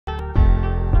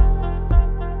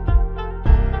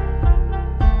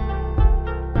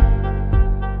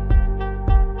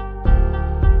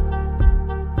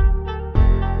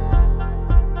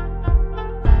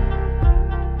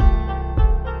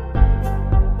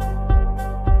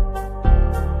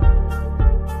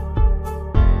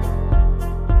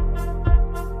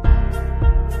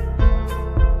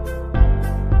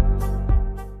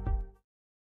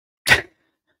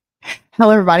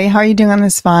Hello, everybody. How are you doing on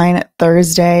this fine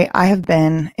Thursday?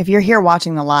 If you're here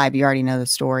watching the live, you already know the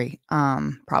story,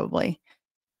 probably.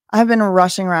 I've been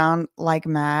rushing around like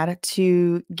mad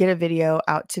to get a video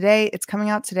out today. It's coming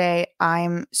out today.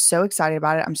 I'm so excited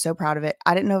about it. I'm so proud of it.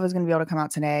 I didn't know if it was going to be able to come out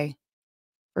today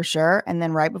for sure. And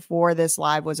then right before this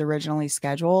live was originally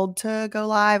scheduled to go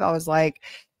live, I was like,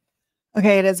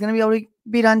 okay, it is going to be able to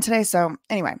be done today. So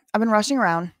anyway, I've been rushing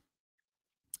around.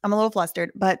 I'm a little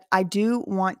flustered, but I do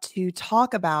want to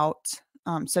talk about,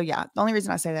 so yeah, the only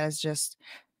reason I say that is just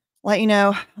let you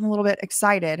know I'm a little bit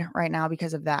excited right now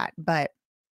because of that, but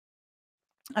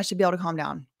I should be able to calm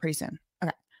down pretty soon.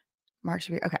 Okay. Mark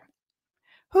should be okay.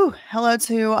 Whew. Hello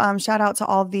to, shout out to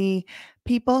all the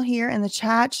people here in the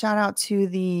chat. Shout out to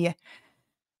the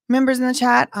members in the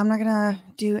chat. I'm not going to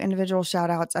do individual shout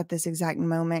outs at this exact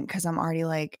moment because I'm already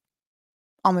like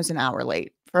almost an hour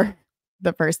late for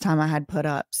the first time I had put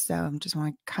up. So I just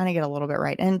want to kind of get a little bit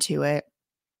right into it.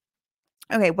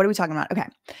 Okay, what are we talking about? Okay.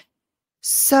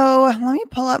 So let me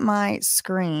pull up my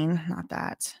screen. Not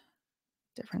that.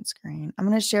 Different screen. I'm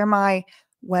going to share my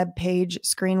web page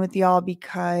screen with y'all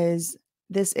because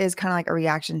this is kind of like a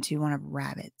reaction to one of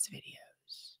Rabbit's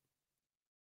videos.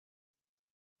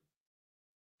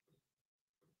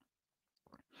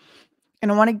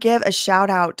 And I want to give a shout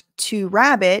out to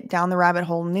Rabbit, Down the Rabbit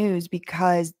Hole News,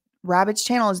 because Rabbit's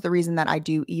channel is the reason that I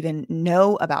do even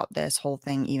know about this whole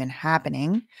thing even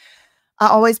happening. I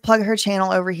always plug her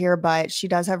channel over here, but she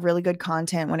does have really good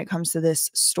content when it comes to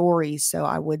this story. So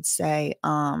I would say,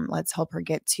 let's help her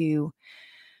get to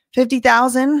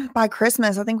 50,000 by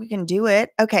Christmas. I think we can do it.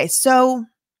 Okay. So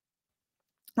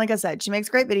like I said, she makes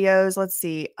great videos. Let's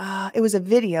see. It was a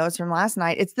video. It's from last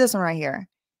night. It's this one right here.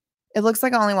 It looks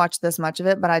like I only watched this much of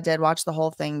it, but I did watch the whole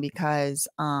thing because,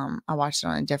 I watched it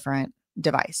on a different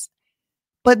device.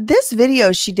 But this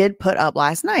video she did put up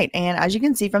last night. And as you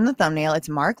can see from the thumbnail, it's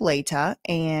Mark Laita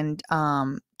and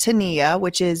Tania,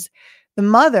 which is the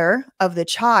mother of the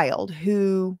child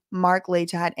who Mark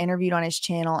Laita had interviewed on his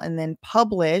channel and then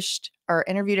published, or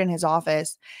interviewed in his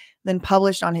office, then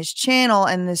published on his channel.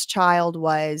 And this child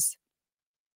was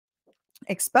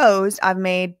exposed. I've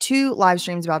made 2 live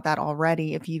streams about that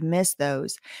already if you've missed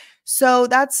those. So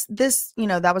that's this,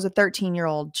 that was a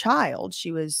 13-year-old child.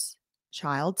 She was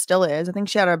still is. I think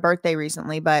she had a birthday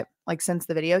recently, but like since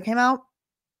the video came out,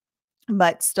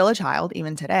 but still a child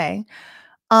even today.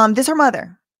 This is her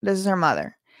mother. This is her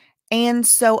mother. And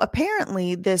so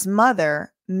apparently this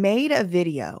mother made a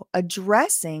video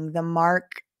addressing the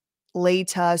Mark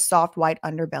Laita Soft White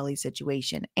Underbelly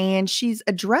situation. And she's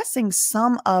addressing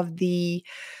some of the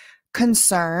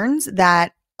concerns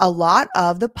that a lot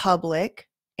of the public,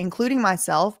 including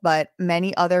myself, but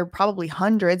many other, probably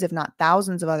hundreds, if not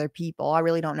thousands of other people, I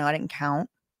really don't know, I didn't count,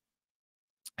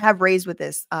 have raised with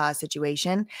this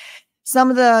situation. Some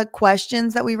of the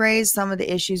questions that we raised, some of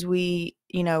the issues we,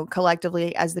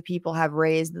 collectively as the people have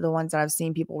raised, the ones that I've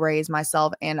seen people raise,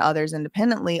 myself and others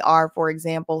independently, are, for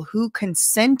example, who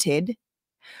consented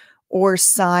or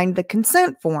signed the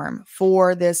consent form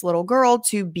for this little girl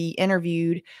to be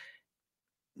interviewed,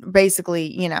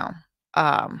 basically,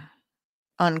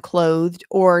 unclothed,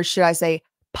 or should I say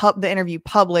the interview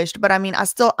published. But I mean,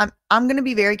 I'm going to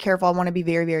be very careful. I want to be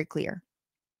very, very clear.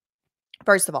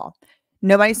 First of all,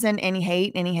 nobody send any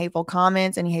hate, any hateful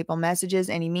comments, any hateful messages,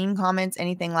 any mean comments,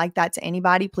 anything like that to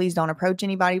anybody. Please don't approach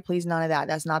anybody. Please, none of that.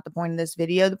 That's not the point of this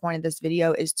video. The point of this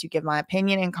video is to give my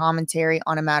opinion and commentary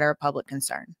on a matter of public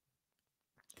concern.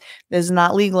 This is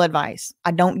not legal advice.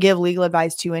 I don't give legal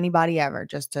advice to anybody ever,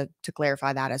 just to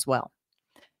clarify that as well.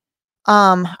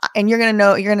 And you're going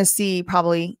to see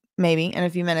probably maybe in a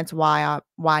few minutes why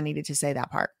I needed to say that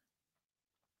part.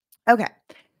 Okay.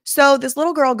 So this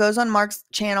little girl goes on Mark's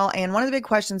channel, and one of the big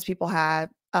questions people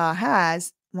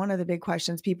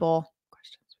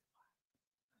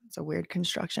it's a weird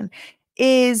construction,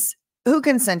 is who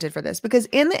consented for this? Because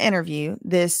in the interview,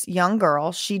 this young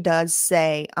girl, she does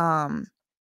say,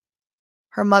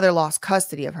 her mother lost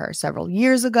custody of her several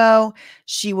years ago.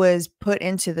 She was put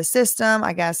into the system,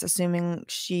 I guess, assuming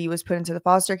she was put into the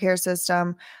foster care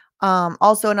system.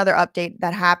 Also, another update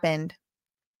that happened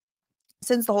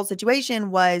since the whole situation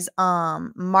was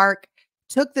Mark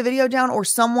took the video down, or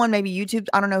someone, maybe YouTube,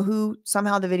 I don't know who,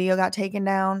 somehow the video got taken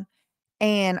down,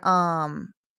 and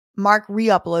Mark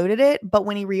re-uploaded it. But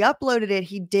when he re-uploaded it,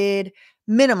 he did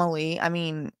minimally, I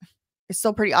mean, it's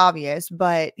still pretty obvious,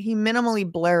 but he minimally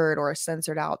blurred or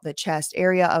censored out the chest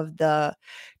area of the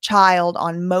child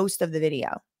on most of the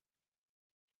video.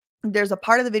 There's a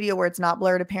part of the video where it's not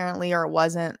blurred apparently, or it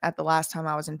wasn't at the last time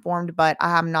I was informed, but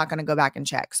I'm not going to go back and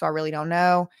check. So I really don't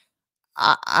know.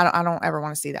 I don't ever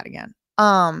want to see that again.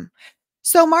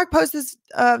 So Mark posts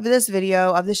this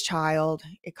video of this child.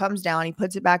 It comes down, he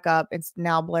puts it back up. It's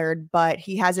now blurred, but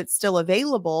he has it still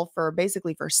available for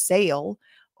basically for sale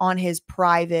on his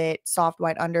private Soft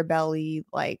White Underbelly,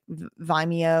 like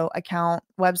Vimeo account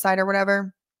website or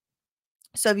whatever.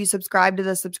 So if you subscribe to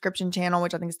the subscription channel,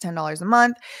 which I think is $10 a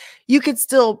month, you could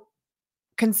still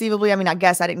conceivably, I mean, I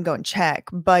guess I didn't go and check,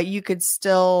 but you could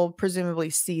still presumably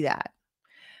see that.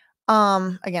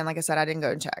 Again, like I said, I didn't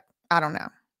go and check. I don't know.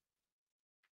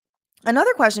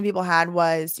 Another question people had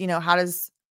was, how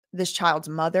does this child's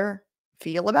mother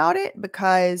feel about it?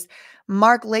 Because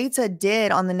Mark Laita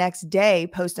did on the next day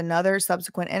post another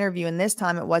subsequent interview. And this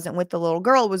time it wasn't with the little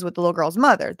girl, it was with the little girl's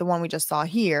mother, the one we just saw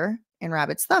here in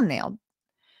Rabbit's thumbnail.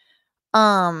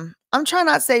 I'm trying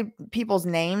not to say people's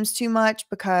names too much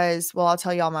because, well, I'll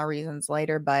tell you all my reasons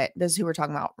later, but this is who we're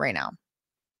talking about right now.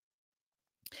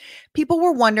 People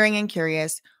were wondering and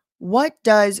curious, what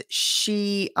does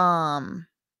she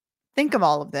think of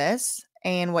all of this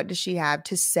and what does she have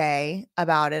to say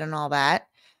about it and all that?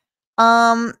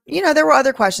 There were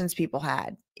other questions people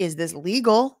had. Is this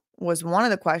legal? Was one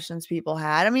of the questions people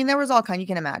had. I mean, there was all kind you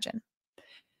can imagine.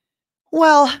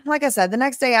 Well, like I said, the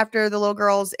next day after the little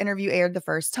girl's interview aired the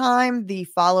first time, the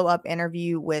follow-up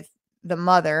interview with the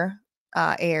mother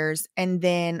airs and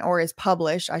then, or is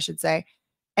published, I should say.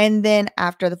 And then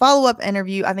after the follow-up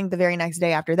interview, I think the very next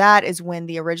day after that is when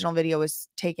the original video was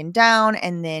taken down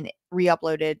and then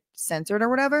re-uploaded, censored or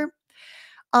whatever.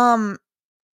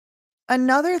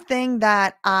 Another thing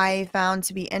that I found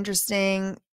to be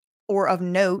interesting or of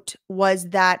note was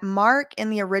that Mark in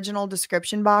the original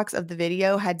description box of the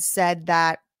video had said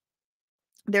that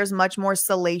there's much more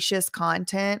salacious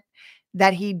content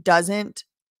that he doesn't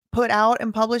put out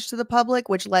and publish to the public,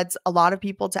 which led a lot of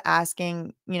people to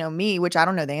asking, me, which I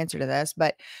don't know the answer to this,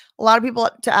 but a lot of people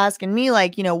to asking me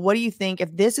like, what do you think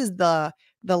if this is the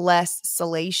less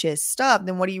salacious stuff,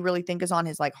 then what do you really think is on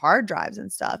his like hard drives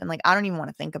and stuff? And like, I don't even want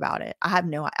to think about it. I don't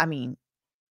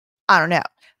know.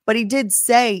 But he did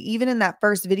say, even in that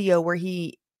first video where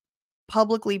he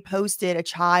publicly posted a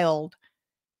child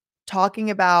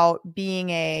talking about being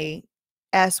a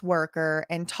S worker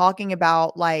and talking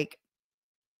about like,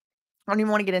 I don't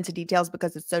even want to get into details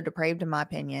because it's so depraved in my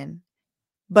opinion,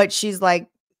 but she's like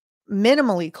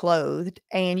minimally clothed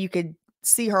and you could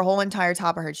see her whole entire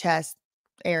top of her chest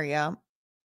area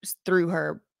through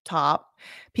her top.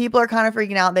 People are kind of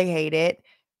freaking out. They hate it.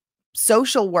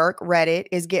 Social work Reddit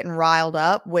is getting riled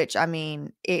up, which I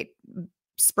mean, it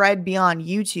spread beyond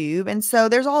YouTube. And so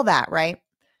there's all that, right?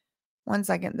 1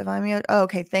 second. The Vimeo. Oh,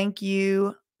 okay. Thank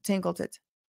you, Tinkle Tits.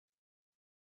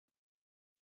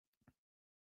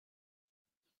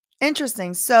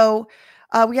 Interesting. So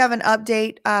we have an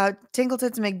update. Tinkle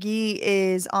Tits McGee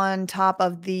is on top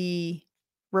of the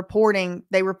reporting.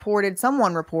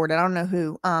 Someone reported. I don't know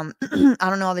who. I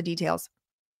don't know all the details.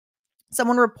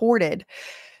 Someone reported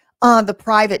the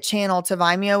private channel to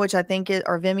Vimeo, which I think is,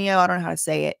 or Vimeo, I don't know how to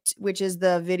say it, which is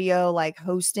the video like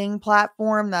hosting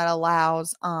platform that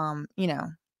allows,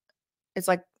 it's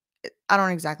like, I don't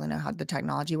exactly know how the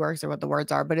technology works or what the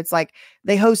words are, but it's like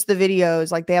they host the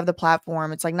videos, like they have the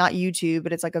platform. It's like not YouTube,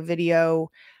 but it's like a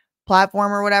video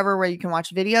platform or whatever where you can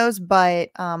watch videos. But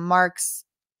Mark's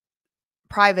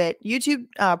private YouTube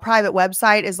private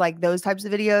website is like those types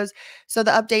of videos. So the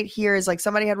update here is like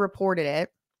somebody had reported it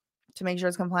to make sure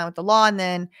it's compliant with the law. And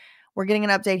then we're getting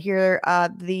an update here.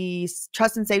 The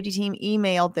trust and safety team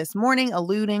emailed this morning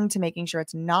alluding to making sure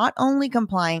it's not only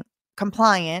compliant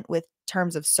with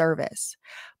terms of service,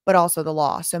 but also the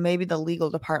law. So maybe the legal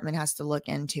department has to look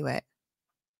into it.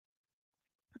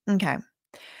 Okay.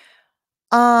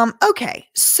 Okay.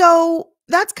 So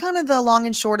that's kind of the long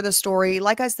and short of the story.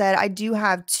 Like I said, I do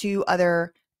have 2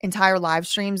 other entire live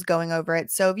streams going over it.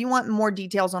 So if you want more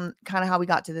details on kind of how we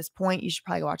got to this point, you should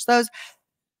probably watch those.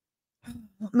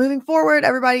 Moving forward,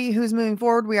 everybody who's moving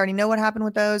forward, we already know what happened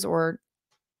with those, or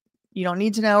you don't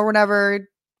need to know or whatever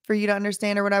for you to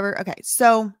understand or whatever. Okay.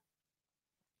 So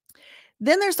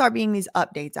then there start being these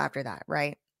updates after that,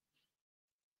 right?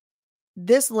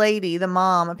 This lady, the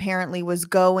mom, apparently was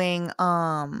going,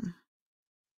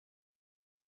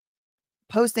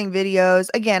 posting videos.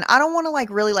 Again, I don't want to like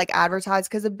really like advertise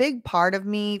because a big part of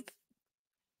me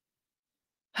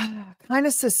kind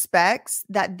of suspects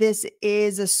that this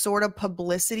is a sort of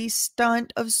publicity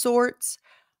stunt of sorts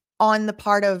on the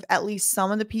part of at least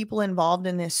some of the people involved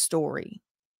in this story.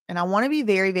 And I want to be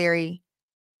very, very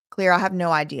clear. I have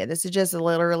no idea. This is just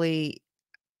literally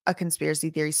a conspiracy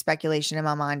theory speculation in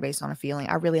my mind based on a feeling.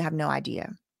 I really have no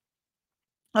idea.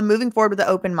 I'm moving forward with an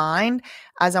open mind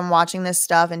as I'm watching this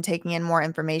stuff and taking in more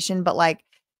information, but like,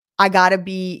 I gotta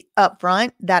be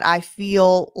upfront that I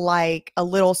feel like a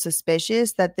little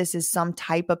suspicious that this is some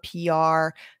type of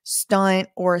PR stunt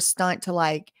or a stunt to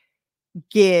like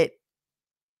get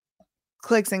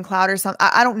clicks and clout or something.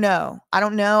 I don't know. I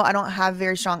don't know. I don't have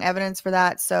very strong evidence for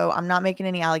that. So I'm not making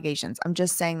any allegations. I'm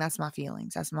just saying that's my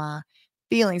feelings. That's my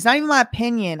feelings. Not even my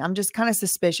opinion. I'm just kind of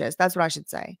suspicious. That's what I should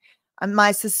say.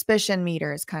 My suspicion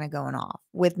meter is kind of going off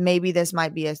with maybe this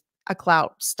might be a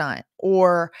clout stunt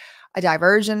or a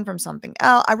diversion from something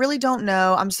else. I really don't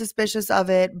know. I'm suspicious of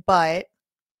it, but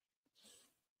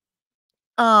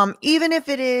even if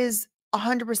it is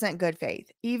 100% good faith,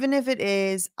 even if it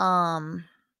is all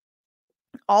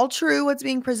true what's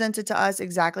being presented to us,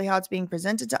 exactly how it's being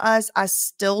presented to us, I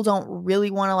still don't really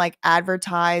want to like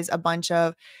advertise a bunch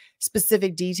of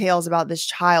specific details about this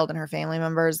child and her family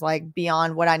members like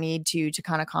beyond what I need to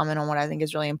kind of comment on what I think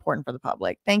is really important for the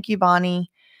public. Thank you, Bonnie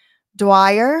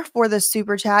Dwyer, for the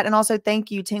super chat, and also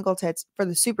thank you, Tinkle Tits, for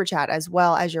the super chat as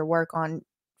well as your work on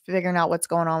figuring out what's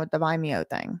going on with the Vimeo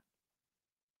thing.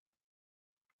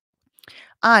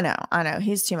 I know,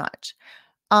 he's too much.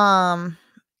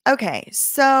 Okay,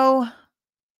 so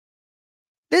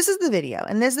this is the video,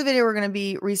 and this is the video we're going to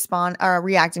be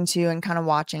reacting to and kind of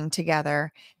watching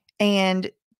together.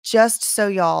 And just so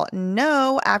y'all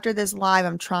know, after this live,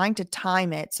 I'm trying to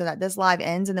time it so that this live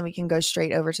ends and then we can go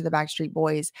straight over to the Backstreet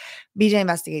Boys BJ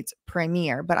Investigates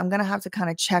premiere. But I'm going to have to kind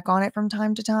of check on it from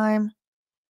time to time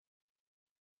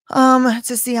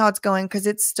to see how it's going, because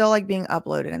it's still like being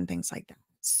uploaded and things like that.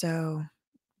 So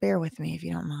bear with me if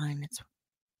you don't mind. It's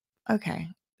okay.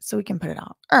 So we can put it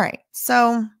out. All right.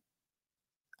 So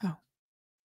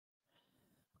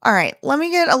all right, let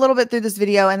me get a little bit through this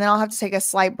video and then I'll have to take a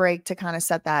slight break to kind of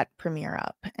set that premiere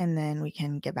up and then we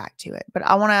can get back to it. But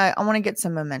I want to get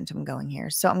some momentum going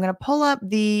here. So I'm going to pull up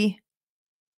the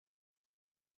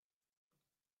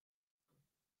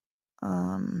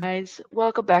guys,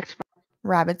 welcome back to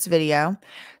Rabbit's video.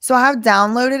 So I have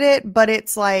downloaded it, but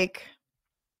it's like,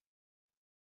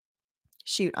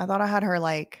 shoot, I thought I had her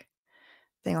like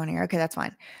thing on here. Okay, that's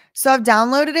fine. So I've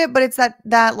downloaded it, but it's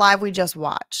that live we just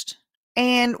watched.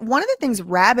 And one of the things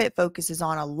Rabbit focuses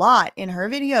on a lot in her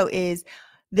video is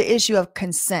the issue of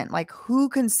consent, like who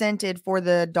consented for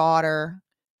the daughter,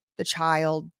 the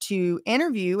child, to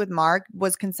interview with Mark.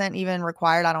 Was consent even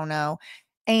required? I don't know.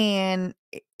 And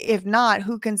if not,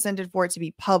 who consented for it to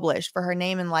be published, for her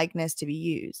name and likeness to be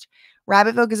used?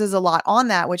 Rabbit focuses a lot on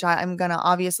that, which I'm going to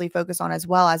obviously focus on as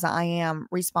well as I am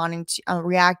responding to,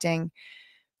 reacting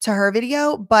to her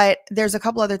video. But there's a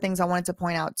couple other things I wanted to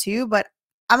point out too, but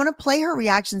I'm going to play her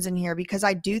reactions in here because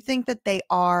I do think that they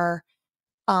are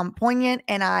poignant,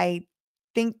 and I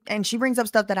think, and she brings up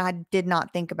stuff that I did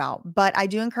not think about. But I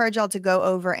do encourage y'all to go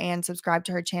over and subscribe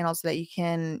to her channel so that you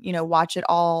can, watch it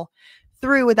all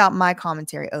through without my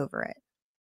commentary over it.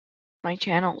 my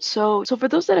channel. So for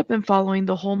those that have been following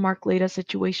the whole Mark Laita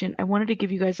situation, I wanted to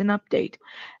give you guys an update.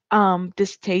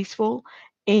 Distasteful,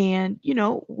 and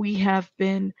we have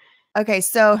been. Okay,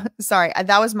 so sorry,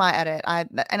 that was my edit.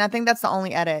 And I think that's the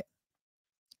only edit.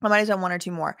 I might have done one or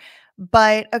two more.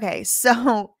 But okay,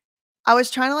 so I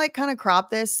was trying to like kind of crop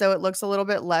this so it looks a little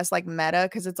bit less like meta,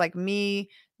 because it's like me,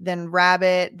 then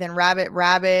rabbit,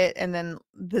 rabbit, and then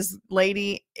this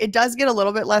lady. It does get a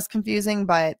little bit less confusing,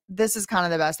 but this is kind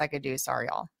of the best I could do. Sorry,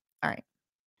 y'all. All right.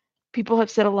 People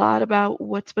have said a lot about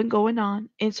what's been going on,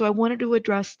 and so I wanted to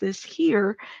address this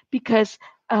here because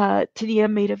Tania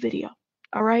made a video.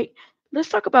 All right, let's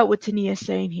talk about what Tania is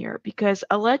saying here, because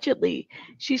allegedly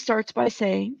she starts by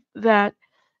saying that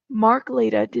Mark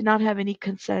Laita did not have any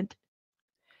consent.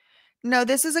 No,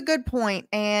 this is a good point,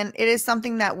 and it is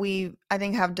something that we, I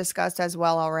think, have discussed as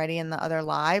well already in the other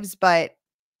lives. But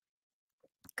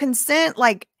consent,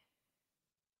 like,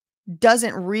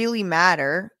 doesn't really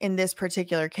matter in this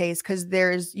particular case,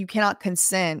 because you cannot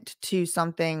consent to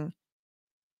something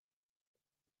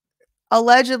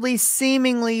allegedly,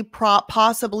 seemingly,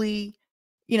 possibly,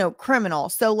 criminal.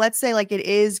 So let's say like it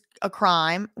is a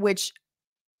crime, which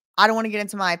I don't want to get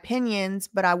into my opinions,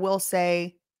 but I will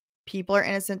say people are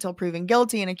innocent till proven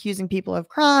guilty, and accusing people of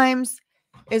crimes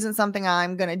isn't something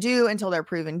I'm going to do until they're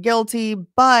proven guilty.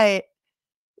 But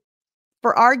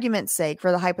for argument's sake,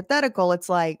 for the hypothetical, it's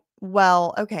like,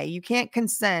 well, okay, you can't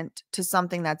consent to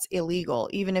something that's illegal,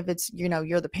 even if it's,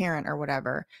 you're the parent or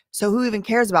whatever. So who even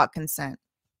cares about consent?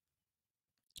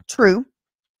 True,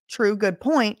 good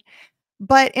point.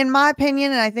 But in my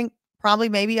opinion, and I think probably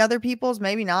maybe other people's,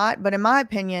 maybe not, but in my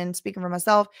opinion, speaking for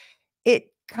myself,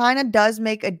 it kind of does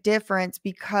make a difference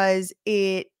because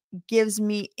it gives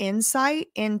me insight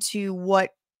into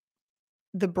what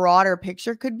the broader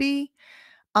picture could be.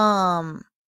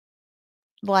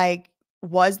 Like,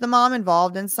 was the mom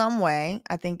involved in some way,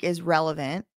 I think is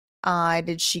relevant.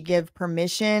 Did she give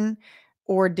permission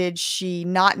or did she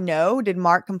not know? Did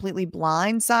Mark completely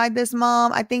blindside this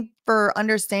mom? I think for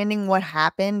understanding what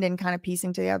happened and kind of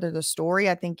piecing together the story,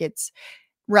 I think it's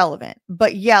relevant.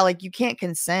 But yeah, like you can't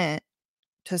consent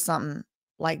to something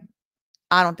like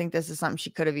I don't think this is something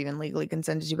she could have even legally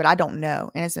consented to, but I don't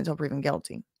know. Innocent until proven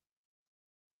guilty.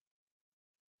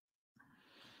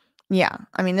 Yeah.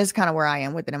 I mean, this is kind of where I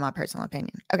am with it in my personal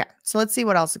opinion. Okay. So let's see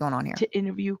what else is going on here. To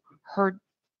interview her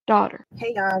daughter.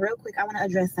 Hey y'all, real quick, I want to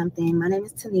address something. My name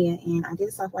is Tania, and I did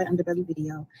a Soft White Underbelly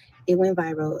video. It went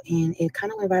viral, and it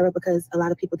kind of went viral because a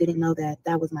lot of people didn't know that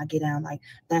that was my get down. Like,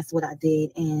 that's what I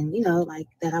did, and like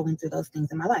that I went through those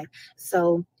things in my life.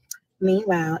 So,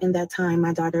 meanwhile, in that time,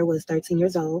 my daughter was 13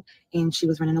 years old, and she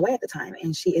was running away at the time,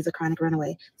 and she is a chronic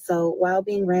runaway. So, while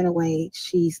being ran away,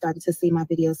 she started to see my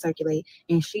videos circulate,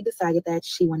 and she decided that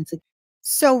she wanted to.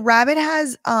 So Rabbit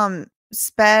has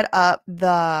sped up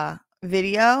the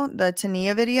video, the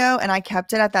Tania video, and I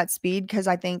kept it at that speed because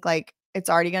I think like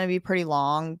it's already going to be pretty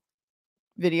long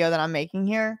video that I'm making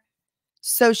here.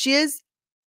 So she is,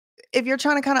 if you're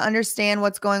trying to kind of understand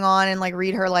what's going on and like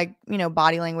read her like,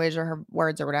 body language or her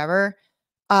words or whatever,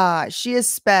 she is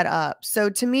sped up. So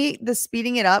to me, the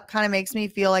speeding it up kind of makes me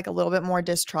feel like a little bit more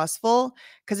distrustful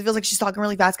because it feels like she's talking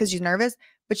really fast because she's nervous,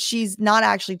 but she's not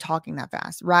actually talking that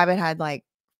fast. Rabbit had like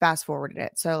fast forwarded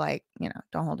it. So like,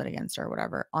 don't hold it against her or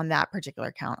whatever on that particular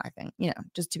account, I think,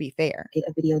 just to be fair. Get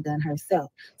a video done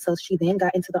herself. So she then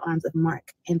got into the arms of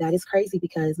Mark. And that is crazy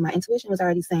because my intuition was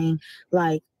already saying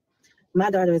like,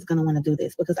 my daughter is going to want to do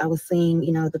this because I was seeing,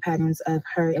 the patterns of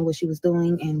her and what she was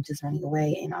doing and just running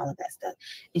away and all of that stuff.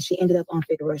 And she ended up on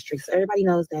Figueroa Street. So everybody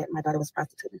knows that my daughter was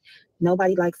prostituting.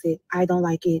 Nobody likes it. I don't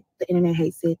like it. The internet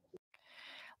hates it.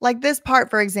 Like this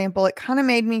part, for example, it kind of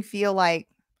made me feel like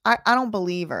I don't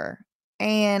believe her.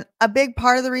 And a big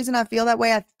part of the reason I feel that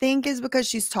way, I think, is because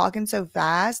she's talking so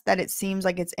fast that it seems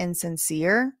like it's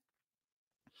insincere.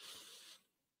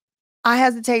 I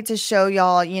hesitate to show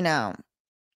y'all,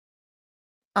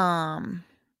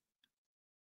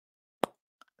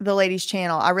 the lady's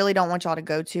channel. I really don't want y'all to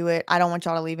go to it. I don't want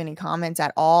y'all to leave any comments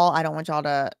at all. I don't want y'all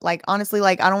to like, honestly,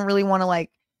 like, I don't really want to like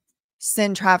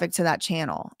send traffic to that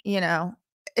channel,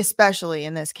 especially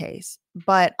in this case.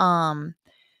 But,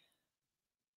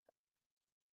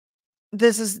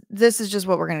 this is just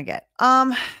what we're going to get.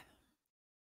 I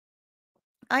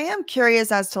am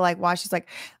curious as to like why she's like,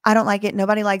 I don't like it.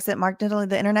 Nobody likes it. Mark Diddley,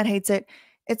 the internet hates it.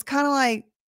 It's kind of like,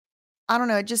 I don't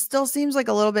know. It just still seems like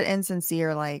a little bit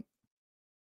insincere. Like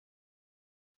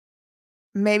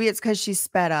maybe it's because she's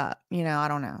sped up, I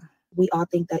don't know. We all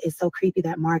think that it's so creepy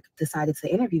that Mark decided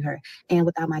to interview her and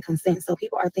without my consent. So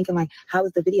people are thinking like, how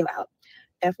is the video out?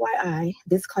 FYI,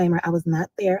 disclaimer, I was not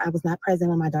there. I was not present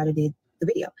when my daughter did the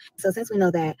video. So since we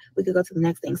know that, we could go to the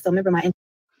next thing. So remember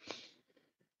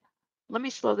Let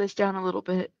me slow this down a little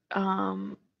bit.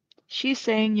 She's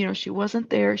saying, she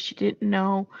wasn't there. She didn't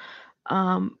know.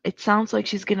 It sounds like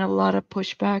she's getting a lot of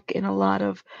pushback and a lot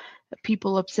of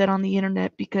people upset on the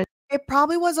internet because it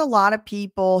probably was a lot of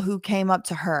people who came up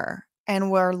to her and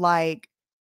were like,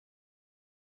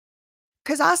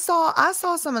 because I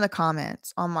saw some of the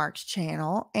comments on Mark's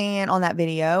channel and on that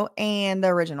video and the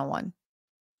original one.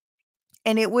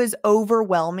 And it was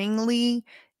overwhelmingly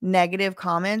negative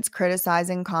comments,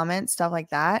 criticizing comments, stuff like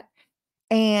that.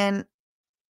 And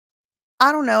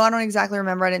I don't know. I don't exactly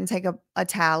remember. I didn't take a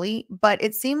tally, but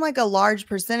it seemed like a large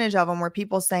percentage of them were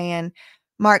people saying,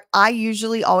 Mark, I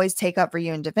usually always take up for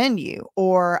you and defend you,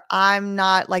 or I'm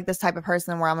not like this type of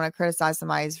person where I'm going to criticize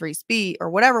somebody's free speech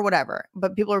or whatever.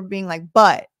 But people are being like,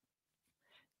 but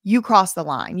you crossed the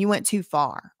line. You went too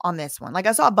far on this one. Like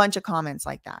I saw a bunch of comments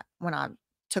like that when I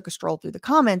took a stroll through the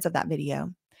comments of that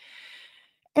video.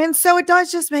 And so it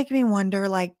does just make me wonder,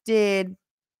 like, did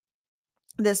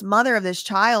this mother of this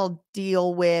child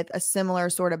deal with a similar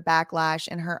sort of backlash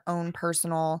in her own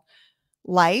personal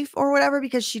life or whatever?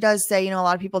 Because she does say, a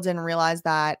lot of people didn't realize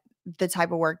that the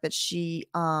type of work that she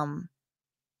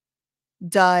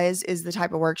does is the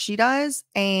type of work she does.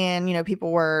 And,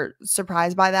 people were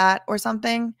surprised by that or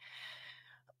something.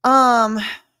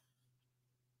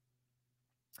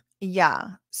 Yeah.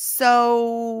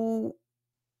 So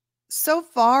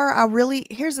far,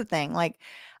 here's the thing, like,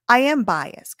 I am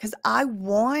biased because I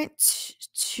want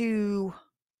to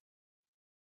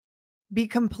be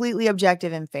completely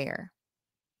objective and fair.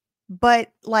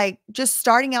 But like just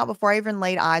starting out before I even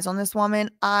laid eyes on this woman,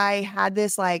 I had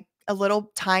this like a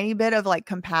little tiny bit of like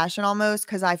compassion almost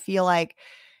because I feel like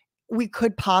we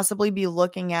could possibly be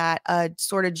looking at a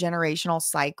sort of generational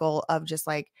cycle of just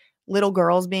like little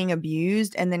girls being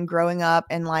abused and then growing up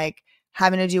and like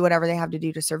having to do whatever they have to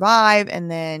do to survive. And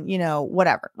then, you know,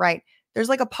 whatever, right? There's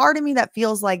like a part of me that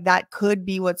feels like that could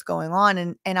be what's going on.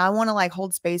 And I want to like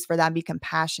hold space for that, be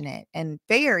compassionate and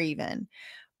fair even.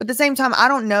 But at the same time, I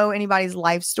don't know anybody's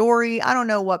life story. I don't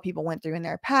know what people went through in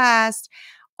their past.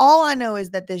 All I know is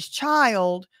that this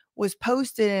child was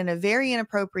posted in a very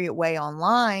inappropriate way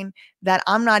online that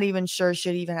I'm not even sure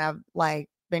should even have like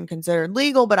been considered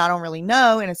legal, but I don't really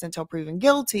know, innocent until proven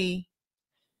guilty.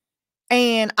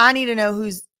 And I need to know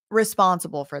who's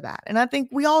responsible for that. And I think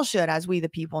we all should, as we the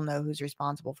people, know who's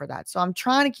responsible for that. So I'm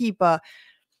trying to keep a,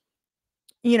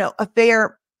 you know, a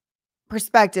fair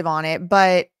perspective on it,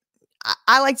 but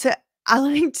I like to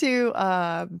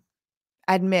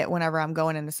admit whenever I'm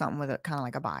going into something with a kind of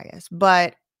like a bias.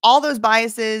 But all those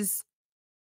biases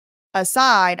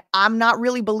aside, I'm not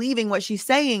really believing what she's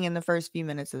saying in the first few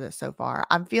minutes of this so far.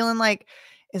 I'm feeling like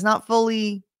it's not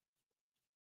fully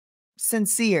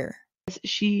sincere.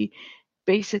 She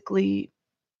basically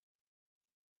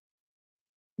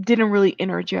didn't really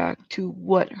interject to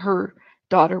what her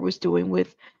daughter was doing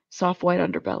with Soft White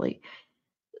Underbelly.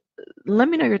 Let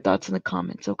me know your thoughts in the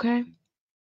comments, okay?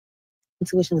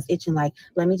 Intuition was itching, like,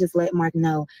 let me just let Mark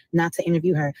know not to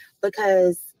interview her,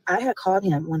 because I had called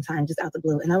him one time just out the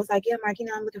blue, and I was like, yeah, Mark, you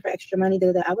know, I'm looking for extra money.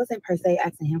 I wasn't per se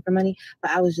asking him for money,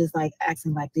 but I was just like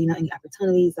asking, like, do you know any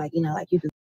opportunities, like, you know, like you do.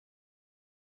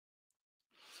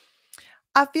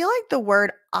 I feel like the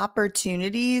word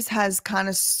opportunities has kind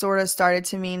of sort of started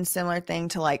to mean similar thing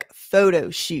to like photo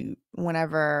shoot,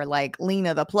 whenever like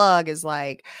Lena the plug is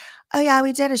like, oh yeah,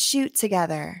 we did a shoot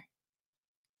together.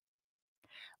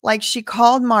 Like she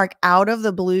called Mark out of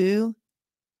the blue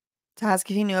to ask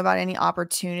if he knew about any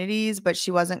opportunities, but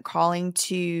she wasn't calling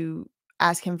to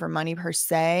ask him for money per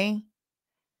se.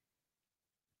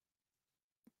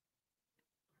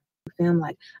 Film,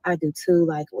 like, I do too,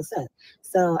 like, what's up?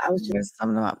 So I was just There's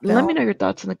something about Let me film. know your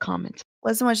thoughts in the comments.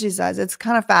 Listen what she says. It's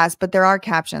kind of fast, but there are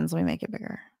captions. Let me make it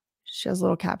bigger. She has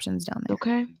little captions down there.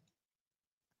 Okay.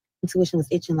 Intuition was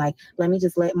itching, like, let me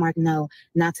just let Mark know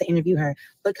not to interview her,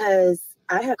 because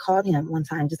I had called him one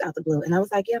time just out the blue, and I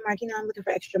was like, yeah, Mark, you know, I'm looking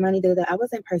for extra money. I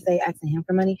wasn't per se asking him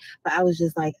for money, but I was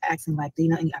just like asking, like, do you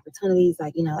know any opportunities,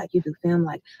 like, you know, like you do film,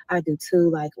 like I do too,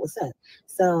 like, what's up?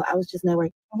 So I was just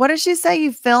networking. What did she say?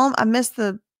 You film? I missed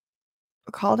the.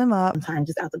 Called him up one time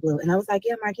just out the blue, and I was like,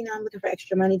 yeah, Mark, you know, I'm looking for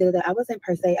extra money. I wasn't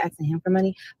per se asking him for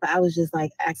money, but I was just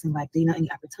like asking, like, do you know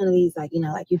any opportunities, like, you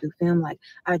know, like you do film, like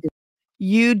I do.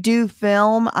 You do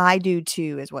film, I do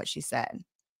too, is what she said.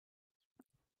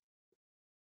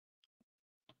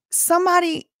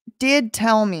 Somebody did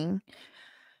tell me, I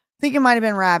think it might have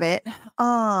been Rabbit,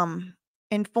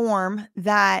 inform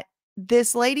that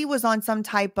this lady was on some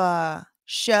type of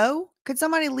show. Could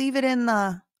somebody leave it in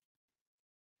the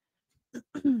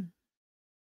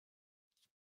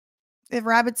if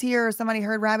Rabbit's here or somebody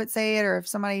heard Rabbit say it, or if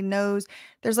somebody knows,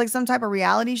 there's like some type of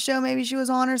reality show maybe she was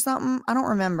on or something. I don't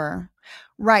remember.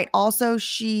 Right. Also,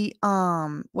 she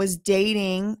was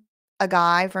dating a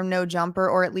guy from No Jumper,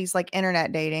 or at least like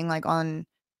internet dating, like on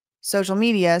social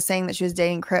media, saying that she was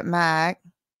dating Crip Mac.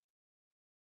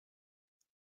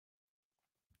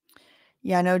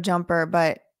 Yeah, No Jumper,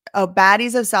 but oh,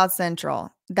 Baddies of South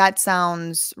Central. That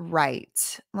sounds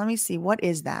right. Let me see. What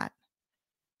is that?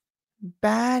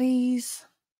 Baddies.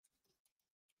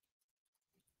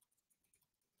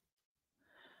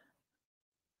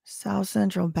 South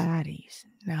Central Baddies.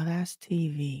 Now that's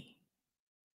TV.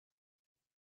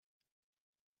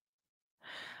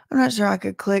 I'm not sure I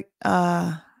could click.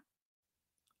 Oh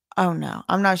no,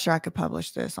 I'm not sure I could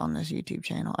publish this on this YouTube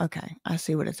channel. Okay, I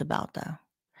see what it's about though.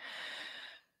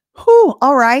 Whew,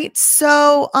 all right.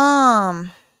 So,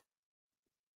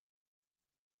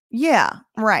 yeah,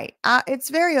 right. It's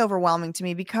very overwhelming to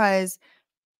me because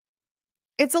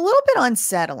it's a little bit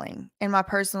unsettling, in my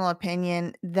personal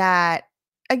opinion, that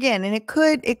again, and it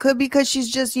could because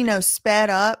she's just, you know, sped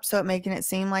up, so making it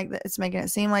seem like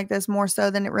this more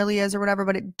so than it really is or whatever,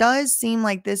 but it does seem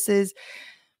like this is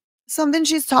something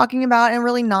she's talking about in a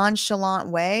really nonchalant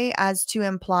way, as to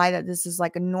imply that this is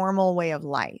like a normal way of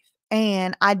life.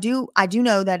 And I do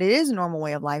know that it is a normal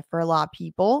way of life for a lot of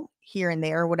people here and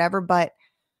there or whatever, but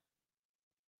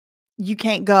you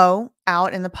can't go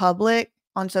out in the public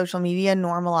on social media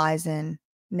normalizing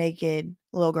naked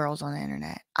little girls on the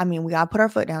internet. I mean, we got to put our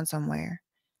foot down somewhere.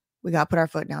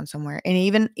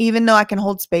 And even though I can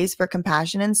hold space for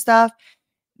compassion and stuff,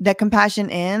 that compassion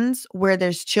ends where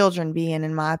there's children being,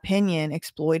 in my opinion,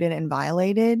 exploited and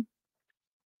violated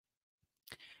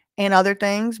and other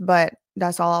things. But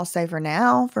that's all I'll say for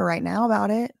right now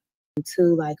about it.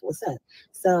 To, like, what's up?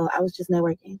 So I was just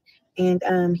networking,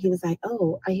 and he was like,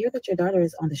 oh, I hear that your daughter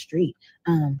is on the street.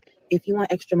 if you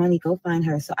want extra money, go find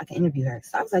her so I can interview her.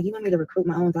 So I was like, you want me to recruit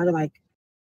my own daughter? Like,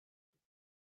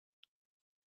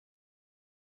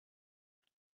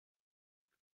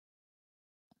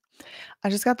 I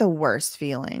just got the worst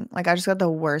feeling. Like, I just got the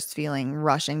worst feeling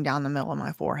rushing down the middle of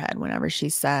my forehead whenever she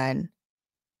said,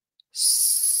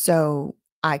 so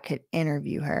I could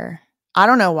interview her. I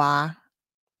don't know why.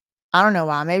 I don't know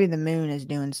why. Maybe the moon is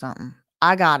doing something.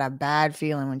 I got a bad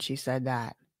feeling when she said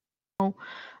that.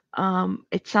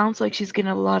 It sounds like she's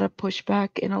getting a lot of pushback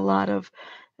and a lot of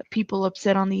people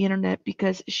upset on the internet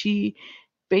because she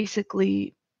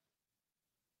basically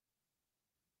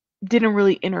didn't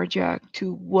really interject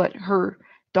to what her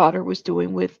daughter was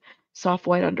doing with Soft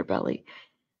White Underbelly.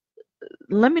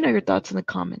 Let me know your thoughts in the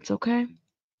comments, okay?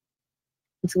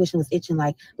 intuition was itching,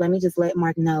 like, let me just let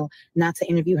Mark know not to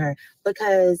interview her,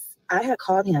 because I had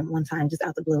called him one time just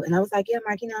out the blue, and I was like, yeah,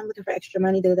 Mark, I'm looking for extra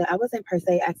money. I wasn't per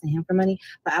se asking him for money,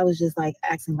 but I was just like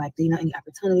asking, like, do you know any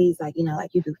opportunities? Like,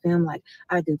 like you do film, like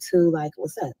I do too, like,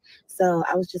 what's up? So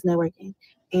I was just networking.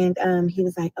 And he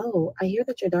was like, oh, I hear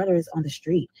that your daughter is on the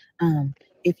street.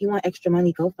 If you want extra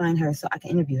money, go find her so I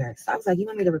can interview her. So I was like, you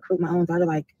want me to recruit my own daughter?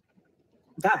 Like,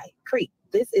 die, creep.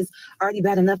 This is already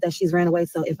bad enough that she's ran away.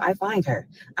 So if I find her,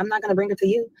 I'm not going to bring her to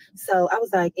you. So I was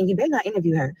like, and you better not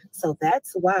interview her. So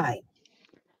that's why.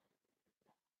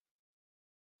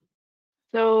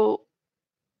 So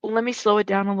let me slow it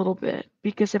down a little bit,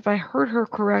 because if I heard her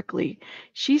correctly,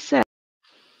 she said,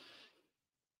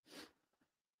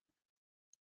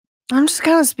 I'm just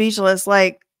kind of speechless.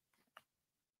 Like,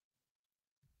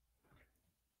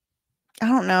 I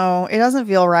don't know. It doesn't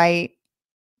feel right.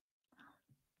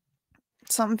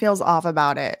 Something feels off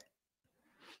about it.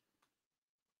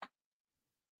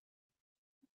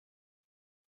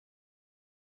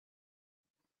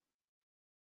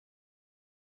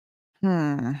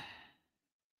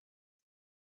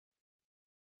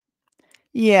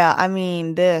 Yeah, I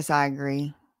mean, this, I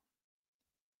agree.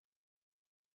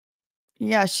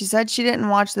 Yeah, she said she didn't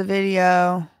watch the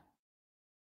video.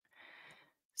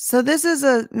 So this is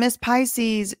a Miss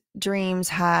Pisces Dreams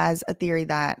has a theory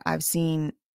that I've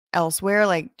seen elsewhere,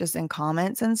 like just in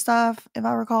comments and stuff, if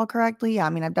I recall correctly. Yeah,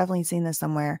 I mean, I've definitely seen this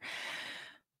somewhere.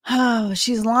 Oh,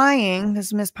 she's lying.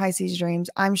 This Miss Pisces Dreams.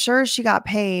 I'm sure she got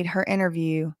paid her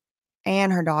interview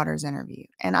and her daughter's interview.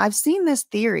 And I've seen this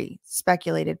theory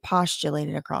speculated,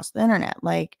 postulated across the internet.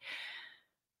 Like,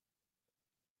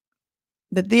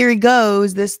 the theory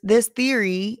goes, this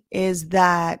theory is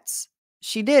that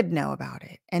she did know about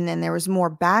it, and then there was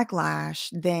more backlash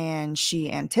than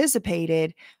she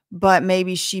anticipated, but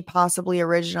maybe she possibly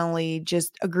originally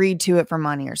just agreed to it for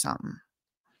money or something.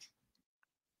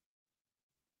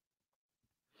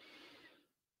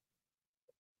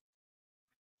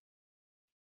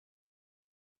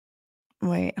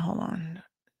 Wait, hold on.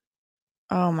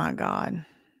 Oh my God.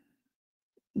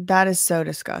 That is so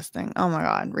disgusting. Oh my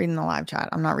God. Reading the live chat.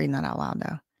 I'm not reading that out loud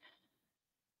though.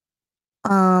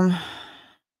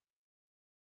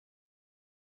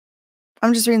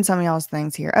 I'm just reading some of y'all's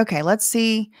things here. Okay, let's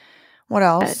see what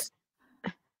else.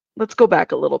 Let's go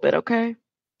back a little bit, okay?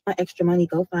 Extra money,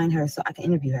 go find her so I can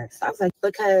interview her. So I was like,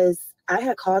 because I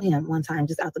had called him one time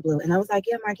just out the blue, and I was like,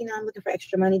 yeah, Mark, I'm looking for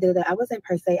extra money. I wasn't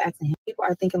per se asking him. People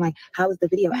are thinking, like, how is the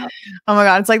video out? Oh my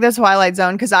God, it's like the Twilight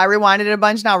Zone, because I rewinded it a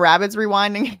bunch. Now Rabbit's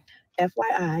rewinding.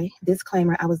 FYI,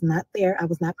 disclaimer, I was not there. I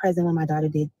was not present when my daughter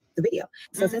did the video.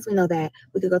 So since we know that,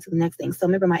 we could go to the next thing. So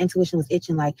remember, my intuition was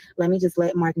itching, like, let me just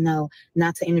let Mark know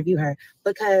not to interview her,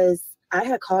 because I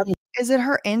had called him. Is it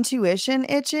her intuition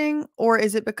itching, or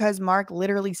is it because Mark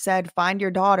literally said, find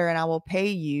your daughter and I will pay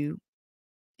you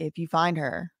if you find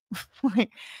her?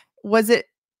 Like, was it,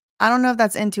 I don't know if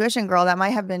that's intuition, girl. That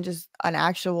might have been just an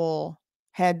actual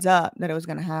heads up that it was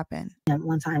going to happen.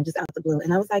 One time just out the blue,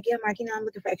 and I was like, yeah, Mark, I'm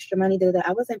looking for extra money.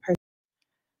 I wasn't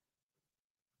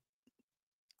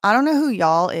I don't know who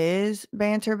y'all is,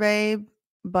 Banter Babe,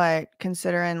 but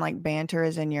considering like banter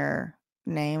is in your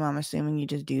name, I'm assuming you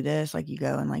just do this, like you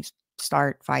go and like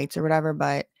start fights or whatever,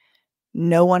 but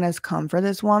no one has come for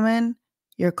this woman.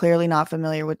 You're clearly not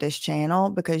familiar with this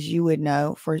channel, because you would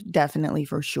know for definitely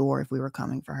for sure if we were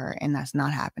coming for her, and that's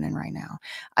not happening right now.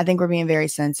 I think we're being very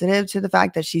sensitive to the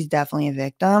fact that she's definitely a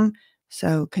victim.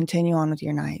 So continue on with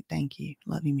your night. Thank you.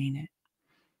 Love you, mean it.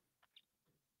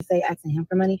 Say asking him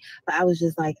for money, but I was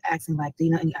just like asking, like, do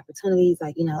you know any opportunities?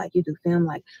 Like, like you do film,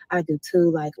 like I do too,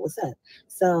 like what's up?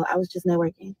 So I was just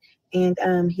networking,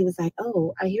 and he was like,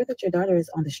 oh, I hear that your daughter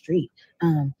is on the street.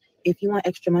 If you want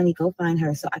extra money, go find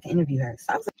her so I can interview her.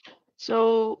 So I was like,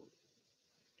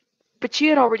 but she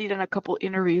had already done a couple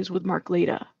interviews with Mark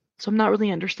Laita, so I'm not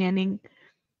really understanding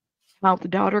how the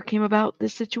daughter came about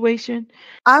this situation.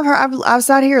 I've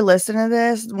sat here listening to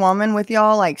this woman with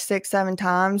y'all like 6, 7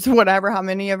 times, whatever, how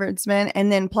many of it's been.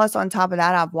 And then plus on top of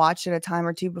that, I've watched it a time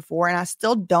or two before, and I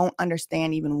still don't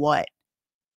understand even what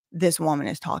this woman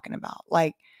is talking about.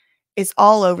 Like, it's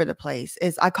all over the place.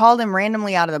 I called him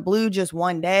randomly out of the blue just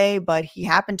one day, but he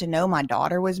happened to know my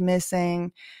daughter was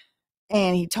missing,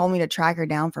 and he told me to track her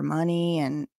down for money,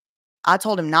 and I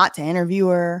told him not to interview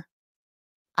her.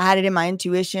 I had it in my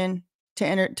intuition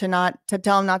to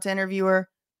tell him not to interview her,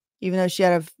 even though she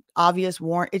had a obvious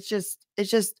warrant. It's just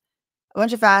a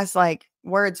bunch of fast like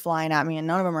words flying at me, and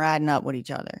none of them are adding up with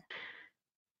each other.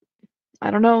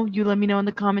 I don't know. You let me know in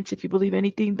the comments if you believe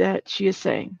anything that she is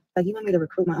saying. Like, you want me to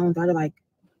recruit my own daughter? Like,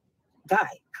 guy,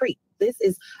 creep. This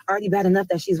is already bad enough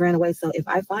that she's ran away. So if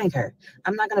I find her,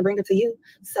 I'm not gonna bring her to you.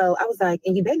 So I was like,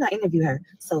 and you better not interview her.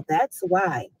 So that's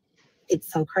why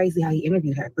it's so crazy how he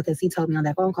interviewed her, because he told me on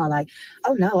that phone call, like,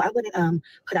 oh no, I wouldn't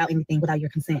put out anything without your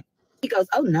consent. He goes,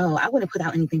 oh no, I wouldn't put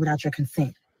out anything without your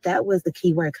consent. That was the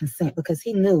key word, consent, because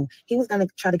he knew he was gonna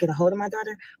try to get a hold of my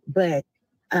daughter, but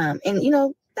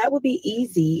and that would be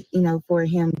easy, for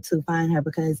him to find her,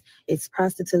 because it's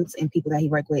prostitutes and people that he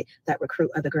worked with that recruit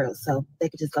other girls, so they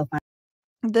could just go find.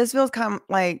 This feels kind of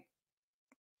like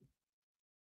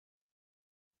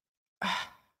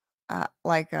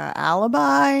a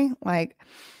alibi. Like,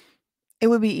 it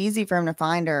would be easy for him to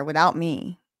find her without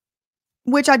me,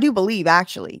 which I do believe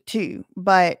actually too.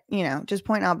 But just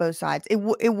point out both sides. It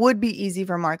would be easy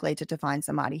for Mark Laita to find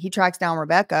somebody. He tracks down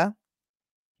Rebecca.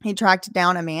 He tracked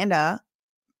down Amanda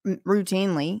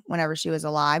routinely whenever she was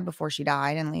alive before she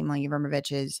died in Lima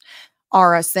Yevromovich's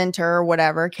Aura Center or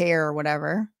whatever, care or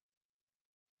whatever.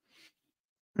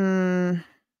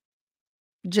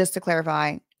 Just to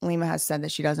clarify, Lima has said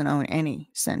that she doesn't own any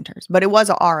centers, but it was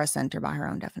an Aura center by her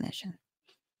own definition.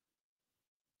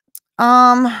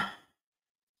 I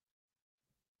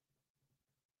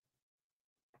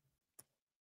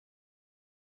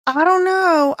don't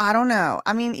know.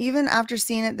 I mean, even after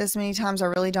seeing it this many times, I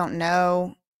really don't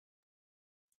know.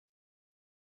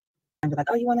 And like,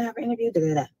 oh, you want to have an interview?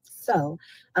 So,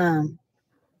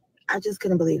 I just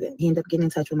couldn't believe it. He ended up getting in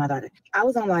touch with my daughter. I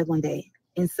was on live one day,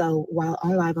 and so while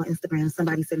on live on Instagram,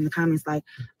 somebody said in the comments like,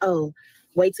 oh,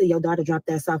 wait till your daughter dropped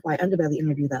that Soft White Underbelly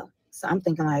interview though. So I'm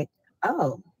thinking like,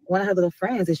 oh, one of her little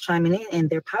friends is chiming in and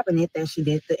they're popping it that she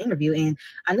did the interview. And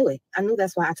I knew it. I knew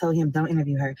that's why I told him don't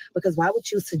interview her, because why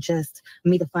would you suggest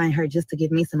me to find her just to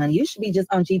give me some money? You should be just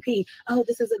on GP. Oh,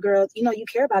 this is a girl, you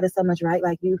care about it so much, right?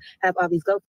 Like, you have all these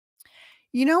go.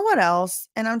 You know what else?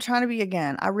 And I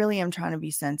really am trying to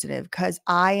be sensitive, because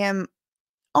I am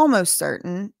almost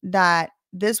certain that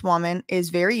this woman is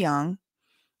very young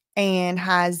and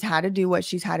has had to do what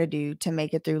she's had to do to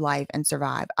make it through life and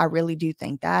survive. I really do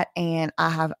think that. And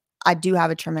I do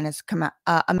have a tremendous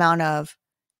amount of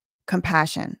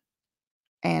compassion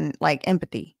and like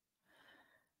empathy.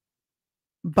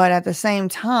 But at the same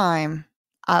time,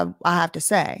 I have to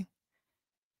say,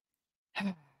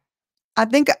 I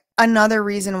think another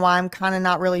reason why I'm kind of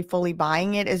not really fully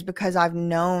buying it is because I've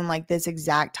known like this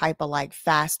exact type of like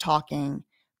fast talking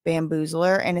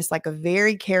bamboozler. And it's like a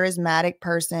very charismatic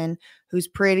person who's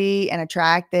pretty and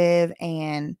attractive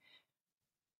and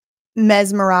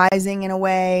mesmerizing in a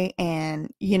way,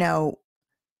 and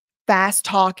fast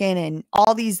talking and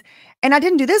all these, and I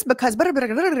didn't do this because blah, blah, blah,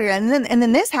 blah, blah, and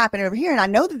then this happened over here, and I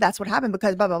know that that's what happened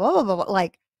because blah blah blah blah blah,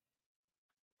 like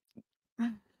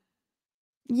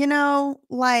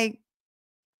like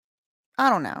I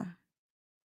don't know.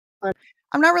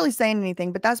 I'm not really saying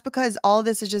anything, but that's because all of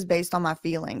this is just based on my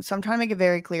feelings. So I'm trying to make it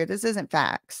very clear. This isn't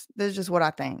facts. This is just what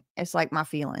I think. It's like my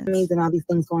feelings. And all these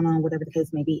things going on, whatever the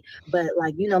case may be. But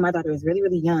like, my daughter is really,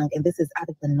 really young, and this is out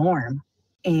of the norm.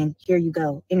 And here you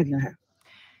go, interviewing her.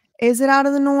 Is it out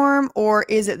of the norm, or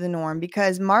is it the norm?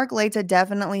 Because Mark Laita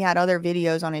definitely had other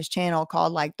videos on his channel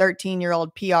called like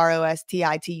 13-year-old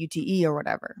PROSTITUTE or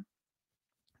whatever.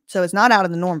 So it's not out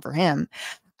of the norm for him.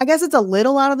 I guess it's a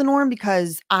little out of the norm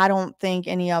because I don't think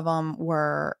any of them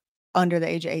were under the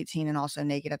age of 18 and also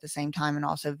naked at the same time and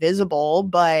also visible,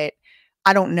 but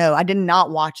I don't know. I did not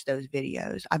watch those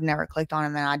videos. I've never clicked on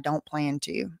them, and I don't plan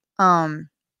to.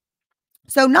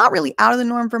 So not really out of the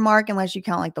norm for Mark unless you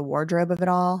count like the wardrobe of it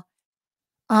all.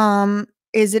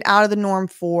 Is it out of the norm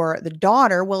for the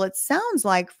daughter? Well, it sounds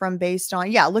like based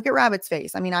on, yeah, look at Rabbit's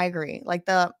face. I mean, I agree. Like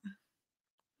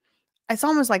it's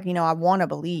almost like, I want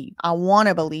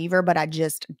to believe her, but I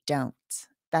just don't.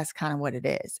 That's kind of what it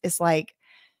is. It's like,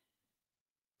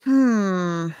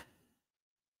 yeah,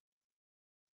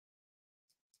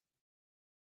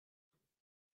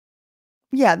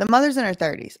 the mother's in her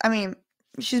 30s. I mean,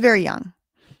 she's very young.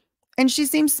 And she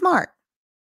seems smart.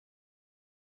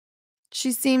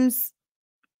 She seems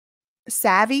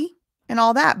savvy and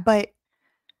all that. But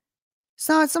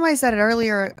somebody said it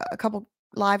earlier, a couple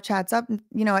live chats up,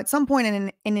 at some point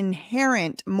an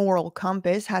inherent moral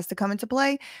compass has to come into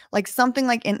play. Like something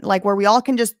like where we all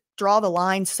can just draw the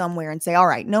line somewhere and say, all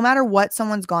right, no matter what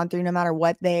someone's gone through, no matter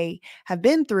what they have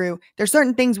been through, there's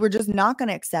certain things we're just not going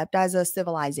to accept as a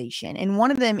civilization. And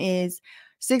one of them is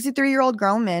 63-year-old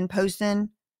grown men posting,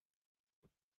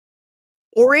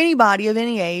 or anybody of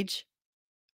any age,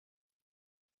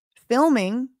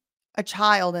 filming a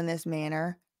child in this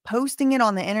manner, posting it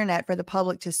on the internet for the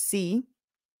public to see,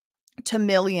 to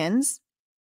millions.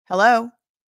 Hello.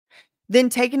 Then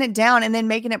taking it down and then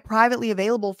making it privately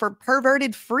available for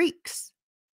perverted freaks.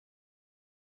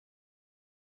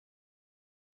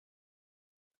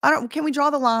 Can we draw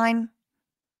the line?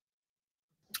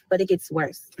 But it gets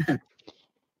worse.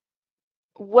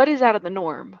 What is out of the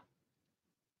norm?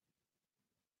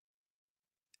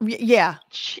 Yeah.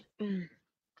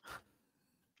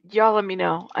 Y'all let me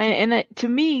know. To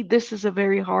me, this is a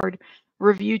very hard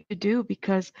review to do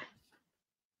because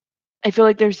I feel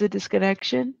like there's a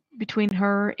disconnection between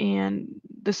her and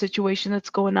the situation that's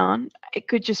going on. It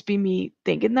could just be me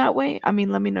thinking that way. I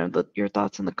mean, let me know your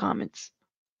thoughts in the comments.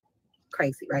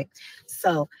 Crazy, right?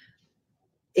 So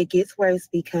it gets worse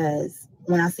because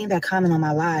when I seen that comment on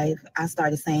my live, I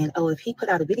started saying, oh, if he put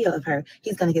out a video of her,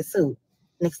 he's going to get sued.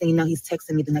 Next thing you know, he's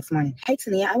texting me the next morning. Hey,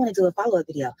 Tania, I want to do a follow-up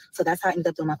video. So that's how I ended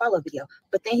up doing my follow-up video.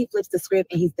 But then he flips the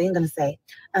script and he's then going to say,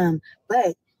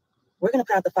 but we're going to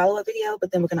put out the follow-up video,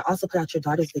 but then we're going to also put out your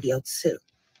daughter's video too.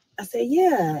 I said,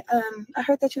 yeah, I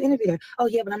heard that you interviewed her. Oh,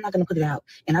 yeah, but I'm not going to put it out.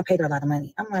 And I paid her a lot of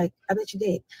money. I'm like, I bet you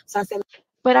did. So I said,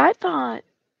 but I thought.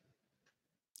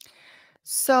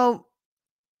 So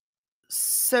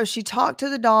she talked to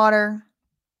the daughter,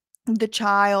 the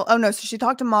child. Oh, no. So she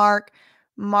talked to Mark.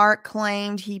 Mark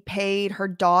claimed he paid her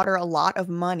daughter a lot of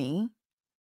money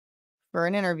for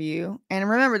an interview. And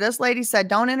remember, this lady said,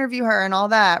 don't interview her and all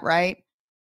that, right?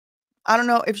 I don't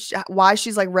know why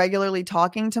she's like regularly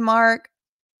talking to Mark.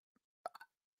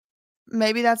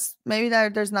 Maybe there's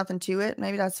nothing to it.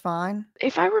 Maybe that's fine.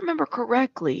 If I remember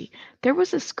correctly, there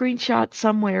was a screenshot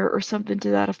somewhere or something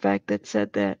to that effect that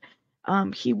said that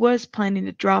he was planning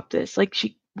to drop this. Like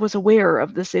she was aware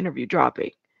of this interview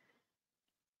dropping.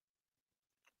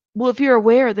 Well, if you're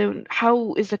aware, then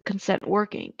how is the consent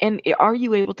working? And are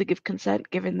you able to give consent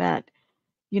given that,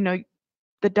 the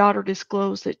daughter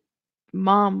disclosed that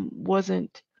mom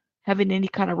wasn't having any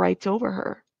kind of rights over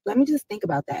her? Let me just think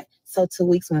about that. So 2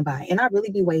 weeks went by and I'd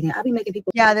really be waiting. I'd be making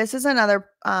people. Yeah, this is another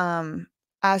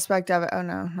aspect of it. Oh,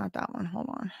 no, not that one. Hold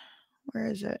on. Where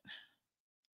is it?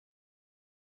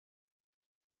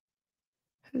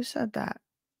 Who said that?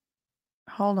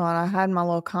 Hold on. I had my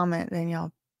little comment. Then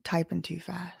y'all typing too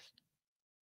fast.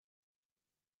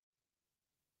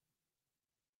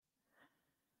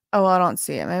 Oh, well, I don't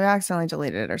see it. Maybe I accidentally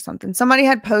deleted it or something. Somebody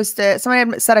had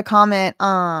said a comment.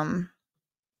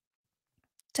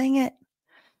 Dang it.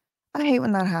 I hate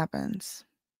when that happens.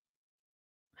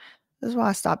 This is why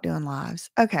I stopped doing lives.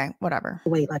 Okay, whatever.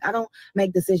 Wait, like I don't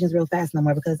make decisions real fast no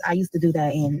more because I used to do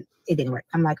that and it didn't work.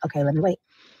 I'm like, okay, let me wait.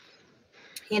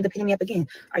 He ended up hitting me up again.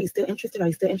 Are you still interested? Are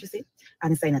you still interested? I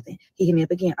didn't say nothing. He hit me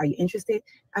up again. Are you interested?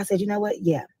 I said, you know what?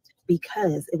 Yeah,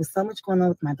 because it was so much going on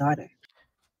with my daughter.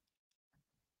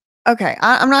 Okay,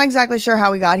 I'm not exactly sure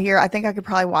how we got here. I think I could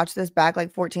probably watch this back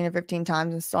like 14 or 15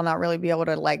 times and still not really be able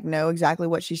to like know exactly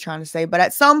what she's trying to say. But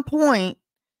at some point,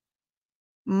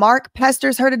 Mark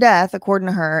pesters her to death, according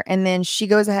to her. And then she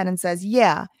goes ahead and says,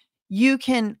 yeah, you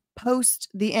can post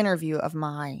the interview of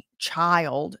my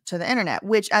child to the internet,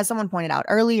 which, as someone pointed out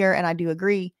earlier, and I do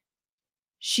agree,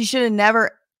 she should have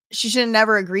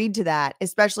never agreed to that,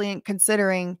 especially in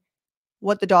considering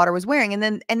what the daughter was wearing.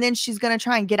 And then she's going to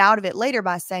try and get out of it later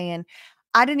by saying,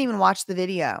 I didn't even watch the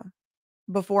video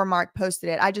before Mark posted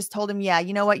it. I just told him, yeah,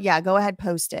 you know what? Yeah, go ahead,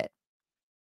 post it.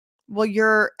 Well,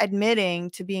 you're admitting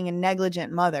to being a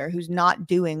negligent mother who's not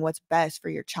doing what's best for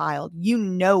your child. You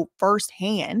know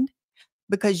firsthand,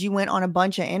 because you went on a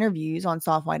bunch of interviews on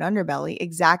Soft White Underbelly,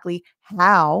 exactly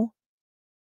how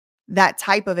that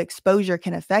type of exposure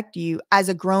can affect you as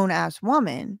a grown-ass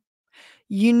woman.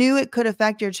 You knew it could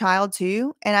affect your child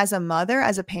too. And as a mother,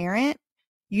 as a parent,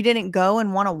 you didn't go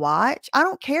and want to watch. I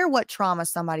don't care what trauma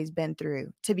somebody's been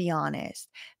through, to be honest.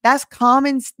 That's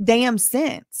common damn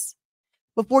sense.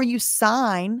 Before you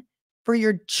sign for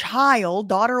your child,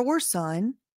 daughter or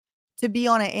son, to be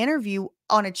on an interview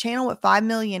on a channel with 5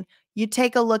 million, you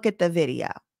take a look at the video.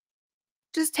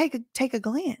 Just take a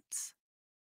glance.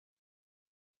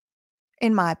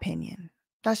 In my opinion.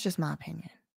 That's just my opinion.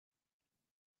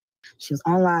 She was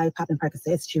on live popping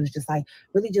Percocets. She was just like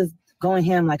really just going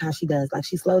ham like how she does. Like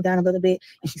she slowed down a little bit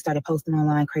and she started posting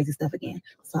online crazy stuff again.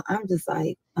 So I'm just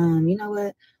like, you know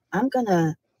what? I'm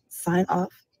gonna sign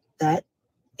off that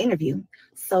interview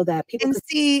so that people And could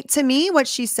see, to me, what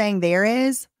she's saying there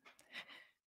is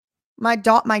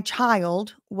my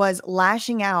child was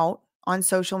lashing out on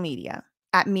social media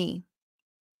at me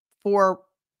for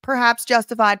perhaps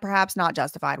justified, perhaps not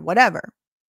justified, whatever.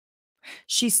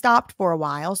 She stopped for a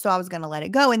while, so I was going to let it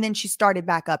go. And then she started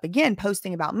back up again,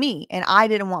 posting about me. And I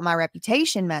didn't want my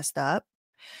reputation messed up.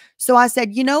 So I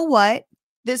said, you know what?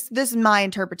 This is my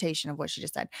interpretation of what she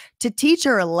just said. To teach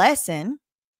her a lesson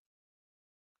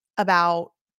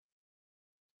about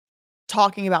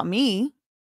talking about me,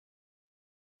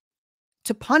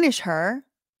 to punish her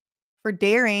for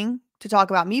daring to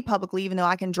talk about me publicly, even though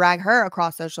I can drag her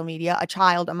across social media, a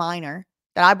child, a minor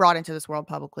that I brought into this world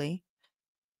publicly.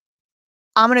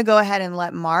 I'm going to go ahead and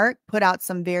let Mark put out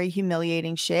some very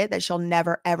humiliating shit that she'll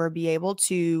never, ever be able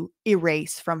to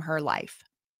erase from her life.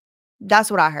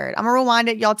 That's what I heard. I'm going to rewind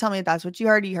it. Y'all tell me if that's what you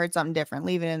heard. You heard something different.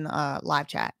 Leave it in the live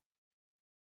chat.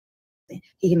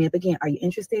 He hit me up again. Are you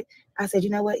interested? I said, you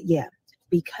know what? Yeah,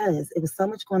 because it was so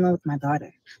much going on with my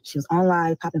daughter. She was on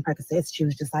live popping Percocets. She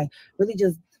was just like really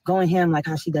just going ham like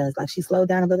how she does. Like she slowed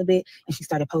down a little bit and she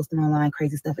started posting online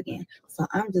crazy stuff again. So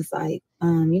I'm just like,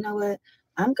 you know what?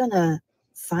 I'm gonna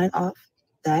sign off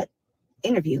that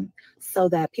interview so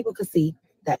that people could see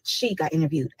that she got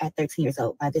interviewed at 13 years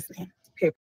old by this man.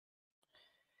 Period.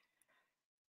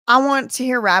 I want to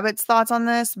hear Rabbit's thoughts on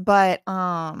this, but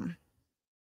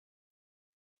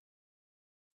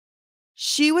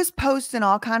she was posting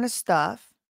all kind of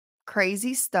stuff,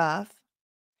 crazy stuff.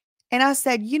 And I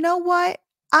said, you know what?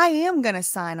 I am going to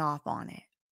sign off on it.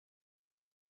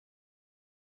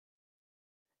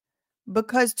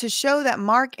 Because to show that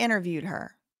Mark interviewed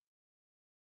her,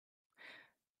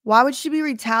 why would she be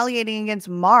retaliating against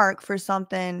Mark for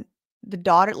something the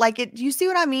daughter, like it, do you see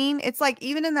what I mean? It's like,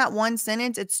 even in that one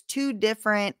sentence, it's two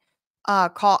different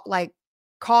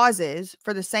causes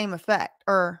for the same effect,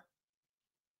 or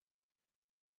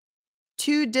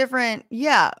two different,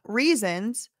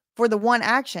 reasons for the one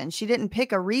action. She didn't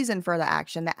pick a reason for the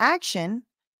action. The action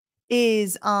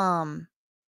is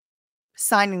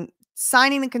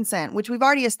signing the consent, which we've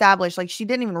already established, like she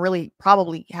didn't even really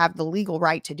probably have the legal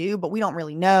right to do, but we don't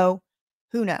really know.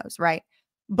 Who knows, right?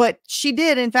 But she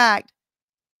did, in fact,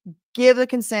 give the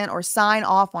consent or sign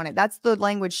off on it. That's the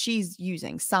language she's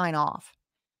using, sign off.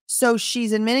 So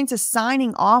she's admitting to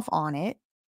signing off on it.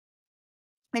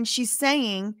 And she's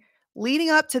saying, leading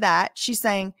up to that, she's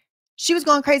saying she was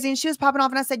going crazy and she was popping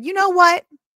off. And I said, you know what?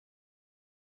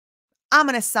 I'm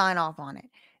going to sign off on it.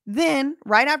 Then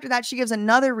right after that, she gives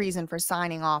another reason for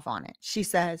signing off on it. She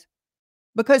says,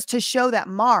 because to show that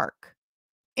Mark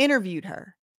interviewed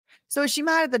her. So is she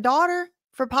mad at the daughter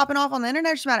for popping off on the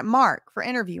internet? Or is she mad at Mark for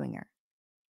interviewing her?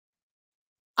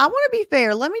 I want to be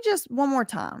fair. Let me just one more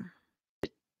time.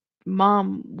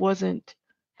 Mom wasn't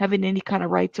having any kind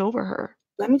of rights over her.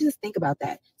 Let me just think about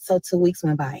that. So 2 weeks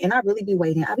went by and I really be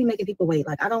waiting. I be making people wait.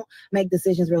 Like I don't make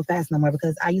decisions real fast no more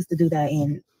because I used to do that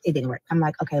and it didn't work. I'm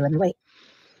like, okay, let me wait.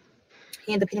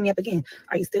 He ended up hitting me up again.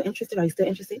 Are you still interested? Are you still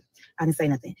interested? I didn't say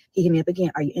nothing. He hit me up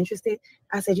again. Are you interested?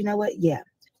 I said, you know what? Yeah,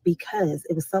 because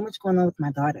it was so much going on with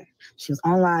my daughter. She was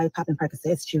on live popping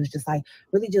Percocets. She was just like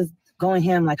really just going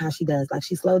ham like how she does. Like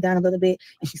she slowed down a little bit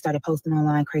and she started posting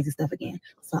online crazy stuff again.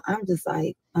 So I'm just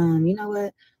like, you know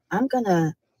what? I'm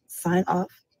gonna sign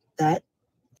off that.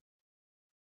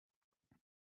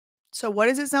 So what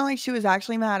does it sound like she was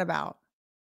actually mad about?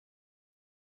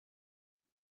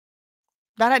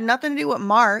 That had nothing to do with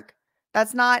Mark.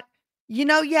 That's not,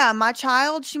 my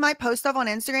child, she might post stuff on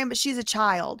Instagram, but she's a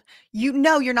child. You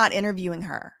know, you're not interviewing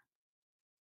her.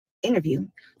 Interview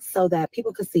so that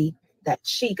people could see that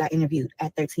she got interviewed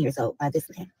at 13 years old by this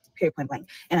man, period, point blank.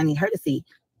 And I need her to see,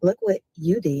 look what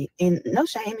you did. And no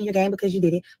shame in your game because you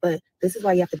did it, but this is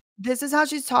why you have to. This is how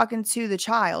she's talking to the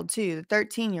child, too, the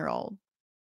 13-year-old.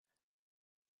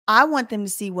 I want them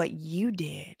to see what you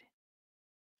did.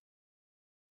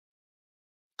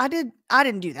 I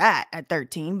didn't do that at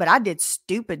 13, but I did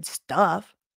stupid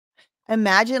stuff.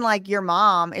 Imagine like your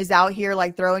mom is out here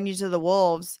like throwing you to the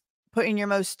wolves, putting your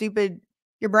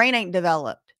brain ain't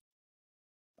developed.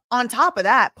 On top of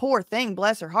that, poor thing,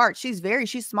 bless her heart. She's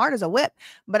smart as a whip.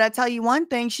 But I tell you one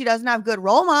thing, she doesn't have good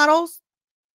role models.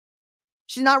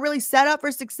 She's not really set up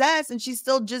for success and she's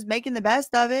still just making the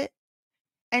best of it.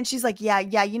 And she's like, yeah,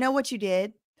 you know what you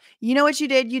did? You know what you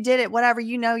did? You did it, whatever,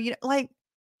 like,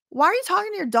 why are you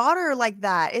talking to your daughter like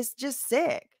that? It's just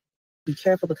sick. Be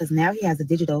careful because now he has a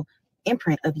digital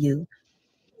imprint of you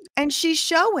And she's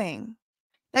showing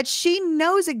that she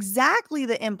knows exactly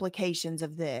the implications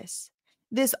of this.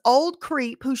 This old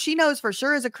creep, who she knows for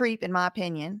sure is a creep, in my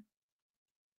opinion,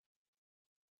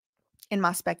 in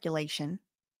my speculation,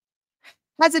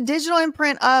 has a digital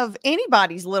imprint of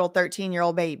anybody's little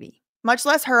 13-year-old baby, much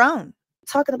less her own.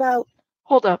 Talking about.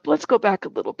 Hold up. Let's go back a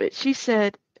little bit. She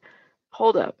said,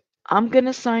 hold up. I'm going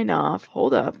to sign off.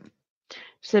 Hold up.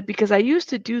 She said, because I used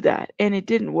to do that and it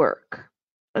didn't work.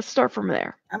 Let's start from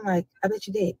there. I'm like, I bet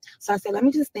you did. So I said, let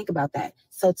me just think about that.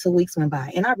 So 2 weeks went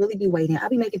by and I really be waiting. I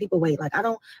be making people wait. Like, I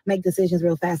don't make decisions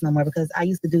real fast no more because I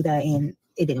used to do that and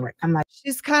it didn't work. I'm like,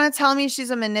 she's kind of telling me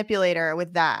she's a manipulator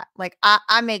with that. Like,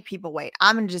 I make people wait.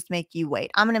 I'm going to just make you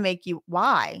wait. I'm going to make you.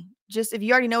 Why? Just if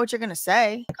you already know what you're going to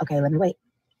say. Okay, let me wait.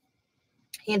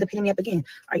 He ended up hitting me up again.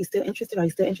 Are you still interested? Are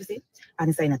you still interested? I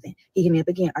didn't say nothing. He hit me up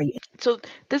again. Are you So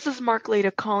this is Mark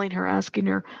Laita calling her, asking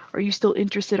her, are you still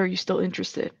interested? Are you still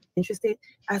interested? interested?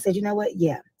 I said, you know what?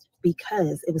 Yeah,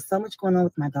 because it was so much going on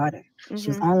with my daughter. She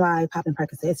was on live popping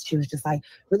Percocets. She was just like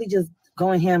really just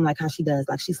going ham like how she does.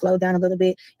 Like she slowed down a little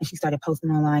bit and she started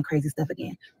posting online crazy stuff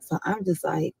again. So I'm just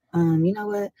like, you know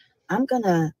what? I'm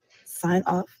gonna sign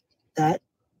off that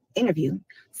interview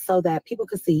so that people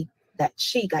could see that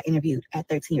she got interviewed at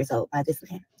 13 years old by this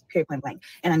man, period, point blank.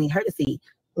 And I need her to see,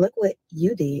 look what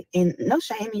you did. And no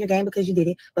shame in your game because you did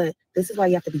it, but this is why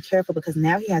you have to be careful because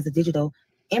now he has a digital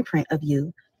imprint of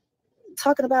you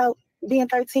talking about being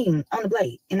 13 on the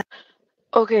blade. And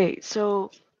Okay,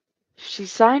 so she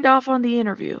signed off on the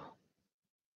interview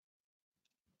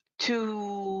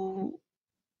to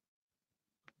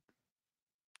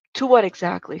what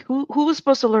exactly? Who was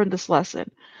supposed to learn this lesson?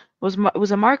 Was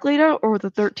it Mark Laita or the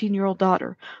 13-year-old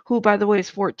daughter, who by the way is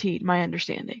 14, my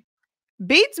understanding?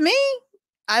 Beats me.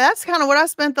 That's kind of what I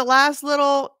spent the last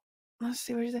little. Let's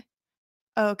see what you say.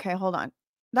 Okay, hold on.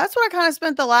 That's what I kind of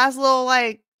spent the last little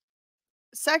like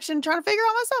section trying to figure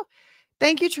out myself.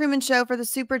 Thank you, Truman Show, for the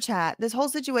super chat. This whole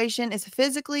situation is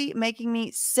physically making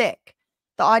me sick.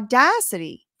 The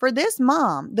audacity for this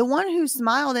mom, the one who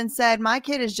smiled and said, my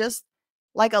kid is just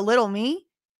like a little me,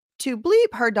 to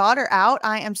bleep her daughter out.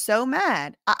 I am so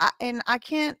mad. And I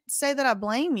can't say that I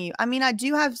blame you. I mean, I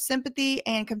do have sympathy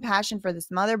and compassion for this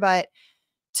mother, but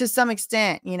to some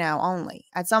extent, you know, only.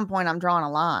 At some point, I'm drawing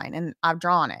a line, and I've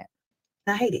drawn it.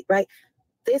 I hate it, right?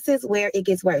 This is where it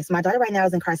gets worse. My daughter right now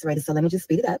is incarcerated, so let me just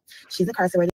speed it up. She's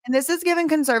incarcerated. And this is giving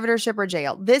conservatorship or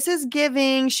jail. This is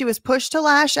giving she was pushed to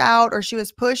lash out or she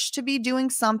was pushed to be doing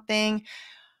something.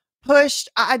 Pushed.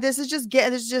 This is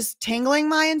just tingling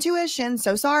my intuition.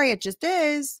 So sorry, it just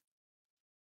is.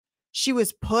 She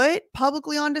was put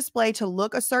publicly on display to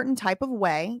look a certain type of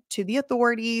way to the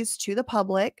authorities, to the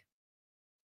public.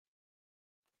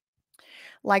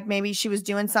 Like maybe she was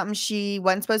doing something she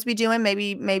wasn't supposed to be doing.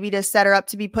 Maybe to set her up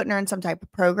to be putting her in some type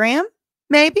of program.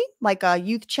 Maybe like a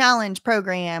youth challenge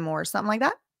program or something like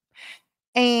that.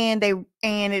 And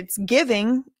it's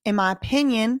giving, in my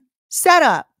opinion,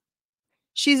 setup.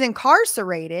 She's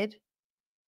incarcerated,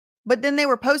 but then they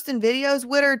were posting videos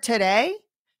with her today.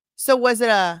 So was it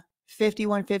a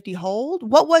 5150 hold?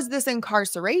 What was this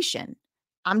incarceration?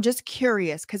 I'm just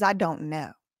curious because I don't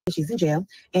know. She's in jail.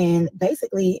 And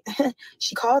basically,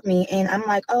 she called me and I'm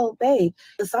like, oh, babe,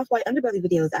 the Soft White Underbelly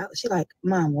video is out. She like,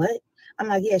 Mom, what? I'm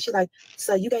like, yeah. She like,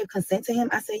 so you gave consent to him?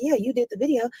 I said, yeah, you did the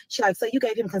video. She like, so you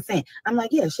gave him consent? I'm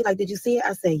like, yeah. She like, did you see it?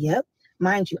 I said, yep.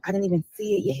 Mind you, I didn't even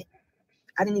see it yet.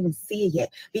 I didn't even see it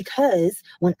yet because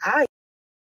when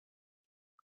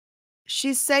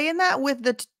she's saying that with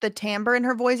the timbre in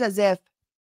her voice as if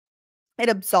it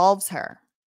absolves her.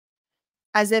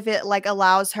 As if it like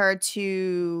allows her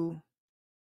to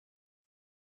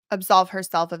absolve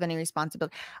herself of any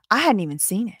responsibility. I hadn't even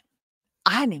seen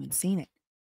it.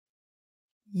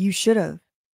 You should have.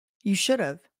 You should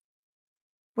have.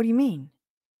 What do you mean?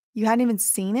 You hadn't even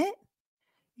seen it?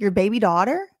 Your baby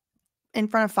daughter in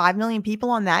front of 5 million people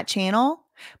on that channel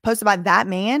posted by that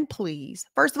man? Please.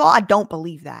 First of all, I don't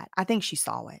believe that. I think she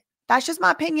saw it. That's just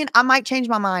my opinion. I might change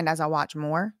my mind as I watch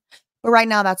more. But right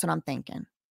now, that's what I'm thinking.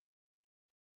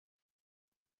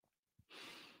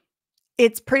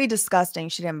 It's pretty disgusting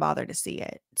she didn't bother to see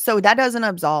it. So that doesn't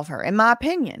absolve her, in my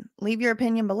opinion. Leave your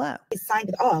opinion below. I signed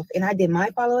it off and I did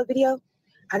my follow-up video,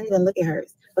 I didn't even look at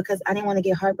hers because I didn't want to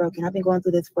get heartbroken. I've been going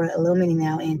through this for a little minute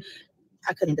now and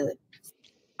I couldn't do it.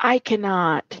 I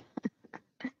cannot.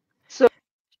 So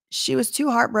she was too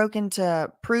heartbroken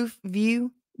to proof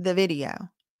view the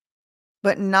video,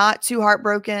 but not too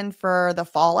heartbroken for the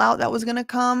fallout that was going to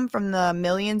come from the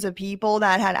millions of people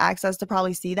that had access to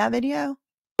probably see that video.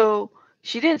 So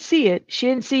she didn't see it. She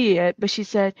didn't see it, but she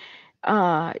said,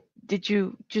 did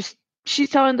you just She's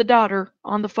telling the daughter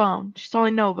on the phone. She's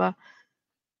telling Nova.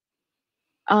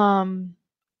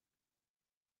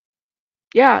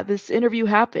 Yeah, this interview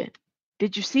happened.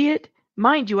 Did you see it?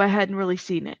 Mind you, I hadn't really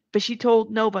seen it, but she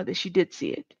told Nova that she did see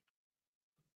it.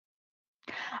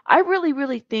 I really,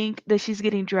 really think that she's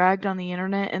getting dragged on the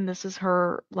internet, and this is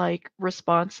her like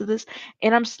response to this.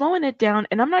 And I'm slowing it down,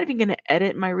 and I'm not even going to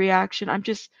edit my reaction. I'm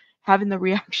just having the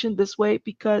reaction this way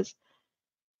because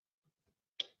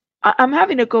I'm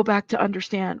having to go back to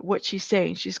understand what she's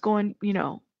saying. She's going,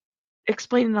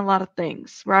 explaining a lot of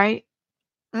things, right?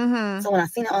 Mm-hmm. So when I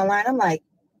seen it online, I'm like,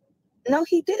 no,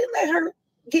 he didn't let her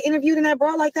get interviewed in that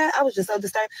bra like that. I was just so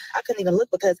disturbed. I couldn't even look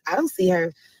because I don't see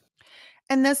her.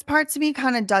 And this part to me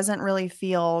kind of doesn't really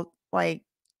feel like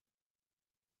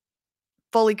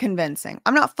fully convincing.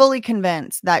 I'm not fully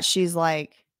convinced that she's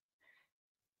like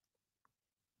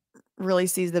really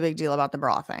sees the big deal about the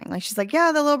bra thing. Like she's like,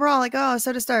 yeah, the little bra, like, oh,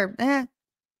 so disturbed.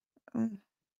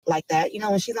 Like that.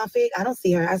 When she's on Fig, I don't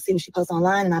see her. I see what she posts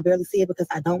online and I barely see it because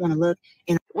I don't want to look.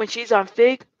 And when she's on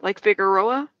Fig, like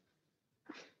Figueroa,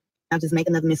 I'll just make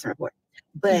another missing report.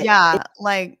 But yeah,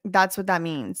 like that's what that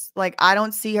means. Like I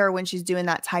don't see her when she's doing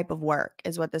that type of work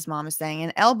is what this mom is saying.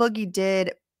 And El Boogie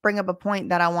did bring up a point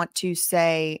that I want to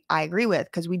say I agree with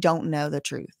because we don't know the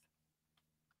truth.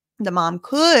 The mom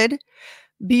could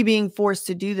be being forced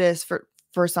to do this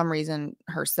for some reason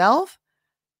herself.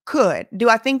 Could. Do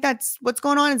I think that's what's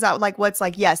going on? Is that like what's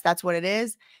like, yes, that's what it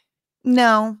is?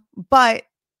 No, but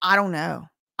I don't know.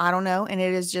 I don't know. And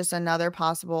it is just another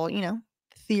possible,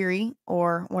 theory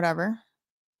or whatever.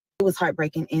 It was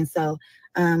heartbreaking. And so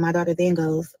my daughter then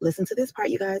goes, listen to this part,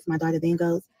 you guys. My daughter then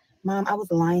goes, Mom, I was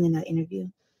lying in that interview.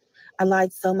 I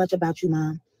lied so much about you,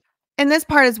 Mom. And this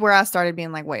part is where I started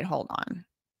being like, wait, hold on.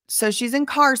 So she's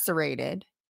incarcerated,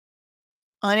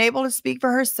 unable to speak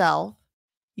for herself.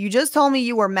 You just told me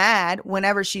you were mad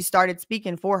whenever she started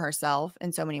speaking for herself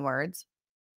in so many words.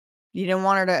 You didn't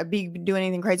want her to be doing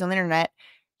anything crazy on the internet.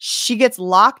 She gets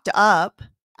locked up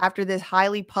after this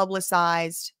highly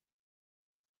publicized,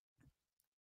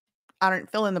 I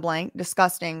don't fill in the blank,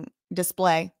 disgusting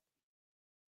display.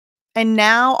 And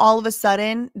now all of a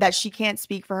sudden that she can't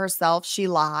speak for herself, she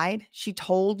lied. She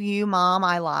told you, Mom,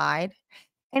 I lied.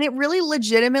 And it really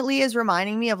legitimately is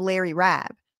reminding me of Larry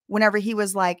Rabb whenever he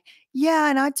was like, yeah,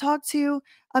 and I talked to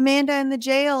Amanda in the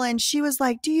jail and she was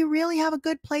like, do you really have a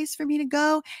good place for me to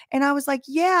go? And I was like,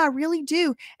 yeah, I really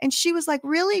do. And she was like,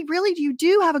 really, really, you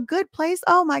do have a good place?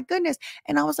 Oh my goodness.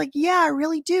 And I was like, yeah, I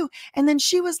really do. And then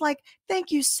she was like,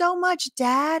 thank you so much,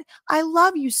 Dad. I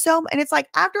love you so much. And it's like,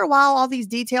 after a while, all these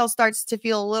details starts to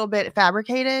feel a little bit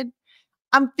fabricated.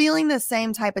 I'm feeling the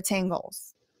same type of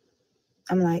tingles.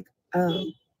 I'm like, oh.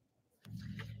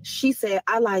 She said,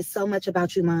 I lied so much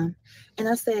about you, Mom. And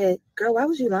I said, girl, why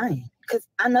was you lying? Because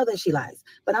I know that she lies.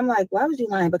 But I'm like, why was you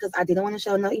lying? Because I didn't want to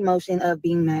show no emotion of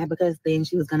being mad because then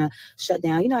she was going to shut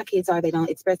down. You know how kids are. They don't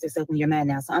express themselves when you're mad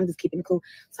now. So I'm just keeping it cool.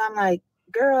 So I'm like,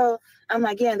 girl,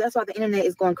 yeah, that's why the internet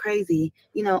is going crazy,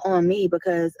 on me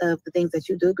because of the things that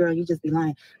you do, girl. You just be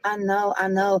lying. I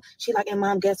know. She like, and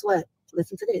Mom, guess what?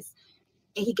 Listen to this.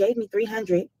 And he gave me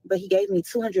 300, but he gave me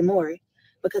 200 more.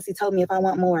 Because he told me if I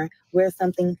want more, wear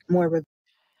something more.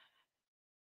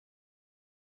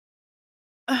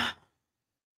 I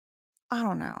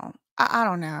don't know. I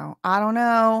don't know. I don't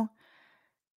know.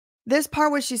 This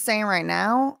part, what she's saying right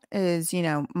now is,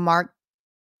 Mark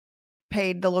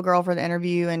paid the little girl for the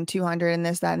interview and 200 and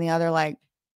this, that, and the other. Like,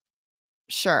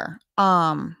 sure.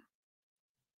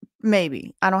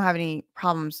 Maybe. I don't have any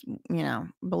problems,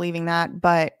 believing that.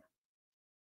 But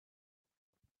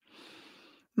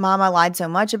Mom, I lied so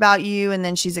much about you. And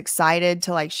then she's excited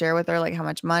to like share with her like how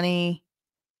much money.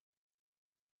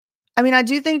 I mean, I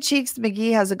do think Cheeks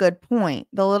McGee has a good point.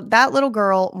 That little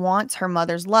girl wants her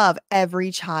mother's love.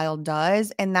 Every child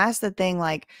does. And that's the thing.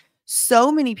 Like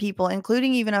so many people,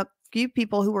 including even a few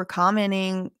people who were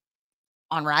commenting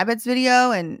on Rabbit's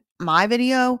video and my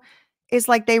video, it's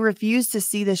like they refuse to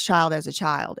see this child as a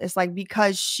child. It's like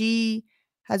because she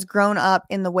has grown up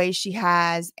in the way she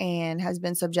has and has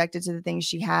been subjected to the things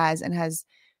she has and has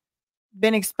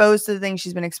been exposed to the things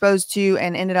she's been exposed to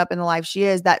and ended up in the life she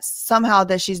is, that somehow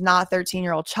that she's not a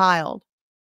 13-year-old child.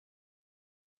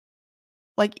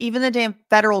 Like even the damn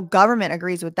federal government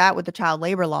agrees with that with the child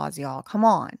labor laws, y'all. Come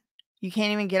on. You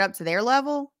can't even get up to their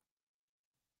level.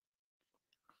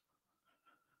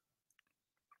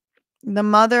 The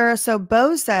mother, so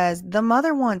Bo says the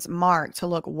mother wants Mark to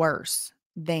look worse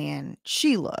than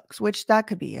she looks, which that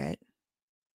could be it.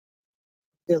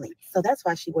 Really. So that's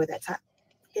why she wore that top.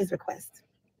 His request.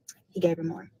 He gave her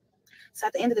more. So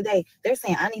at the end of the day, they're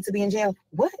saying I need to be in jail.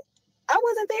 What? I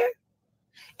wasn't there.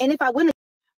 And if I wouldn't.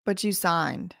 But you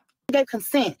signed. Gave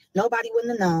consent. Nobody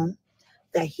wouldn't have known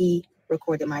that he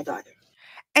recorded my daughter.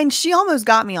 And she almost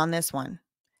got me on this one.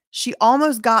 She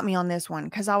almost got me on this one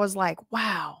because I was like,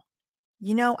 wow,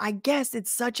 I guess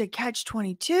it's such a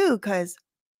catch-22 because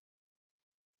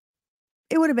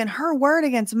it would have been her word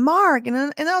against Mark. And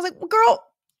then I was like, well, girl,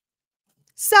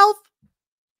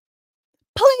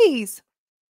 please.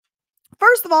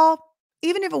 First of all,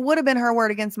 even if it would have been her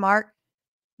word against Mark,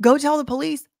 go tell the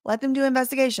police, let them do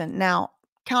investigation. Now,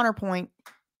 counterpoint,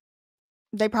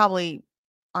 they probably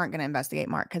aren't going to investigate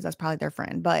Mark because that's probably their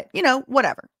friend, but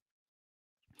whatever.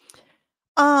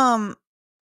 I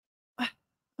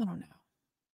don't know.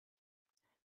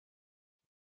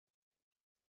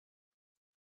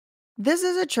 This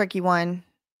is a tricky one.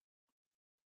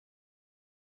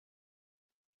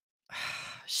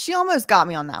 She almost got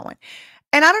me on that one.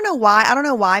 And I don't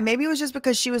know why. Maybe it was just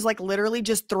because she was like literally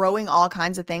just throwing all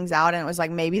kinds of things out. And it was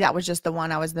like, maybe that was just the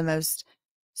one I was the most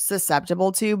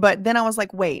susceptible to. But then I was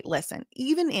like, wait, listen,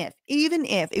 even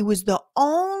if it was the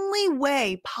only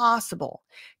way possible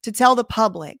to tell the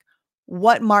public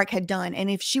what Mark had done, and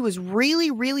if she was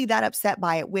really, really that upset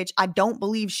by it, which I don't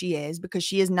believe she is because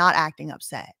she is not acting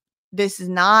upset. This is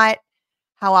not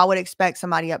how I would expect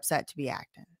somebody upset to be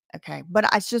acting. Okay. But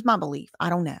it's just my belief. I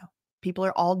don't know. People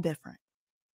are all different.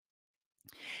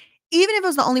 Even if it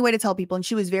was the only way to tell people and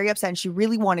she was very upset and she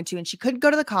really wanted to and she couldn't go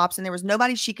to the cops and there was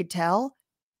nobody she could tell,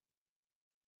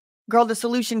 girl, the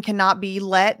solution cannot be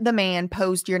let the man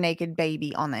post your naked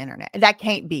baby on the internet. That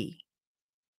can't be.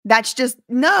 That's just,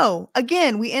 no.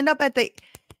 Again, we end up at the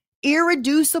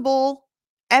irreducible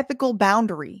ethical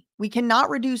boundary. We cannot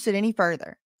reduce it any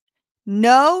further.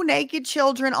 No naked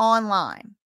children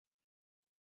online.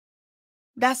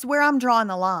 That's where I'm drawing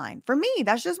the line. For me,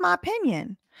 that's just my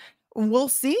opinion. We'll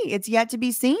see. It's yet to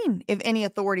be seen if any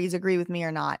authorities agree with me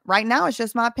or not. Right now, it's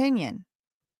just my opinion.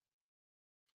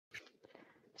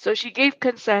 So she gave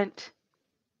consent,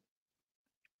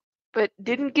 but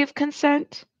didn't give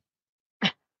consent?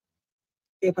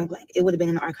 Point blank. It would have been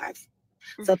in the archives.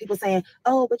 So people saying,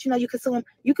 oh, but you could sue him.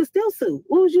 You could still sue.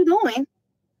 What was you doing?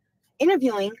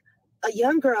 Interviewing a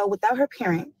young girl without her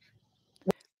parent.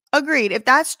 Agreed. If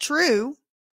that's true,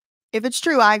 if it's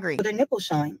true, I agree. With her nipples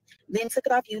showing. Then took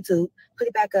it off YouTube, put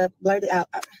it back up, blurred it out.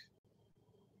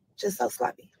 Just so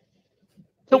sloppy.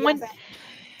 So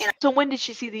when did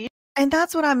she see the? And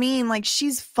that's what I mean. Like,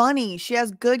 she's funny. She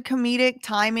has good comedic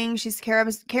timing. She's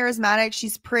charismatic.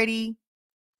 She's pretty.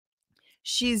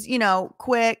 She's,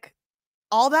 quick.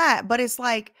 All that. But it's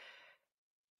like,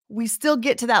 we still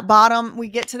get to that bottom. We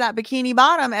get to that bikini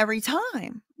bottom every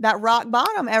time. That rock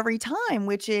bottom every time,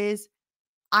 which is,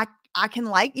 I can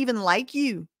even like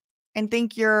you and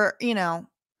think you're,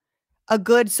 a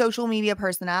good social media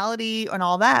personality and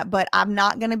all that, but I'm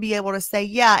not going to be able to say,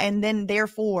 yeah, and then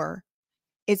therefore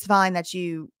it's fine that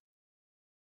you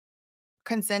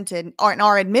consented or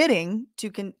are admitting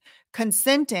to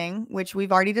consenting, which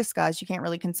we've already discussed. You can't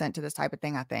really consent to this type of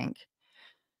thing, I think.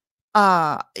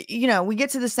 We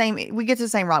get to the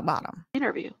same rock bottom.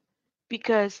 Interview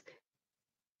because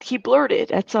he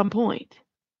blurted at some point.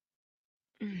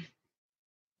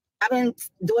 I've been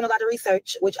doing a lot of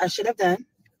research, which I should have done.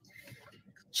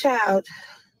 Child,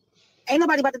 ain't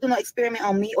nobody about to do no experiment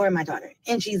on me or my daughter.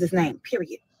 In Jesus' name,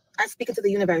 period. I speak into the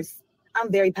universe.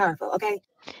 I'm very powerful, okay?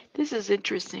 This is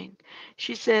interesting.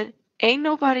 She said, ain't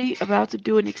nobody about to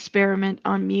do an experiment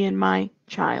on me and my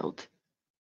child.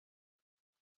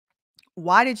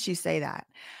 Why did she say that?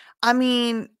 I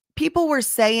mean, people were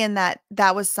saying that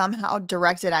was somehow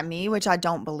directed at me, which I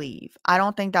don't believe. I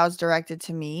don't think that was directed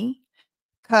to me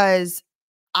because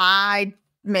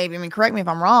correct me if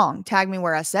I'm wrong, tag me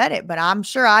where I said it, but I'm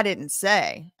sure I didn't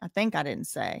say. I think I didn't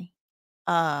say.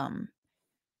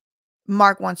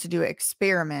 Mark wants to do an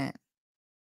experiment,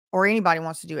 or anybody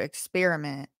wants to do an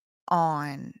experiment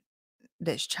on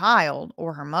this child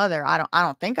or her mother. I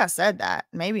don't think I said that.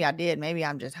 Maybe I did. Maybe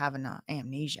I'm just having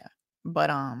amnesia. But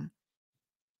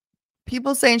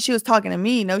people saying she was talking to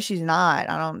me. No, she's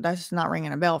not. That's not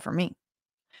ringing a bell for me.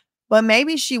 But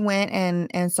maybe she went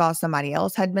and saw somebody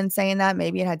else had been saying that.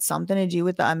 Maybe it had something to do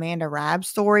with the Amanda Rabb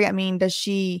story. I mean, does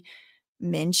she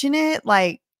mention it?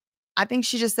 Like, I think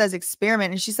she just says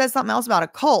experiment. And she says something else about a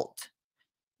cult,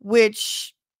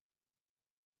 which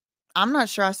I'm not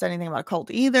sure I said anything about a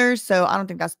cult either. So I don't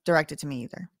think that's directed to me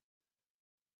either.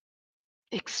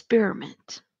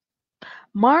 Experiment.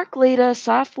 Mark Laita,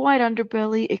 Soft White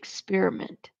Underbelly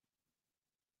experiment.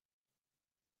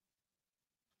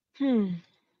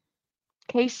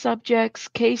 Case subjects,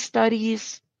 case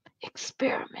studies,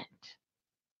 experiment.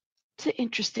 It's an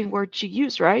interesting word to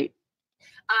use, right?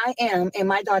 I am, and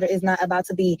my daughter is not about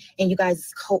to be in you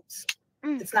guys' cults.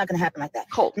 It's not going to happen like that.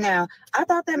 Cult. Now, I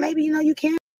thought that maybe, you know, you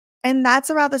can. And that's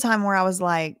about the time where I was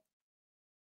like,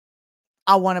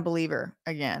 I want to believe her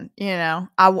again. You know,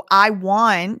 I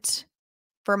want,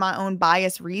 for my own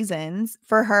bias reasons,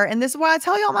 for her. And this is why I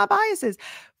tell y'all my biases.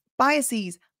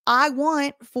 I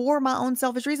want, for my own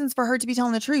selfish reasons, for her to be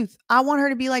telling the truth. I want her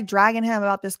to be like dragging him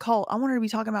about this cult. I want her to be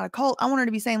talking about a cult. I want her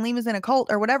to be saying Lima's in a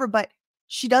cult or whatever. But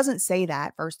she doesn't say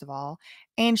that, first of all.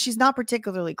 And she's not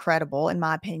particularly credible, in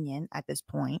my opinion, at this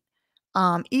point.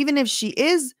 Even if she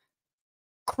is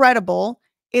credible,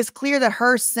 it's clear that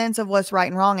her sense of what's right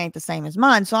and wrong ain't the same as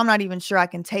mine. So I'm not even sure I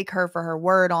can take her for her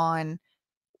word on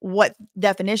what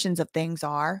definitions of things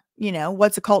are. You know,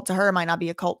 what's a cult to her might not be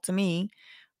a cult to me.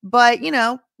 But, you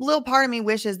know, a little part of me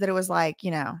wishes that it was like,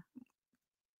 you know,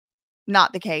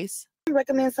 not the case.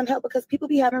 Recommend some help because people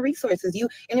be having resources. You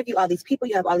interview all these people,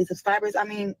 you have all these subscribers. I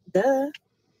mean, duh.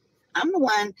 I'm the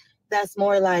one that's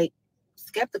more like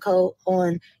skeptical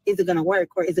on, is it going to work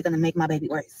or is it going to make my baby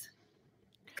worse?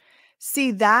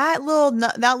 See, that little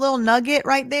nugget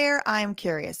right there, I am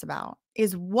curious about.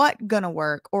 Is what going to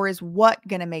work, or is what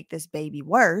going to make this baby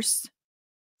worse?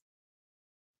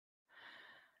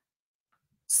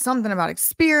 Something about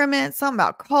experiments, something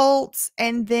about cults,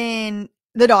 and then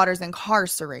the daughter's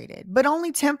incarcerated, but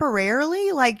only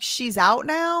temporarily. Like, she's out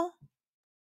now.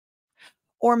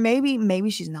 Or maybe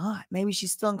she's not. Maybe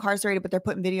she's still incarcerated, but they're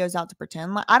putting videos out to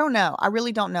pretend. Like, I don't know. I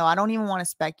really don't know. I don't even want to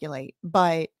speculate.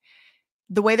 But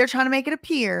the way they're trying to make it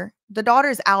appear, the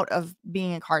daughter's out of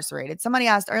being incarcerated. Somebody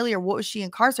asked earlier, what was she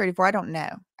incarcerated for? I don't know.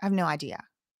 I have no idea.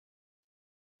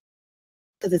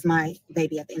 Because it's my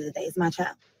baby at the end of the day. It's my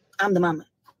child. I'm the mama.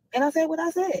 And I said what I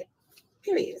said.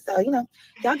 Period. So, you know,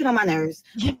 y'all get on my nerves.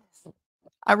 Yes.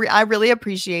 I really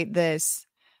appreciate this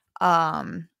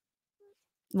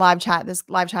live chat,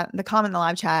 the comment in the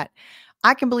live chat.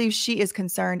 I can believe she is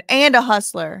concerned and a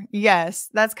hustler. Yes,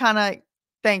 that's kind of,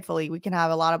 thankfully, we can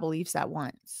have a lot of beliefs at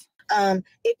once.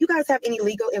 If you guys have any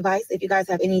legal advice, if you guys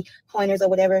have any pointers or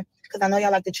whatever, because I know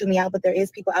y'all like to chew me out, but there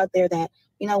is people out there that,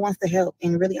 you know, wants to help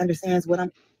and really understands what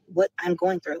I'm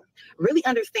going through, really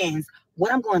understands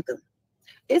what I'm going through.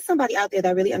 It's somebody out there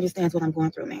that really understands what I'm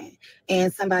going through, man.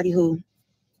 And somebody who,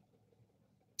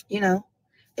 you know,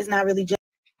 is not really just.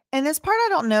 And this part, I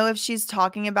don't know if she's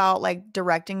talking about like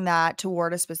directing that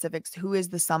toward a specific, who is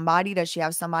the somebody? Does she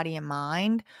have somebody in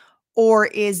mind? Or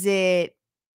is it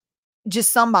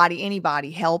just somebody,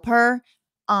 anybody, help her?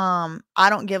 I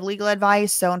don't give legal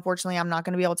advice, so unfortunately I'm not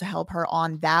going to be able to help her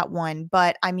on that one.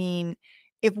 But I mean,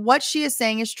 if what she is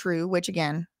saying is true, which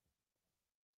again,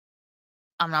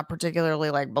 I'm not particularly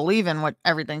like believing what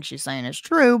everything she's saying is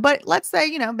true, but let's say,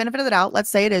 you know, benefit of the doubt, let's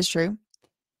say it is true.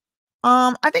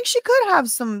 I think she could have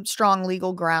some strong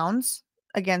legal grounds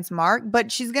against Mark,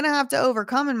 but she's going to have to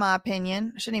overcome, in my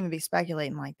opinion. I shouldn't even be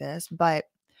speculating like this, but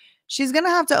she's going to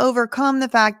have to overcome the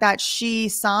fact that she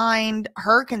signed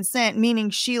her consent, meaning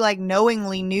she like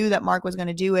knowingly knew that Mark was going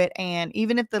to do it. And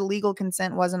even if the legal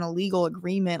consent wasn't a legal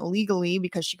agreement legally,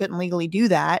 because she couldn't legally do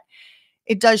that,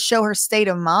 it does show her state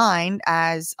of mind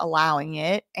as allowing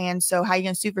it. And so how are you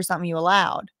going to sue for something you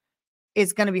allowed?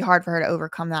 It's going to be hard for her to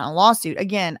overcome that in a lawsuit.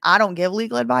 Again, I don't give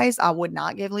legal advice. I would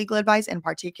not give legal advice, in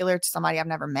particular to somebody I've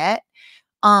never met.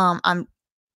 I'm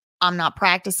not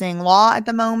practicing law at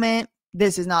the moment.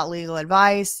 This is not legal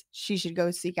advice. She should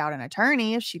go seek out an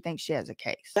attorney if she thinks she has a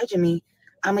case. Judging me.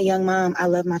 I'm a young mom. I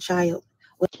love my child.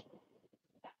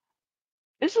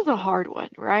 This is a hard one,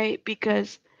 right?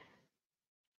 Because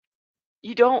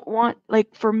you don't want,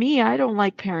 like, for me, I don't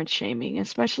like parent shaming,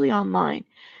 especially online.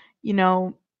 You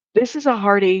know, this is a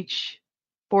hard age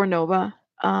for Nova.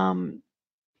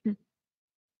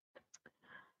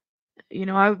 You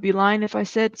know, I would be lying if I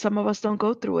said some of us don't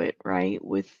go through it, right?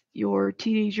 With your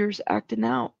teenagers acting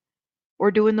out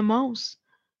or doing the most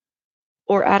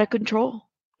or out of control.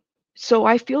 So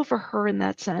I feel for her in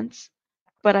that sense,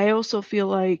 but I also feel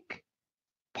like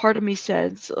part of me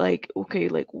says, like, okay,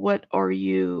 like, what are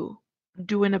you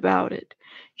doing about it?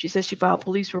 She says she filed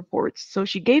police reports. So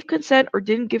she gave consent or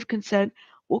didn't give consent.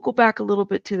 We'll go back a little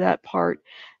bit to that part.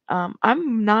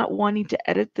 I'm not wanting to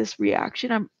edit this reaction.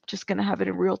 I'm just going to have it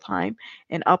in real time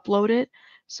and upload it.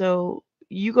 So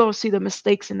you go see the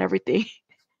mistakes and everything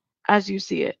as you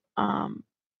see it.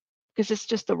 Because it's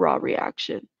just a raw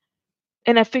reaction.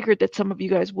 And I figured that some of you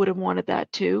guys would have wanted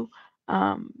that too.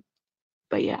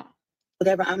 But yeah.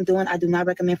 Whatever I'm doing, I do not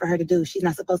recommend for her to do. She's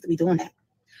not supposed to be doing that.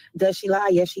 Does she lie?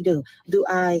 Yes, she do. Do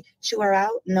I chew her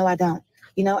out? No, I don't.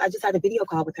 You know, I just had a video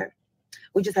call with her.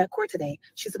 We just had court today.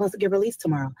 She's supposed to get released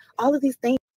tomorrow. All of these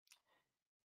things.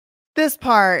 This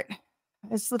part,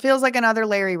 It feels like another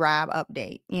Larry Rabb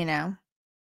update, you know?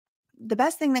 The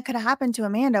best thing that could have happened to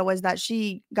Amanda was that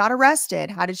she got arrested.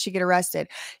 How did she get arrested?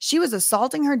 She was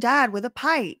assaulting her dad with a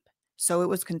pipe. So it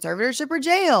was conservatorship or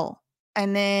jail.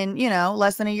 And then, you know,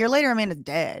 less than a year later, Amanda's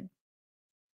dead.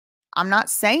 I'm not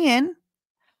saying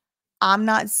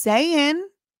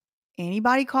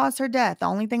anybody caused her death. The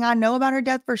only thing I know about her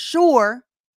death for sure,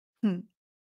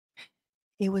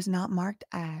 it was not marked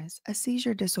as a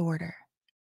seizure disorder.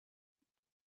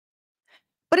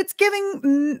 But it's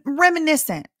giving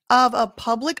reminiscent of a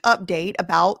public update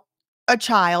about a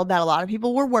child that a lot of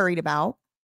people were worried about.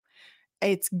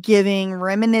 It's giving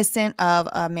reminiscent of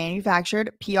a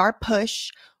manufactured PR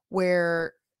push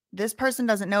where this person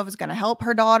doesn't know if it's going to help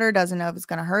her daughter, doesn't know if it's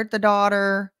going to hurt the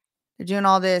daughter. They're doing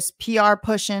all this PR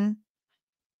pushing.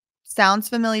 Sounds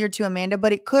familiar to Amanda,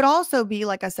 but it could also be,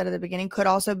 like I said at the beginning, could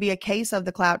also be a case of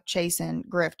the clout chasing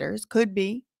grifters. Could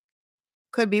be.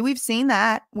 Could be. We've seen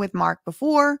that with Mark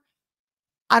before.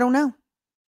 I don't know.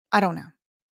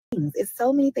 It's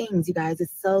so many things, you guys.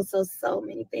 It's so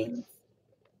many things.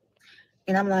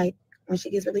 And I'm like, when she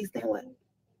gets released, then what?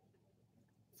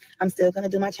 I'm still going to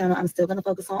do my channel. I'm still going to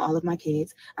focus on all of my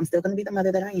kids. I'm still going to be the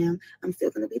mother that I am. I'm still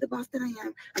going to be the boss that I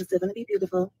am. I'm still going to be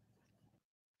beautiful.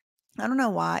 I don't know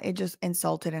why. It just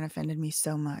insulted and offended me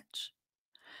so much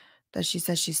that she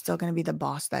says she's still going to be the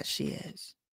boss that she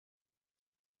is.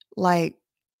 Like,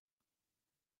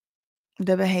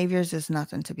 the behaviors is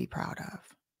nothing to be proud of.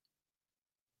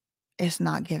 It's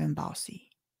not giving bossy.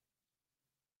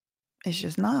 It's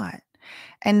just not.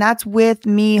 And that's with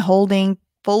me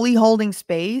fully holding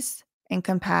space and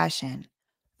compassion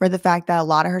for the fact that a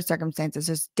lot of her circumstances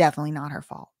is definitely not her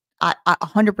fault. I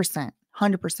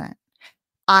 100%.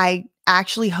 I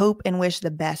actually hope and wish the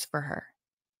best for her.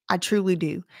 I truly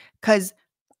do. Because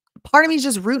part of me is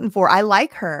just rooting for her. I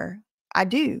like her. I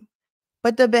do.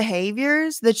 But the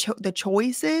behaviors, the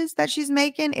choices that she's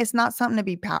making, it's not something to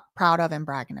be proud of and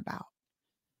bragging about.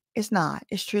 It's not.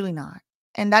 It's truly not.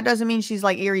 And that doesn't mean she's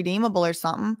like irredeemable or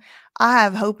something. I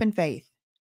have hope and faith.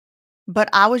 But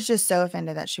I was just so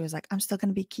offended that she was like, I'm still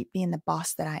going to keep being the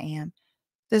boss that I am.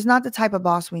 That's not the type of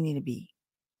boss we need to be.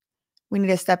 We need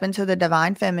to step into the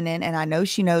divine feminine. And I know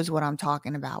she knows what I'm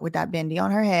talking about with that bendy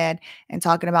on her head and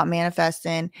talking about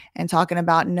manifesting and talking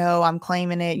about, no, I'm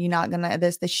claiming it. You're not going to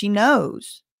this. She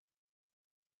knows.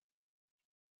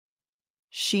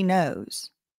 She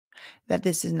knows that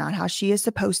this is not how she is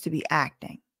supposed to be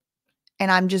acting.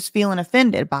 And I'm just feeling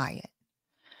offended by it.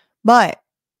 But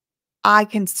I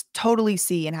can totally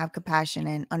see and have compassion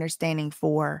and understanding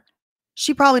for,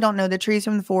 she probably don't know the trees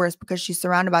from the forest because she's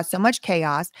surrounded by so much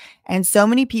chaos and so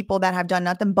many people that have done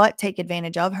nothing but take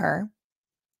advantage of her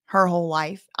whole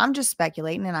life. I'm just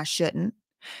speculating and I shouldn't.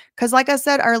 Because like I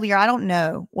said earlier, I don't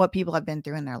know what people have been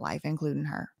through in their life, including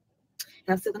her.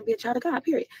 And I'm still going to be a child of God,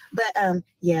 period. But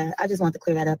yeah, I just want to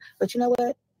clear that up. But you know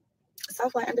what?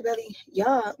 Soft White Underbelly,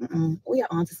 y'all, we are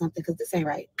on to something because this ain't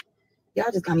right.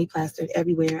 Y'all just got me plastered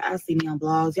everywhere. I see me on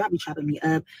blogs. Y'all be chopping me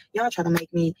up. Y'all try to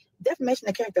make me defamation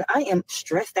of character. I am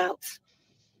stressed out,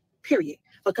 period,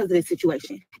 because of this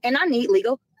situation. And I need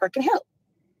legal freaking help.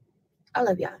 I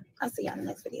love y'all. I'll see y'all in the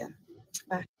next video.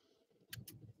 Bye.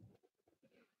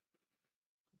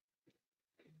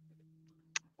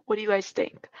 What do you guys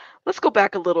think? Let's go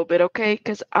back a little bit, okay?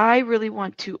 Because I really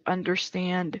want to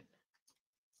understand,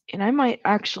 and I might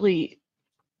actually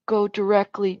go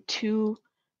directly to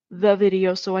the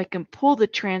video so I can pull the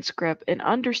transcript and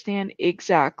understand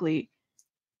exactly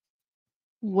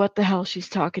what the hell she's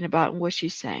talking about and what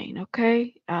she's saying,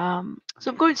 okay? So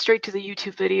I'm going straight to the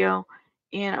YouTube video,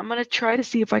 and I'm going to try to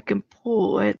see if I can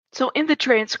pull it. So in the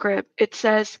transcript, it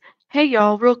says, hey,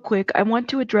 y'all, real quick, I want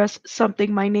to address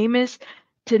something. My name is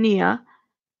Tania,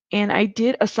 and I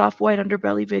did a Soft White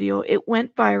Underbelly video. It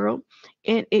went viral,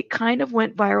 and it kind of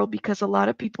went viral because a lot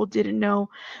of people didn't know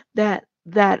that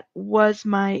that was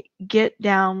my get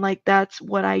down, like that's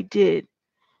what I did.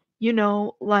 You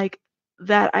know, like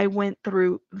that I went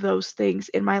through those things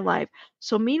in my life.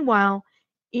 So meanwhile,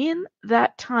 in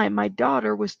that time, my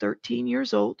daughter was 13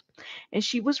 years old and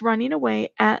she was running away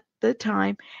at the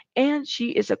time, and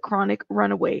she is a chronic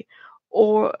runaway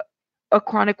or a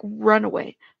chronic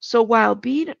runaway. So while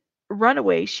being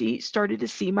runaway, she started to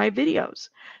see my videos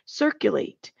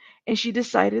circulate, and she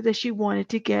decided that she wanted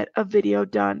to get a video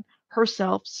done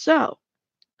herself. So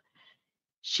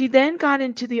she then got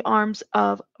into the arms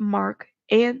of Mark,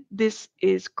 and this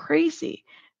is crazy.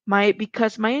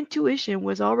 Because my intuition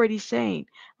was already saying,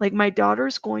 like, my daughter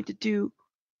is going to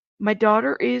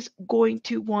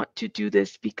want to do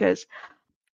this because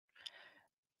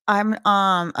I'm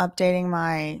updating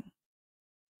my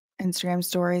Instagram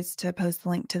stories to post the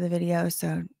link to the video.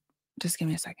 So just give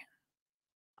me a second.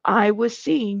 I was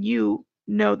seeing you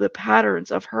know the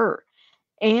patterns of her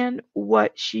and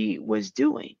what she was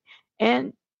doing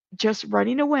and just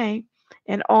running away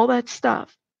and all that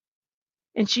stuff.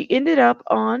 And she ended up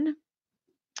on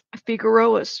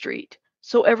Figueroa Street.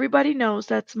 So everybody knows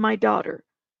that's my daughter.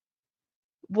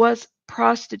 Was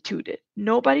prostituted.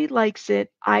 Nobody likes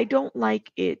it. I don't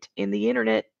like it. And the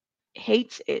internet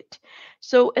hates it.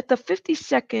 So at the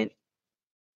 50-second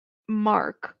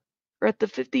mark, or at the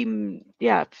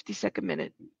 50-second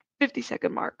minute,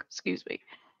 50-second mark, excuse me.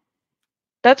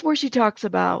 That's where she talks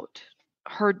about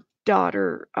her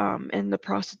daughter and the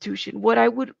prostitution.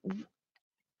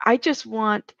 I just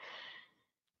want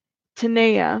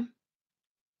Tanea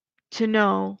to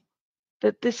know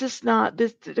that this is not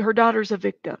this. Her daughter's a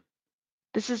victim.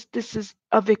 This is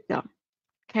a victim.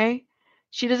 Okay,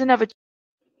 she doesn't have a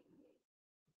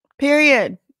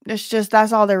Period. It's just,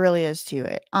 that's all there really is to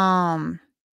it.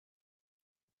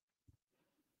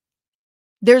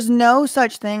 There's no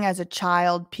such thing as a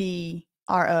child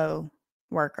PRO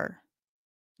worker.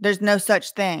 There's no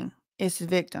such thing. It's a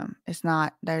victim. It's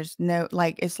not, there's no,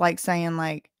 like, it's like saying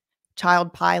like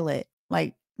child pilot.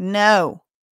 Like, no,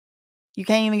 you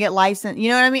can't even get licensed. You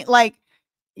know what I mean? Like,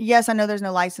 yes, I know there's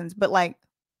no license, but like,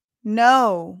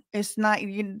 no, it's not.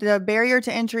 The barrier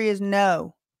to entry is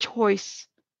no. choice.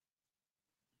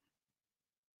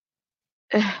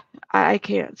 I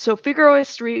can't. So Figueroa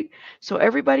Street, so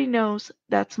everybody knows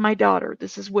that's my daughter.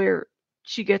 This is where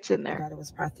she gets in My there. daughter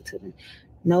was prostituting.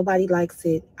 Nobody likes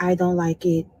it. I don't like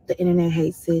it. The internet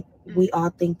hates it. We all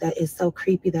think that it's so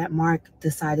creepy that Mark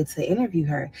decided to interview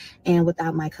her and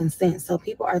without my consent. So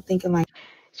people are thinking like,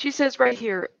 She says right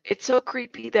here, it's so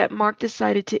creepy that Mark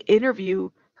decided to interview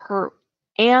her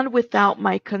and without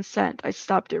my consent. I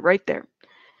stopped it right there.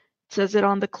 It says it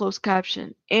on the closed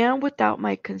caption, and without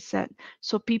my consent.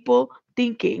 So people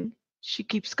thinking, she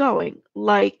keeps going,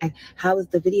 like, how is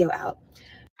the video out?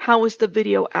 how is the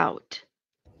video out?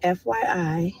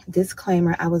 FYI,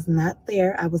 disclaimer, I was not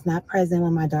there. I was not present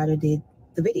when my daughter did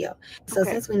the video. So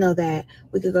Okay. since we know that,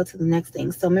 we could go to the next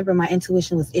thing. So remember, my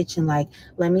intuition was itching, like,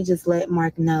 let me just let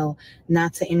Mark know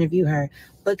not to interview her,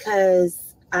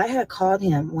 because I had called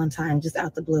him one time just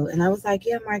out the blue, and I was like,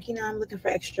 yeah, Mark, I'm looking for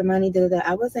extra money.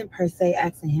 I wasn't per se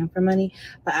asking him for money,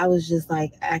 but I was just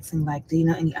like asking, like, do you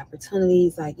know any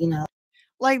opportunities? Like,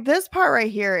 Like, this part right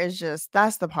here is just,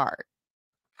 that's the part.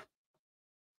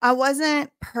 I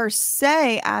wasn't per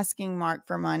se asking Mark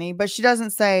for money, but she doesn't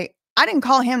say, I didn't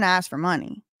call him to ask for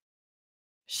money.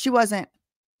 She wasn't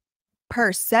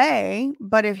per se,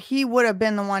 but if he would have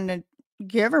been the one to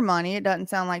give her money, it doesn't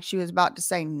sound like she was about to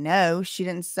say no. She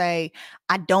didn't say,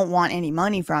 I don't want any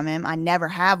money from him. I never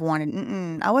have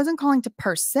wanted. I wasn't calling to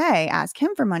per se ask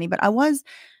him for money, but I was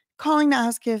calling to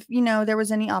ask if, there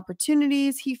was any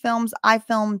opportunities. He films, I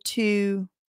film too.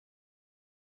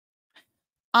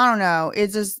 I don't know.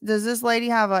 Does this lady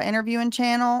have an interviewing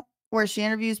channel where she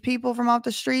interviews people from off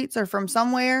the streets or from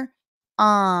somewhere?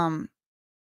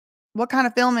 What kind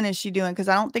of filming is she doing? Because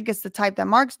I don't think it's the type that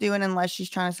Mark's doing, unless she's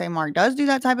trying to say Mark does do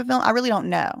that type of film. I really don't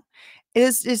know.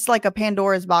 It's like a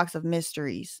Pandora's box of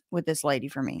mysteries with this lady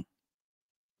for me.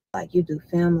 like, you do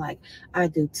film, like I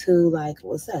do too, like,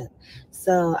 what's up?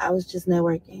 So I was just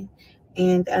networking,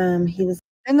 and he was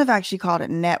And the fact she called it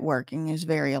networking is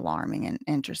very alarming and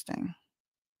interesting.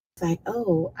 like,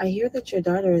 oh, I hear that your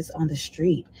daughter is on the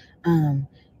street.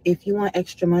 If you want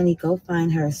extra money, go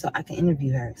find her so I can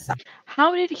interview her. So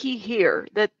How did he hear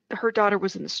that her daughter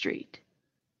was in the street?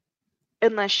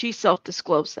 Unless she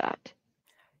self-disclosed that.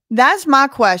 That's my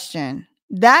question.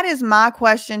 That is my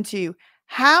question too.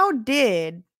 How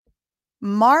did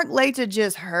Mark Laita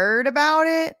just heard about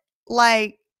it?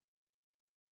 Like,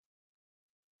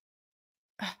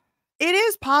 it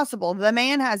is possible. The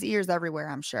man has ears everywhere,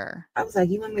 I'm sure. I was like,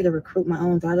 you want me to recruit my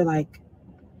own daughter? Like,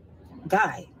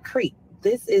 guy, creep.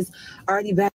 This is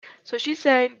already bad So she's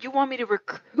saying, you want me to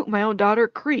recruit my own daughter?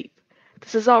 Creep.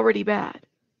 This is already bad.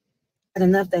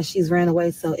 enough that she's ran away.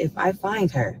 So if I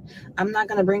find her, I'm not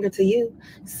going to bring her to you.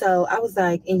 So I was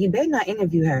like, and you better not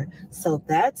interview her. So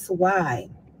that's why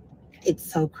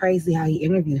it's so crazy how he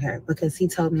interviewed her, because he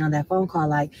told me on that phone call,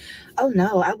 like, oh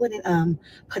no, I wouldn't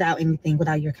put out anything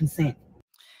without your consent.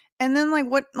 And then like,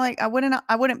 what, like, I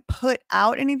wouldn't put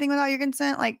out anything without your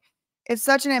consent. Like, it's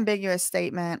such an ambiguous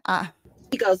statement.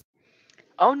 He goes,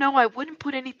 Oh no, I wouldn't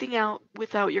put anything out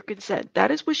without your consent.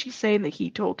 That is what she's saying that he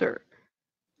told her.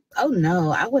 oh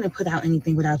no, I wouldn't put out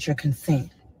anything without your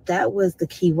consent. That was the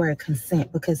key word,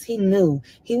 consent, because he knew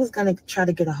he was going to try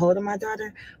to get a hold of my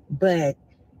daughter. But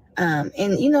and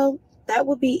that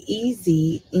would be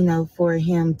easy, for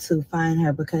him to find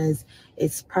her because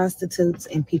it's prostitutes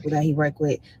and people that he work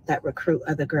with that recruit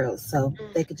other girls. So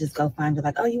they could just go find her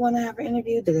like, oh, you want to have her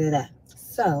interview? Da, da, da.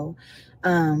 So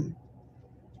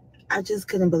I just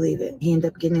couldn't believe it. He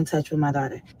ended up getting in touch with my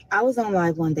daughter. I was on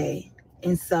live one day.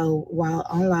 And so while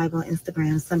on live on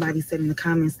Instagram, somebody said in the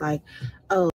comments like,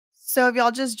 oh. So if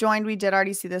y'all just joined, we did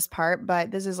already see this part,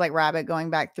 but this is like Rabbit going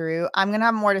back through. I'm going to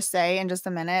have more to say in just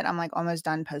a minute. I'm like almost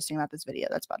done posting about this video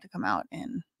that's about to come out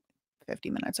in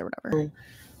 50 minutes or whatever.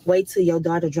 Wait till your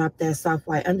daughter dropped that Soft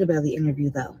White Underbelly interview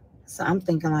though. So I'm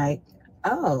thinking like,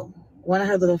 oh, one of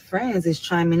her little friends is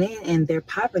chiming in and they're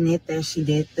popping it that she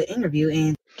did the interview.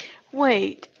 And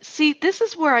wait, see, this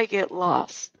is where I get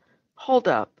lost. Hold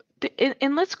up.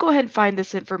 And let's go ahead and find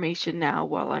this information now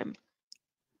while I'm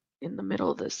in the middle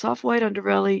of the Soft White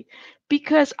Underbelly,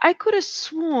 because I could have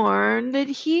sworn that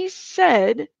he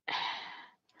said,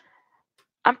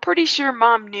 I'm pretty sure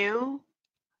mom knew.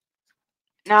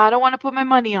 Now, I don't want to put my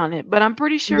money on it, but I'm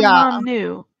pretty sure mom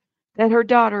knew that her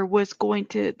daughter was going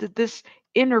to, that this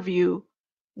interview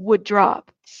would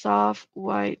drop. Soft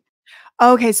White.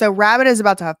 Okay, so Rabbit is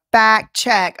about to fact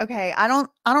check. Okay, I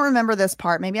don't remember this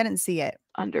part. Maybe I didn't see it.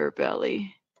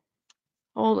 Underbelly.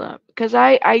 Hold up, because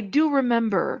I do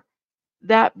remember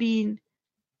that being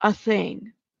a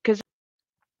thing. Because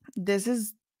this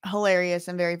is hilarious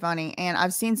and very funny, and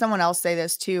I've seen someone else say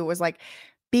this too. Was like,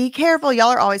 be careful. Y'all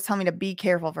are always telling me to be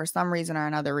careful for some reason or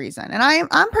another reason, and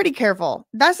I'm pretty careful.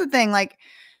 That's the thing. Like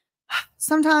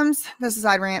sometimes this is a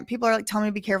side rant. People are like telling me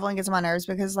to be careful and gets on my nerves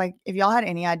because like if y'all had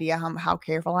any idea how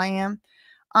careful I am,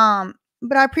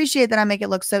 but I appreciate that I make it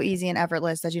look so easy and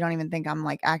effortless that you don't even think I'm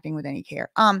like acting with any care.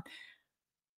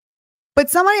 But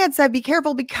somebody had said, be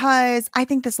careful because I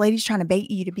think this lady's trying to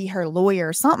bait you to be her lawyer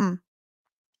or something.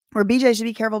 Or BJ should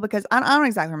be careful because I don't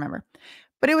exactly remember.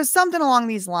 But it was something along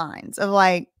these lines of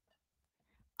like,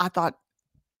 I thought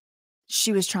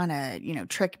she was trying to,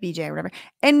 trick BJ or whatever.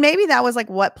 And maybe that was like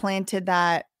what planted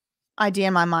that idea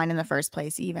in my mind in the first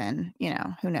place, even,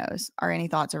 who knows? Are any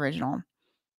thoughts original?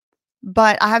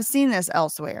 But I have seen this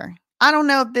elsewhere. I don't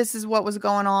know if this is what was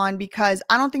going on because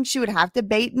I don't think she would have to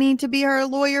bait me to be her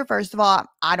lawyer. First of all,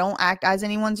 I don't act as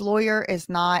anyone's lawyer. It's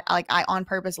not like I on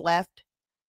purpose left.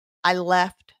 I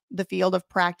left the field of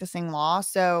practicing law.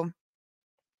 So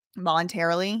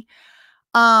voluntarily.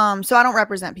 So I don't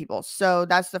represent people. So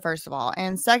that's the first of all.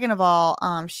 And second of all,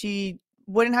 she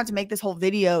wouldn't have to make this whole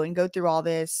video and go through all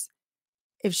this.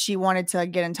 If she wanted to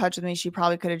get in touch with me, she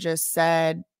probably could have just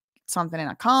said something in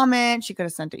a comment. She could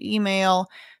have sent an email.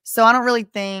 So I don't really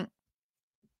think,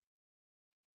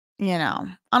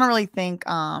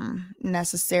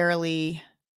 necessarily,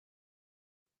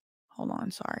 hold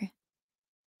on, sorry.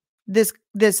 This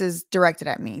is directed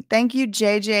at me. Thank you,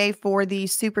 JJ, for the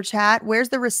super chat. Where's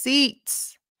the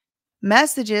receipts?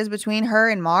 Messages between her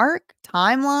and Mark,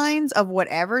 timelines of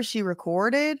whatever she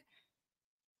recorded.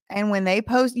 And when they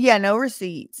post, no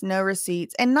receipts, no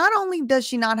receipts. And not only does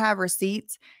she not have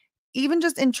receipts, even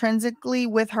just intrinsically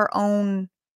with her own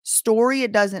story,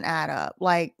 it doesn't add up.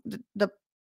 Like the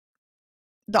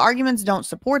arguments don't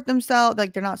support themselves.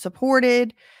 Like they're not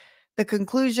supported. The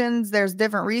conclusions, there's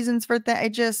different reasons for that. It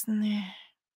just, none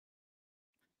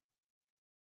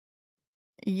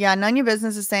of your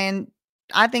business is saying,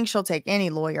 I think she'll take any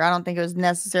lawyer. I don't think it was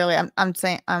necessarily, I'm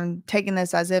saying, I'm taking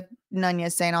this as if Nunya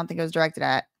is saying, I don't think it was directed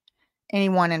at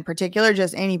anyone in particular,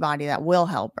 just anybody that will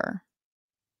help her.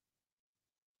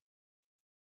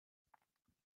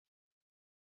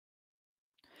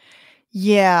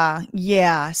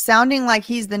 Yeah. Sounding like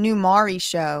he's the new Maury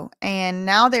show. And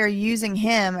now they're using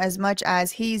him as much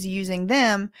as he's using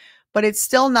them, but it's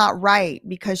still not right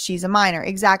because she's a minor.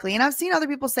 Exactly. And I've seen other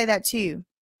people say that too.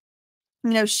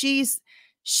 She's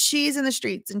in the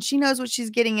streets and she knows what she's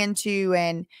getting into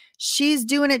and she's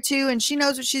doing it too. And she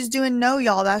knows what she's doing. No,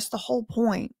 y'all, that's the whole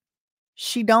point.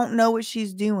 She don't know what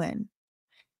she's doing.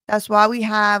 That's why we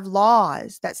have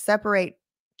laws that separate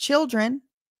children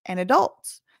and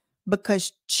adults,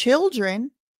 because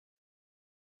children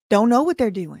don't know what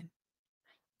they're doing.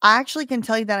 I actually can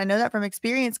tell you that I know that from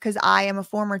experience because I am a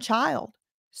former child.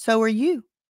 So are you.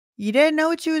 You didn't know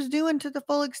what you was doing to the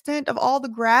full extent of all the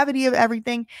gravity of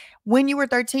everything when you were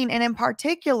 13. And in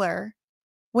particular,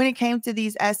 when it came to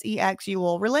these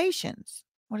sexual relations.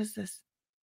 What is this?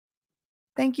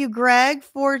 Thank you, Greg,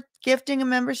 for gifting a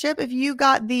membership. If you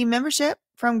got the membership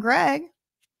from Greg,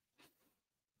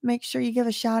 make sure you give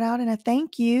a shout out and a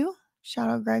thank you. Shout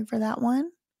out Greg for that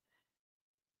one.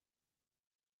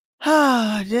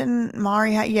 Didn't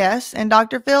Mari yes, and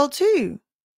Dr. Phil too.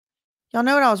 Y'all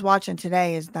know what I was watching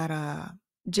today is that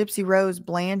Gypsy Rose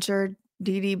Blanchard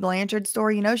Dee Dee Blanchard's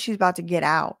story, you know she's about to get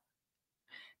out.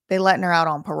 They letting her out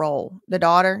on parole. The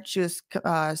daughter, she was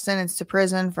sentenced to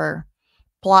prison for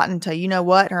plotting to, you know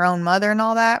what, her own mother and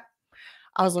all that.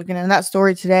 I was looking into that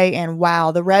story today, and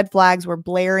wow, the red flags were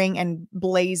blaring and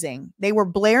blazing. They were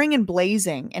blaring and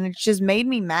blazing, and it just made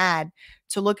me mad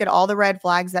to look at all the red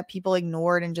flags that people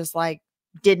ignored and just like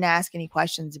didn't ask any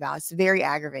questions about. It's very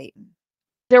aggravating.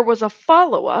 There was a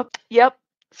follow-up. Yep.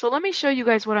 So let me show you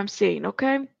guys what I'm seeing,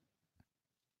 okay?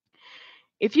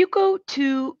 If you go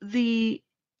to the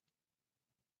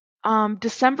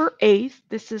December 8th,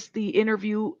 this is the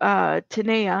interview,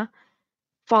 Tanea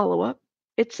follow-up.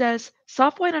 It says,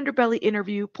 Soft White Underbelly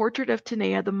interview, portrait of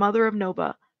Tanea, the mother of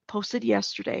Nova, posted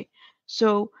yesterday.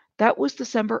 So that was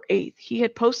December 8th. He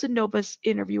had posted Nova's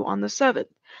interview on the 7th.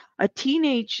 A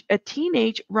teenage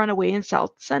runaway in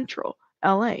South Central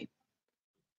LA.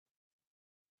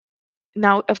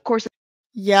 Now, of course,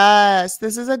 Yes,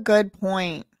 this is a good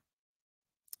point.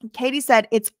 Katie said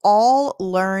it's all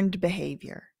learned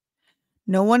behavior.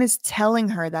 No one is telling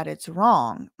her that it's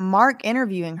wrong. Mark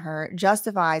interviewing her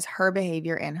justifies her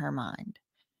behavior in her mind.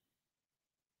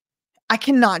 I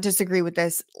cannot disagree with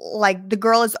this. Like, the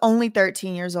girl is only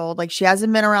 13 years old. Like, she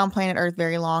hasn't been around planet Earth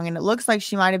very long, and it looks like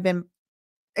she might have been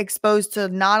exposed to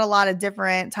not a lot of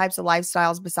different types of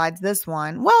lifestyles besides this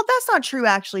one. Well, that's not true,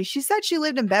 actually. She said she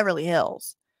lived in Beverly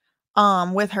Hills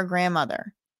with her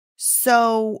grandmother.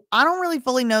 So I don't really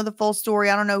fully know the full story.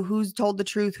 I don't know who's told the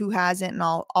truth, who hasn't, and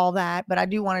all that. But I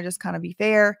do want to just kind of be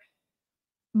fair.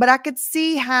 But I could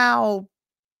see how,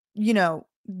 you know,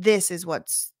 this is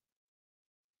what's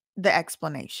the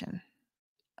explanation.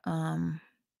 I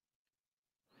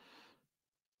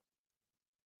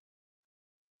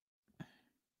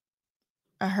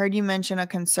heard you mention a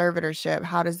conservatorship.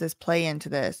 How does this play into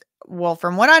this? Well,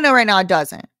 from what I know right now, it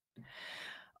doesn't.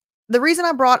 The reason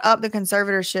I brought up the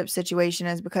conservatorship situation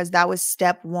is because that was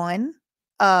step one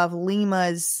of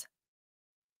Lima's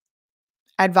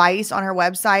advice on her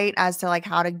website as to like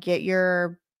how to get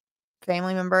your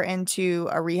family member into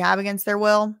a rehab against their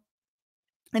will.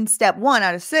 And step 1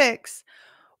 out of 6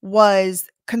 was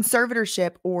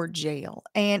conservatorship or jail.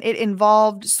 And it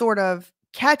involved sort of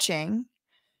catching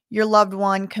your loved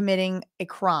one committing a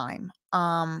crime.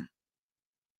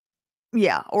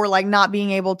 Yeah, or like not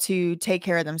being able to take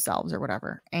care of themselves or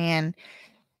whatever. And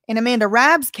in Amanda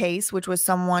Rabb's case, which was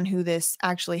someone who this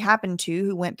actually happened to,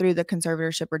 who went through the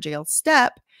conservatorship or jail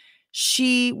step,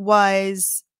 she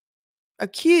was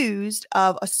accused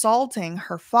of assaulting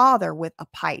her father with a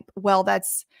pipe. Well,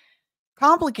 that's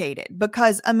complicated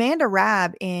because Amanda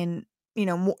Rabb in, you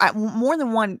know, at more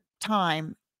than one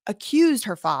time accused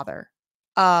her father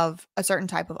of a certain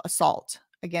type of assault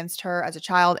against her as a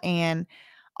child. And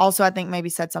also, I think maybe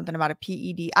said something about a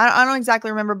PED. I don't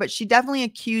exactly remember, but she definitely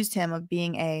accused him of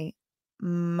being a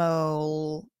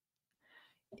molester.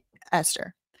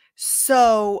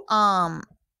 So,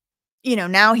 you know,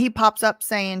 now he pops up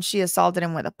saying she assaulted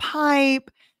him with a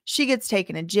pipe. She gets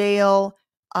taken to jail.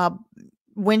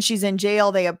 When she's in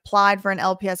jail, they applied for an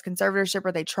LPS conservatorship,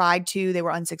 or they tried to. They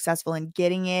were unsuccessful in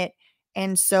getting it.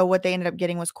 And so what they ended up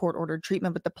getting was court-ordered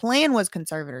treatment, but the plan was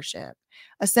conservatorship.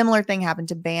 A similar thing happened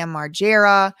to Bam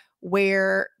Margera,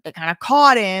 where they kind of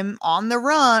caught him on the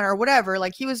run or whatever.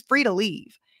 Like, he was free to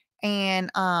leave and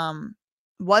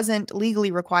wasn't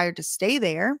legally required to stay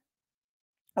there.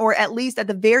 Or at least, at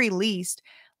the very least,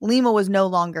 Lima was no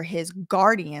longer his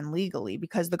guardian legally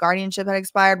because the guardianship had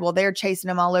expired. Well, they're chasing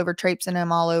him all over, traipsing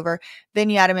him all over.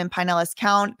 Then you had him in Pinellas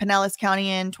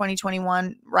County in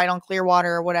 2021, right on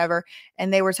Clearwater or whatever.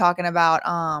 And they were talking about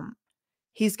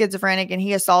he's schizophrenic and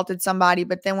he assaulted somebody.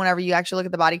 But then whenever you actually look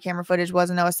at the body camera footage,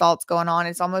 wasn't no assaults going on.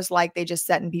 It's almost like they just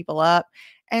setting people up.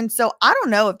 And so I don't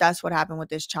know if that's what happened with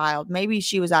this child. Maybe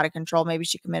she was out of control. Maybe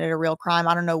she committed a real crime.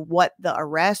 I don't know what the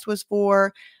arrest was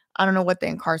for. I don't know what the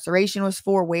incarceration was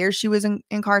for, where she was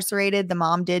incarcerated. The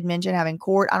mom did mention having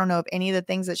court. I don't know if any of the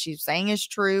things that she's saying is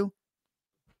true.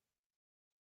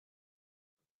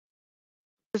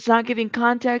 it's not giving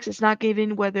context. It's not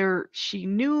giving whether she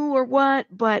knew or what.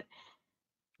 But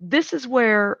this is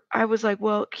where I was like,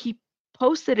 well, he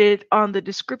posted it on the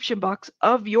description box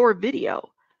of your video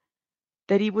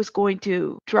that he was going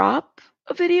to drop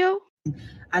a video.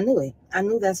 I knew it. I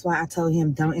knew that's why I told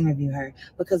him don't interview her.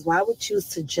 Because why would you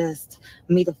suggest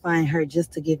me to find her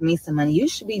just to give me some money? You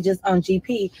should be just on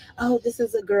GP. Oh, this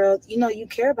is a girl. You know, you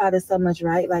care about it so much,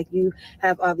 right? Like, you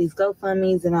have all these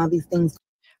GoFundMes and all these things.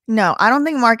 No, I don't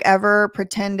think Mark ever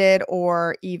pretended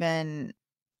or even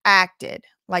acted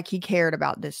like he cared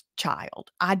about this child.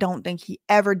 I don't think he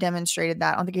ever demonstrated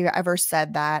that. I don't think he ever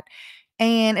said that.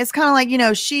 And it's kind of like, you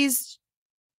know, she's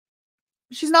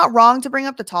she's not wrong to bring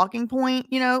up the talking point.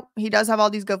 You know, he does have all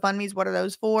these GoFundMes. What are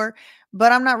those for?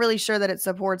 But I'm not really sure that it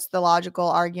supports the logical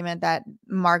argument that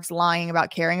Mark's lying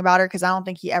about caring about her, because I don't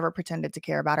think he ever pretended to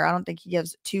care about her. I don't think he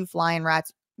gives two flying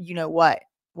rats, you know what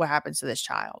happens to this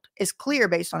child. It's clear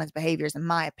based on his behaviors, in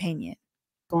my opinion.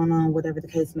 Going on, whatever the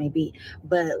case may be.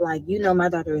 But like, you know, my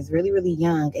daughter is really, really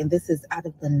young, and this is out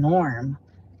of the norm.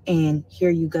 And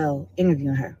here you go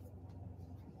interviewing her.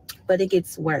 But it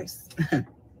gets worse.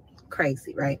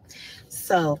 Crazy, right?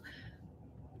 So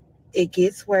it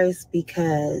gets worse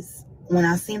because when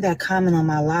I seen that comment on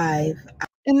my live,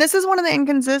 and this is one of the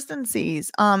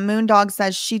inconsistencies. Moondog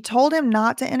says she told him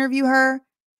not to interview her,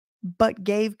 but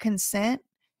gave consent.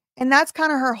 And that's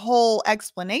kind of her whole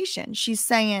explanation. She's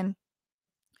saying,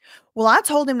 well, I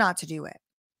told him not to do it,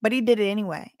 but he did it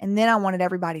anyway. And then I wanted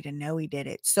everybody to know he did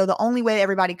it. So the only way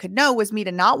everybody could know was me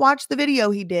to not watch the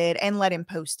video he did and let him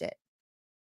post it.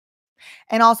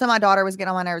 And also my daughter was getting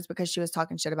on my nerves because she was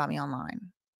talking shit about me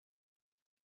online.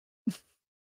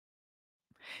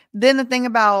 Then the thing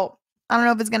about, I don't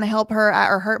know if it's going to help her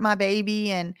or hurt my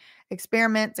baby, and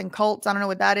experiments and cults, I don't know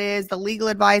what that is. The legal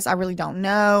advice, I really don't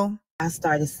know. I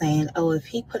started saying, oh, if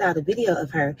he put out a video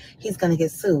of her, he's going to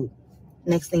get sued.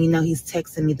 Next thing you know, he's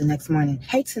texting me the next morning.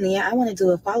 Hey, Tania, I want to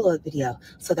do a follow-up video.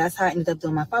 So that's how I ended up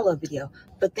doing my follow-up video.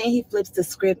 But then he flips the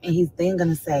script and he's then going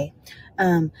to say,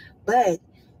 but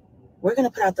we're going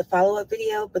to put out the follow-up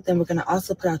video, but then we're going to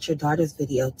also put out your daughter's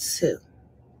video too.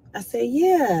 I said,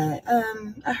 yeah,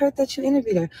 I heard that you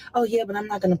interviewed her. Oh, yeah, but I'm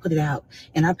not going to put it out.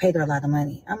 And I paid her a lot of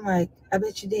money. I'm like, I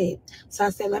bet you did. So I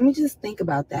said, let me just think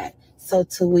about that. So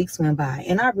 2 weeks went by,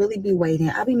 and I really be waiting.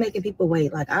 I be making people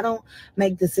wait. Like, I don't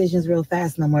make decisions real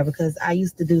fast no more, because I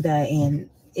used to do that and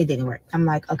it didn't work. I'm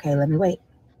like, okay, let me wait.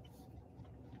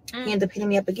 He ended up hitting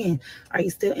me up again. Are you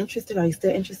still interested? Are you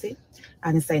still interested?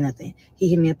 I didn't say nothing. He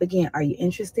hit me up again. Are you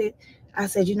interested? I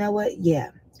said, you know what? Yeah,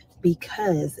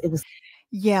 because it was.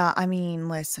 Yeah, I mean,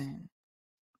 listen,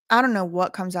 I don't know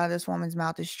what comes out of this woman's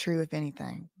mouth is true, if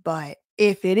anything. But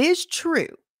if it is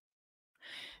true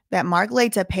that Mark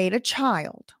Laita paid a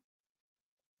child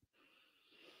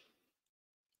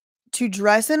to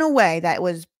dress in a way that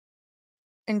was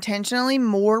intentionally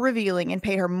more revealing and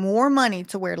paid her more money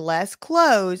to wear less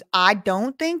clothes, I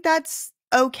don't think that's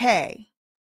okay.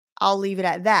 I'll leave it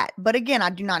at that. But again, I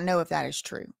do not know if that is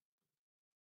true.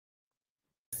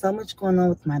 So much going on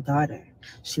with my daughter.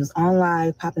 She was on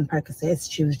live popping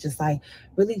Percocets. She was just like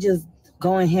really just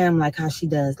going ham like how she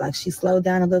does. Like, she slowed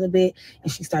down a little bit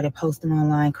and she started posting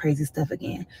online crazy stuff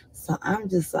again. So I'm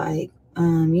just like,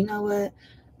 you know what?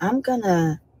 I'm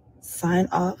gonna sign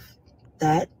off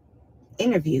that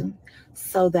interview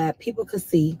so that people could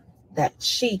see that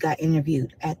she got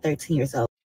interviewed at 13 years old.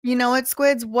 You know what,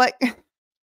 Squids?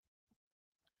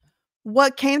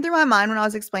 What came through my mind when I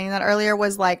was explaining that earlier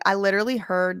was like, I literally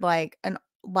heard like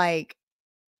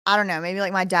I don't know, maybe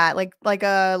like my dad, like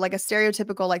a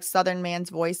stereotypical like Southern man's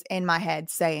voice in my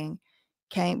head saying,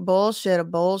 "Can't bullshit a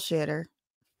bullshitter."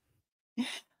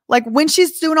 Like when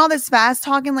she's doing all this fast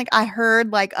talking, like I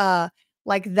heard like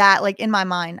that, like in my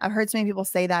mind. I've heard so many people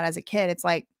say that as a kid. It's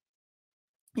like,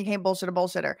 you can't bullshit a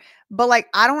bullshitter. But like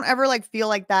I don't ever like feel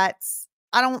like I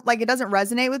don't like, it doesn't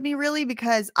resonate with me really,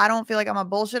 because I don't feel like I'm a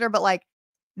bullshitter, but like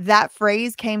that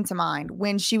phrase came to mind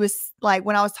when she was like,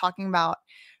 when I was talking about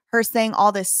her saying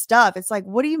all this stuff. It's like,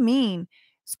 what do you mean?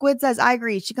 Squid says, I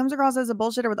agree. She comes across as a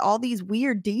bullshitter with all these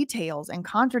weird details and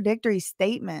contradictory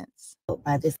statements.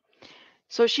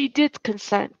 So she did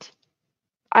consent.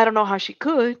 I don't know how she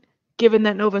could, given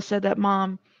that Nova said that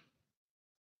mom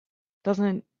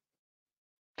doesn't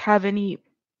have any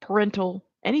parental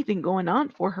anything going on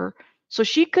for her. So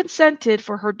she consented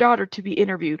for her daughter to be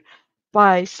interviewed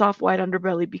by Soft White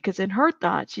Underbelly, because in her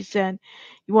thought, she said,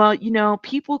 well, you know,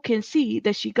 people can see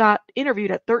that she got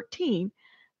interviewed at 13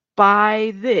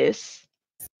 by this.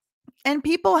 And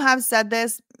people have said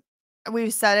this.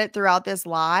 We've said it throughout this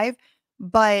live,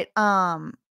 but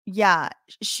yeah,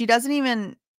 she doesn't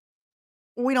even,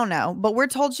 we don't know, but we're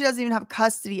told she doesn't even have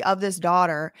custody of this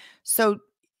daughter. So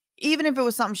even if it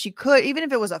was something she could, even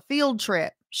if it was a field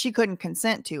trip, she couldn't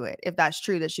consent to it, if that's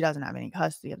true that she doesn't have any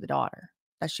custody of the daughter,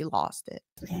 that she lost it.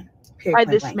 By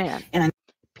this man. And I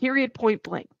period point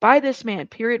blank. By this man,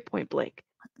 period point blank.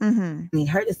 Need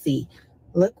her to see,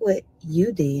 look what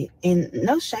you did, and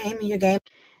no shame in your game.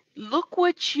 Look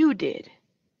what you did.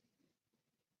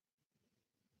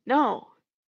 No.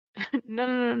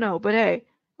 No. But hey,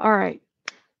 all right.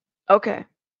 Okay.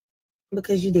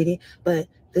 Because you did it. But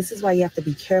this is why you have to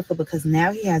be careful, because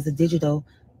now he has a digital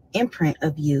imprint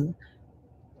of you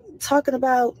talking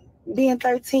about being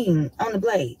 13 on the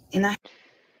blade. And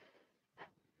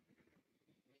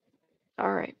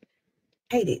All right.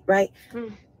 hate it, right?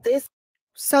 Mm. This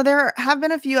So there have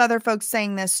been a few other folks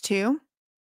saying this too.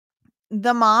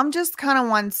 The mom just kind of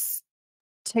wants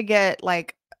to get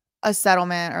like a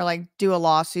settlement or like do a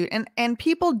lawsuit. And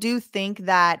people do think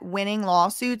that winning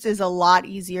lawsuits is a lot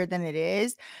easier than it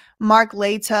is. Mark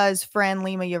Laita's friend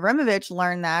Lima Yevrimovich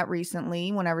learned that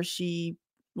recently whenever she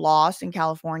lost in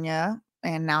California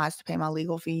and now has to pay my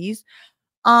legal fees.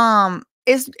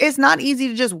 It's not easy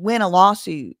to just win a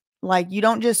lawsuit. Like you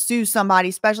don't just sue somebody,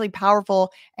 especially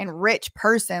powerful and rich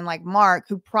person like Mark,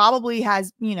 who probably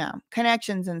has,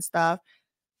 connections and stuff.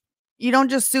 You don't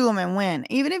just sue them and win,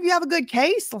 even if you have a good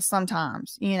case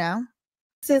sometimes.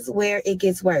 is where it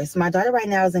gets worse. My daughter right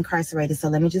now is incarcerated, so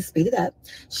let me just speed it up.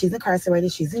 She's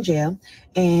incarcerated, she's in jail,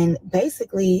 and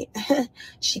basically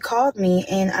she called me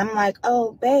and I'm like,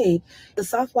 oh babe, the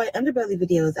Soft White Underbelly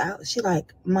video is out. She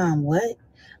like, Mom, what?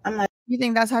 I'm like, You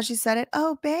think that's how she said it?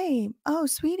 Oh, babe. Oh,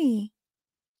 sweetie.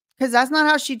 Because that's not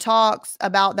how she talks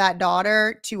about that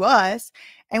daughter to us.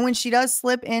 And when she does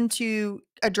slip into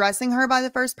addressing her by the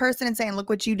first person and saying, look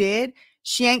what you did,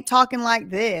 she ain't talking like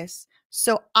this.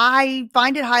 So I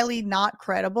find it highly not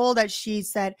credible that she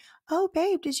said, oh,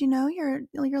 babe, did you know your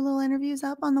little interview's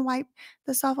up on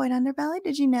the Soft White Underbelly?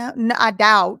 Did you know? No, I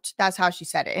doubt that's how she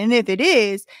said it. And if it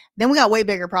is, then we got way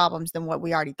bigger problems than what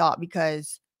we already thought,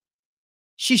 because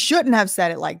she shouldn't have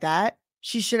said it like that.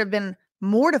 She should have been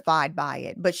mortified by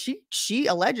it, but she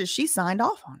alleges she signed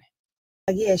off on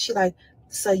it. yeah, she like,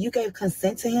 so you gave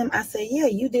consent to him? I said, yeah,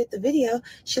 you did the video.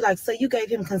 She like, so you gave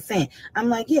him consent? I'm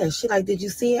like, yeah. She like, did you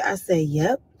see it? I said,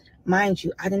 yep. Mind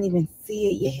you, I didn't even see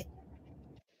it yet.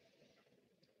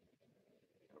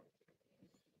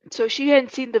 So she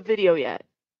hadn't seen the video yet.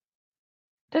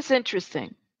 That's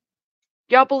interesting.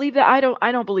 Y'all believe that?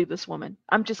 I don't believe this woman.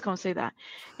 I'm just going to say that.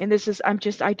 And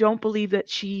I don't believe that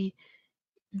she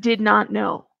did not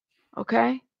know.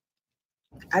 Okay?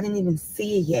 I didn't even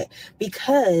see it yet,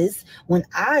 because when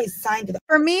I signed it,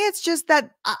 For me, it's just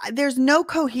that there's no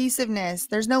cohesiveness.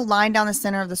 There's no line down the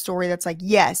center of the story that's like,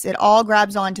 yes, it all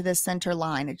grabs onto this center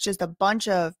line. It's just a bunch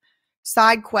of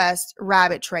side quest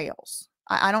rabbit trails.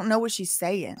 I don't know what she's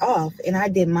saying. off and I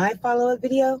did my follow-up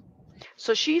video.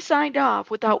 So she signed off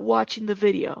without watching the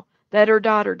video that her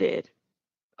daughter did.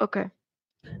 Okay.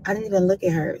 I didn't even look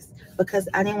at hers because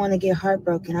I didn't want to get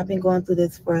heartbroken. I've been going through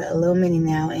this for a little minute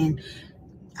now and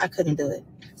I couldn't do it.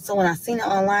 So when I seen it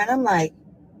online, I'm like,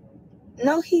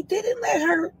 no, he didn't let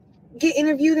her get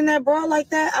interviewed in that brawl like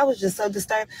that. I was just so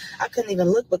disturbed. I couldn't even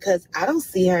look because I don't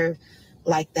see her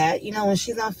like that. You know, when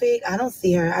she's on Fig, I don't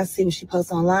see her. I see what she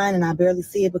posts online and I barely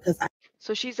see it because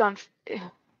So she's on.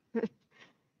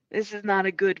 This is not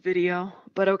a good video,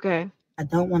 but okay. I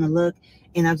don't want to look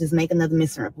and I'll just make another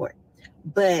missing report.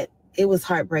 But it was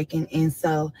heartbreaking. And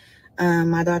so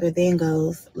my daughter then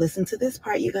goes, listen to this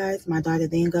part, you guys. My daughter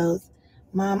then goes,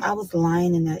 Mom, I was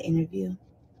lying in that interview.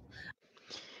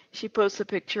 She posts a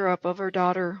picture up of her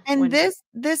daughter. And this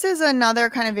is another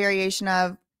kind of variation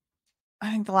of,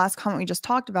 I think the last comment we just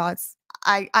talked about.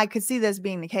 I could see this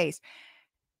being the case.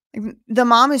 The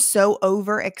mom is so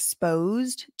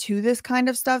overexposed to this kind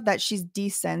of stuff that she's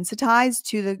desensitized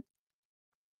to the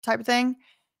type of thing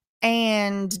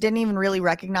and didn't even really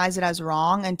recognize it as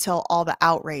wrong until all the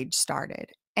outrage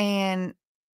started. And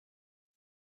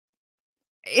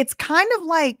it's kind of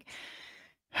like,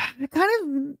 it kind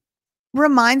of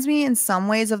reminds me in some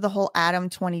ways of the whole Adam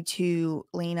 22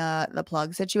 Lena the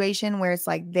Plug situation, where it's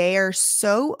like they are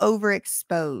so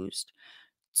overexposed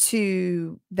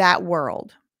to that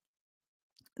world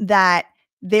that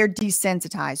they're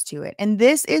desensitized to it. And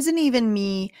this isn't even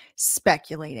me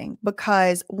speculating,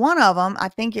 because one of them, I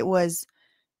think it was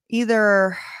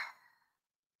either,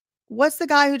 what's the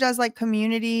guy who does like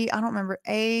community? I don't remember.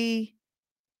 A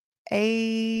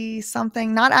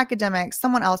something, not academic,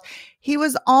 someone else. He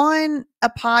was on a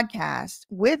podcast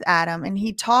with Adam and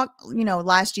he talked,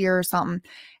 last year or something.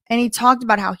 And he talked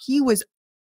about how he was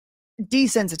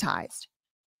desensitized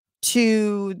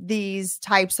to these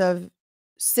types of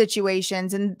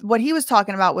situations. And what he was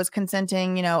talking about was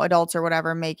consenting, adults or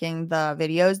whatever, making the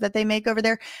videos that they make over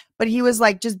there. But he was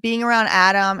like, just being around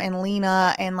Adam and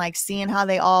Lena and like seeing how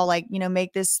they all like,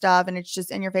 make this stuff and it's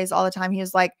just in your face all the time. He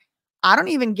was like, I don't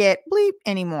even get bleep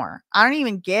anymore. I don't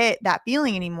even get that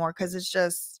feeling anymore, because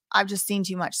I've just seen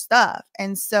too much stuff.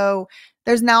 And so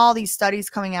there's now all these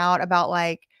studies coming out about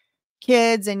like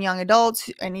kids and young adults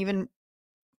and even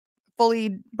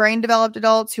fully brain developed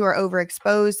adults who are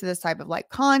overexposed to this type of like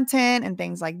content and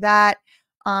things like that.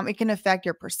 It can affect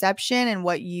your perception and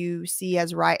what you see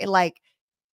as right.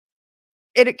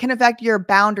 It can affect your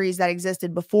boundaries that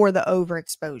existed before the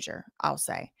overexposure, I'll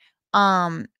say.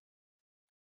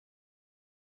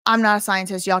 I'm not a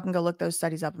scientist. Y'all can go look those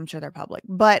studies up. I'm sure they're public.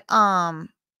 But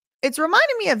it's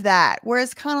reminding me of that, where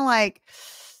it's kind of like,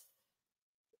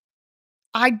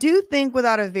 I do think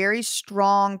without a very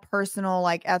strong personal,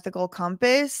 like, ethical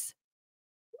compass,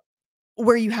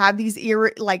 where you have these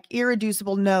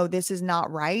irreducible, no, this is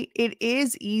not right. It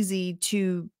is easy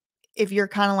to, if you're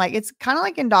kind of like, it's kind of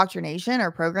like indoctrination or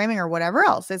programming or whatever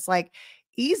else. It's like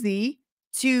easy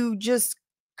to just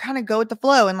kind of go with the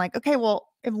flow and like, okay, well,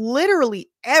 if literally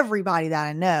everybody that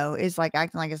I know is like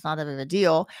acting like it's not that big of a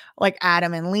deal, like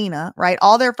Adam and Lena, right?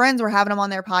 All their friends were having them on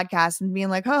their podcast and being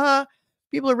like, haha,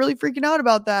 people are really freaking out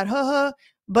about that. Haha.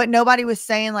 But nobody was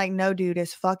saying like, no, dude,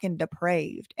 it's fucking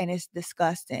depraved and it's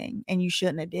disgusting and you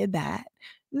shouldn't have did that.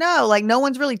 No, like no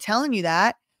one's really telling you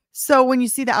that. So when you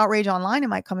see the outrage online, it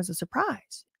might come as a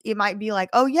surprise. It might be like,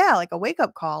 oh yeah, like a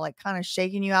wake-up call, like kind of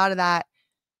shaking you out of that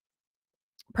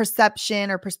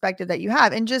perception or perspective that you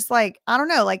have. And just like, I don't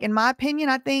know, like in my opinion,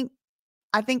 I think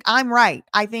I'm right.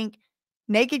 I think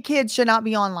naked kids should not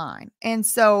be online. And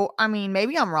so, I mean,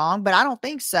 maybe I'm wrong, but I don't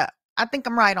think so. I think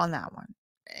I'm right on that one.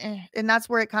 And that's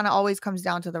where it kind of always comes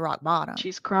down to the rock bottom.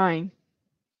 She's crying.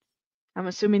 I'm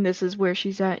assuming this is where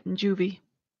she's at in juvie.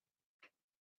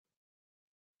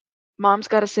 Mom's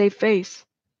got a safe face.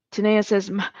 Tanea says,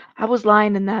 I was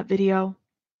lying in that video,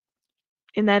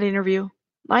 in that interview.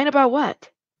 Lying about what?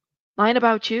 Lying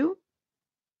about you?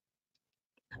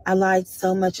 I lied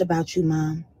so much about you,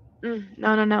 Mom.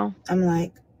 No. I'm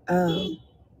like, oh.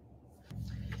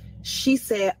 She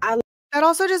said, that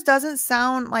also just doesn't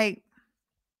sound like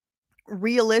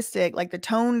realistic. Like the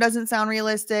tone doesn't sound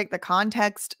realistic. The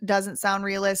context doesn't sound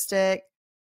realistic.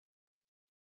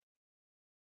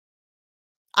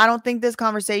 I don't think this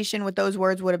conversation with those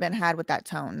words would have been had with that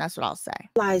tone. That's what I'll say.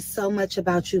 I lied so much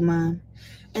about you, Mom.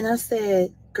 And I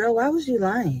said, girl, why was you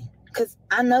lying? Because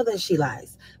I know that she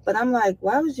lies. But I'm like,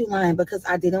 why was you lying? Because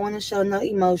I didn't want to show no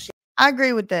emotion. I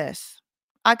agree with this.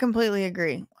 I completely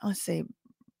agree. Let's see.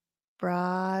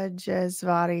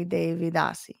 Brajesvari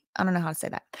Devidasi. I don't know how to say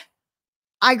that.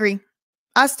 I agree.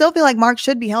 I still feel like Mark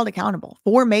should be held accountable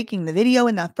for making the video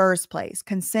in the first place,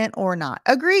 consent or not.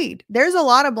 Agreed. There's a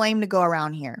lot of blame to go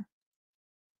around here.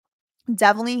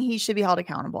 Definitely, he should be held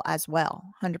accountable as well.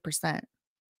 100%.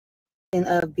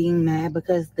 Of being mad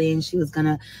because then she was going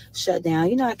to shut down.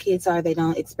 You know how kids are. They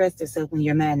don't express themselves when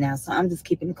you're mad now. So I'm just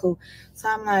keeping it cool. So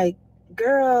I'm like,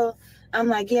 girl, I'm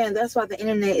like, yeah, that's why the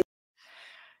internet is.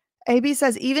 AB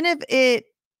says, even if it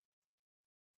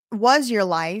was your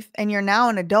life and you're now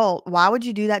an adult, why would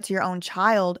you do that to your own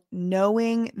child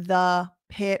knowing the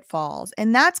pitfalls?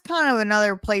 And that's kind of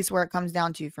another place where it comes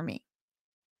down to for me.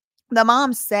 The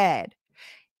mom said,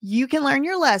 you can learn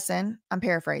your lesson. I'm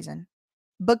paraphrasing,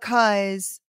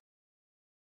 because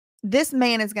this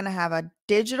man is going to have a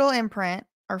digital imprint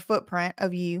or footprint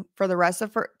of you for the rest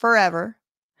of forever.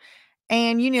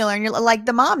 And you need to learn your, like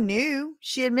the mom knew,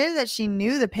 she admitted that she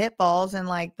knew the pitfalls and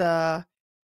like the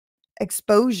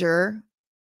exposure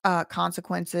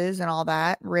consequences and all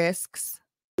that, risks.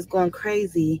 It's going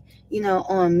crazy, you know,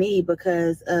 on me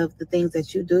because of the things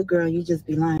that you do, girl. You just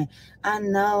be lying. I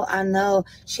know.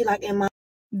 She like, in my.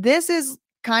 This is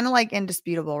kind of like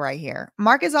indisputable right here.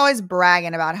 Mark is always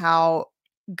bragging about how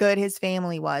good his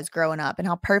family was growing up and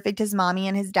how perfect his mommy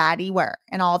and his daddy were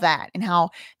and all that and how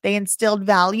they instilled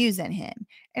values in him.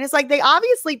 And it's like, they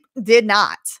obviously did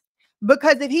not,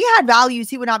 because if he had values,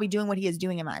 he would not be doing what he is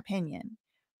doing, in my opinion.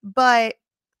 But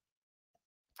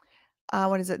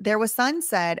what is it? There Was Sun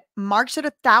said, Mark should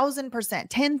 1,000%,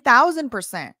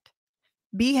 10,000%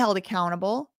 be held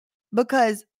accountable,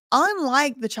 because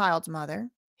unlike the child's mother,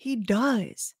 he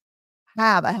does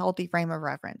have a healthy frame of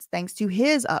reference thanks to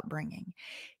his upbringing.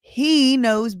 He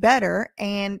knows better,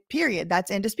 and period. That's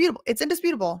indisputable. It's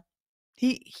indisputable.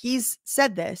 He's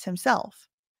said this himself,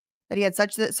 that he had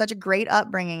such a great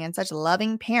upbringing and such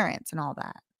loving parents and all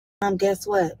that. Guess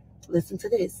what? Listen to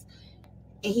this.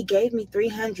 And he gave me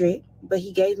 300, but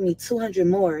he gave me 200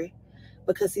 more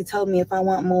because he told me if I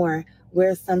want more,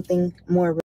 wear something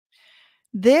more.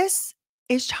 This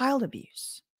is child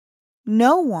abuse.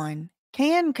 No one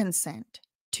can consent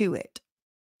to it.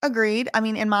 Agreed. I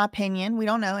mean, in my opinion, we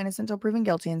don't know, innocent until proven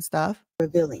guilty and stuff.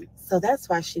 Revealing. So that's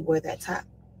why she wore that top.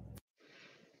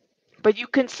 But you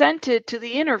consented to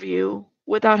the interview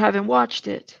without having watched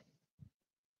it,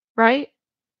 right?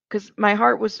 Because my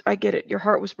heart was, I get it, your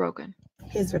heart was broken.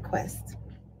 His request.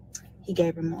 He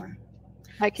gave her more.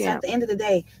 I can't. So at the end of the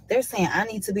day, they're saying I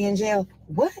need to be in jail.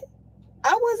 What?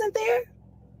 I wasn't there.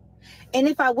 And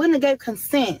if I wouldn't have gave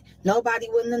consent, nobody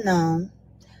wouldn't have known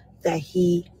that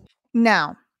he.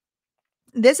 Now,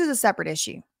 this is a separate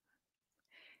issue.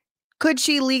 Could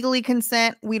she legally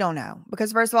consent? We don't know.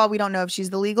 Because first of all, we don't know if she's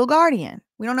the legal guardian.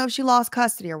 We don't know if she lost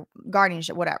custody or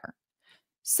guardianship, whatever.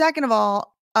 Second of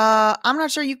all, I'm not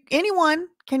sure anyone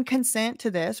can consent to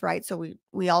this, right? So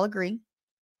we all agree.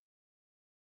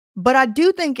 But I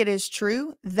do think it is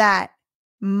true that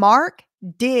Mark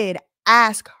did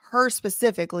ask her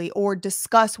specifically or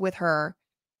discuss with her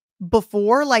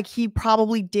before, like he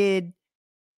probably did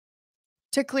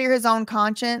to clear his own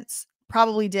conscience,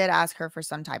 probably did ask her for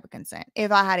some type of consent.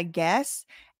 If I had a guess,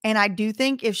 and I do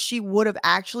think if she would have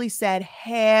actually said,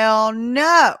 hell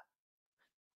no,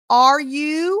 are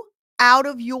you out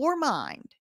of your mind?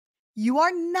 You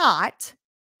are not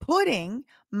putting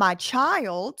my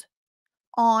child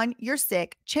on your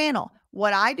sick channel.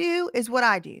 What I do is what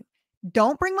I do.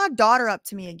 Don't bring my daughter up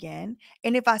to me again.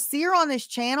 And if I see her on this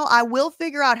channel, I will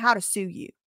figure out how to sue you.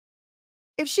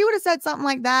 If she would have said something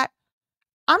like that,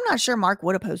 I'm not sure Mark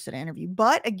would have posted an interview.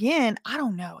 But again, I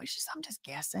don't know. I'm just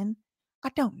guessing. I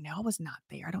don't know. I was not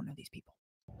there. I don't know these people.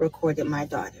 Recorded my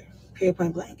daughter, period,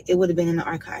 point blank. It would have been in the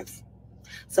archives.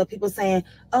 So people saying,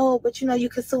 oh, but you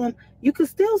could sue him. You could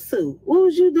still sue. What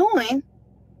was you doing?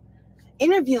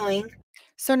 Interviewing.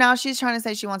 So now she's trying to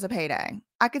say she wants a payday.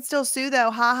 I could still sue though.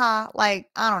 Haha. Like,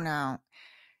 I don't know.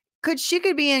 She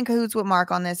could be in cahoots with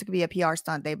Mark on this. It could be a PR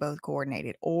stunt they both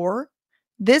coordinated. Or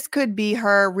this could be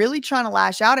her really trying to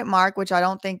lash out at Mark, which I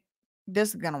don't think this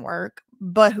is going to work.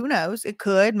 But who knows? It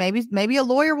could. Maybe a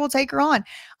lawyer will take her on.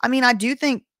 I mean, I do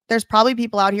think there's probably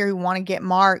people out here who want to get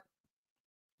Mark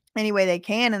any way they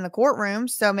can in the courtroom.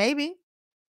 So maybe.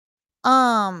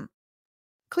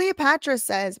 Cleopatra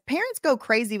says parents go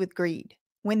crazy with greed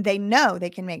when they know they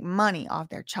can make money off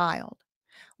their child.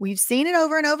 We've seen it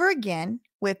over and over again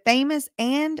with famous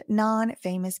and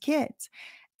non-famous kids.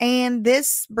 And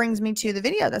this brings me to the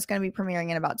video that's going to be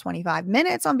premiering in about 25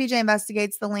 minutes on BJ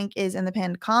Investigates. The link is in the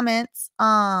pinned comments.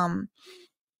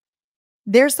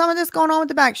 There's some of this going on with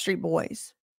the Backstreet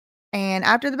Boys. And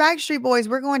after the Backstreet Boys,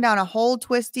 we're going down a whole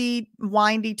twisty,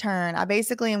 windy turn. I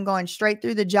basically am going straight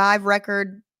through the Jive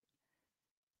record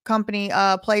company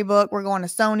playbook. We're going to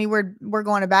Sony. We're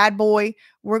going to Bad Boy.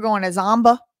 We're going to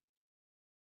Zomba.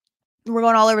 We're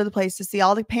going all over the place to see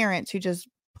all the parents who just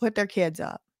put their kids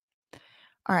up.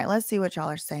 All right, let's see what y'all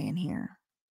are saying here.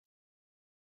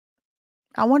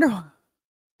 I wonder.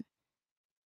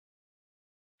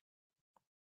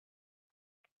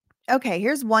 Okay,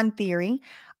 here's one theory.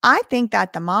 I think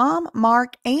that the mom,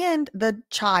 Mark, and the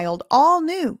child all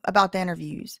knew about the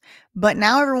interviews, but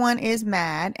now everyone is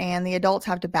mad and the adults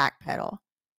have to backpedal.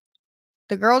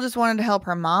 The girl just wanted to help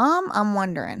her mom. I'm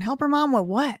wondering, help her mom with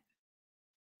what?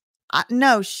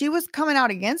 No, she was coming out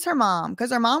against her mom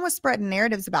because her mom was spreading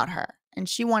narratives about her and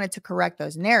she wanted to correct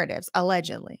those narratives,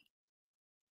 allegedly.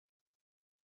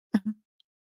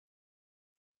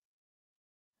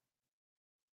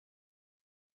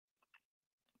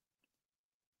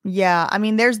 Yeah, I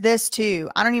mean, there's this too.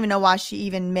 I don't even know why she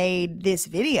even made this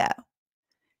video.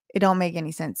 It don't make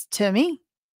any sense to me.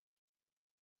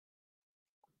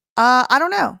 I don't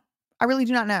know. I really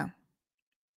do not know.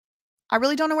 I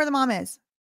really don't know where the mom is.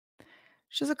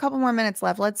 Just a couple more minutes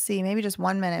left. Let's see. Maybe just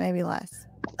 1 minute, maybe less.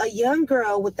 A young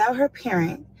girl without her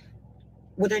parent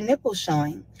with her nipples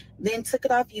showing, then took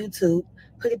it off YouTube,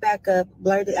 put it back up,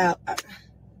 blurred it out.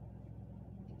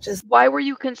 Just why were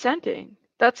you consenting?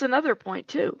 That's another point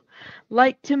too.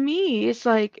 Like, to me, it's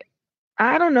like,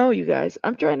 I don't know, you guys.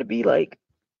 I'm trying to be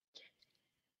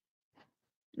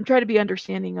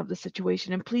understanding of the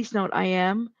situation. And please note, I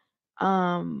am.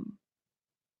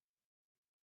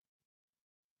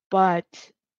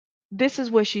 But this is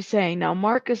what she's saying. Now,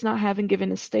 Mark is not having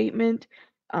given a statement.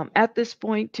 At this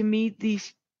point, to me,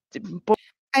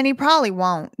 and he probably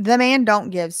won't. The man don't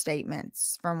give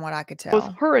statements, from what I could tell.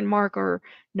 Both her and Mark are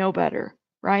no better,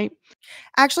 right?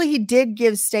 Actually, he did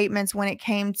give statements when it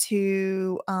came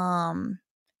to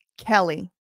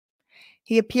Kelly.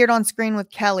 He appeared on screen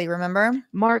with Kelly, remember?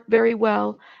 Mark very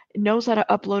well knows how to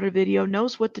upload a video,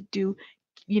 knows what to do.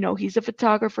 He's a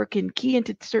photographer, can key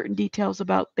into certain details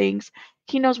about things.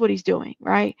 He knows what he's doing,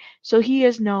 right? So he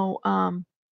is no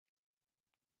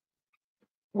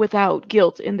without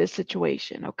guilt in this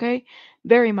situation, okay?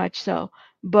 Very much so.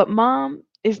 But mom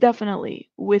is definitely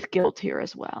with guilt here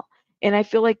as well. And I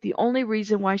feel like the only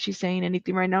reason why she's saying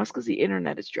anything right now is because the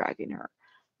internet is dragging her.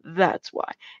 That's why.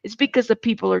 It's because the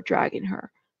people are dragging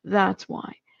her. That's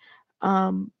why.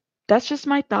 That's just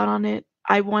my thought on it.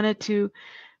 I wanted to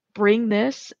bring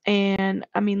this, and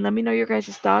I mean, let me know your guys'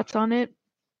 thoughts on it.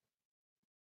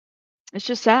 It's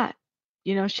just sad.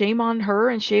 Shame on her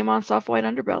and shame on Soft White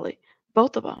Underbelly.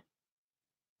 Both of them.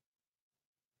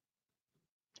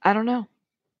 I don't know.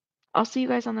 I'll see you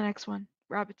guys on the next one.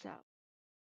 Rabbits out.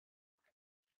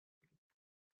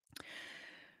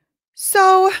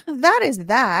 So that is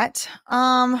that.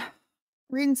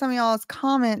 Reading some of y'all's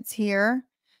comments here.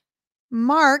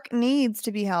 Mark needs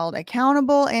to be held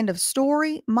accountable. End of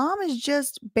story. Mom is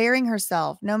just bearing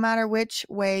herself, no matter which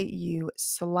way you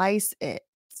slice it.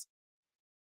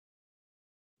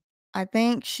 I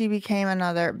think she became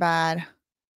another bad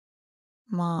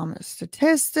mom.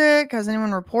 Statistic. Has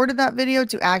anyone reported that video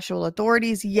to actual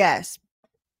authorities? Yes.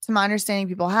 To my understanding,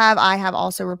 people have. I have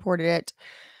also reported it.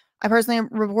 I personally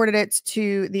reported it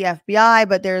to the FBI,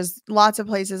 but there's lots of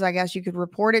places I guess you could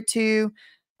report it to.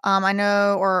 I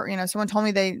know, or someone told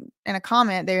me they in a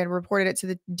comment they had reported it to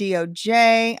the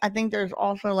DOJ. I think there's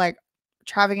also like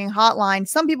trafficking hotline.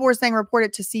 Some people were saying report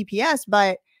it to CPS,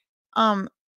 but to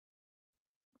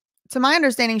my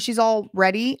understanding, she's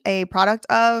already a product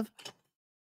of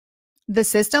the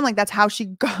system. Like that's how she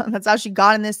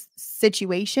got in this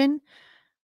situation.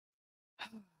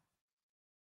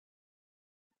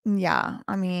 Yeah,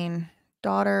 I mean,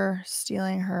 daughter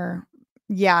stealing her.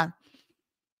 Yeah.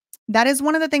 That is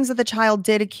one of the things that the child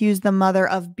did accuse the mother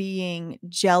of being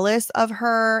jealous of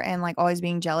her and like always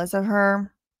being jealous of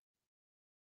her.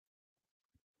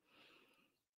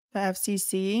 The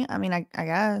FCC, I mean, I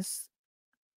guess.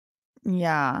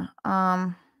 Yeah.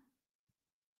 Mom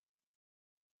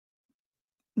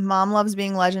loves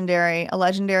being legendary, a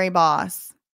legendary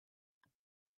boss.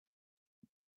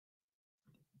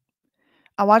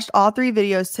 I watched all 3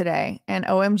 videos today and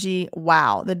OMG,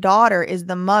 wow, the daughter is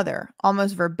the mother,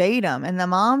 almost verbatim. And the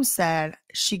mom said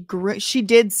she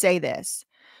did say this.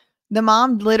 The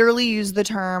mom literally used the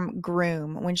term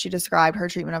groom when she described her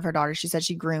treatment of her daughter. She said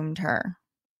she groomed her.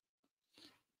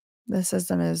 The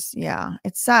system is, yeah,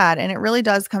 it's sad. And it really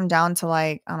does come down to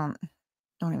like, don't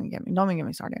even get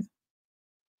me started.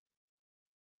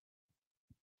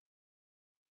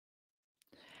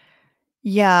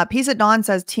 Yeah, Peace at Dawn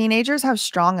says teenagers have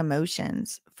strong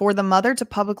emotions. For the mother to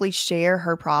publicly share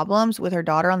her problems with her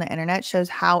daughter on the internet shows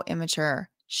how immature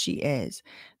she is.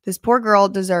 This poor girl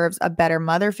deserves a better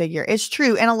mother figure. It's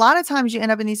true. And a lot of times you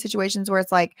end up in these situations where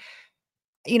it's like,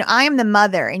 I am the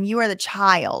mother and you are the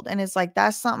child. And it's like,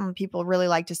 that's something people really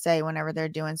like to say whenever they're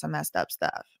doing some messed up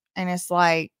stuff. And it's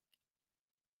like,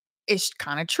 it's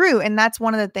kind of true. And that's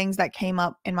one of the things that came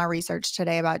up in my research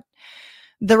today about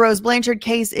the Rose Blanchard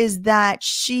case is that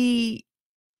she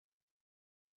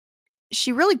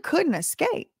really couldn't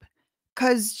escape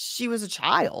because she was a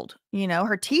child.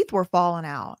 Her teeth were falling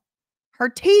out. Her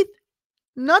teeth,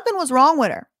 nothing was wrong with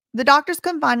her. The doctors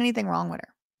couldn't find anything wrong with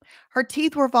her. Her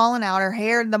teeth were falling out. Her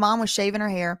hair, the mom was shaving her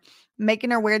hair, making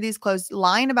her wear these clothes,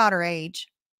 lying about her age,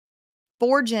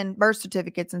 forging birth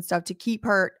certificates and stuff to keep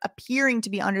her appearing to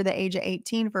be under the age of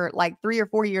 18 for like 3 or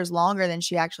 4 years longer than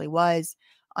she actually was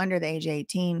under the age of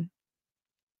 18.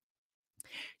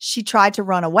 She tried to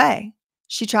run away.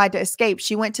 She tried to escape.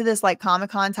 She went to this like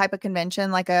Comic-Con type of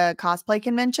convention, like a cosplay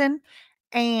convention.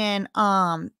 And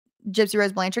Gypsy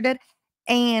Rose Blanchard did.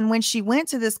 And when she went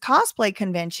to this cosplay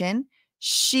convention,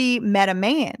 she met a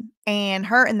man, and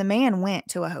her and the man went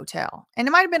to a hotel. And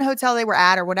it might have been a hotel they were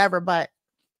at or whatever, but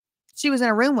she was in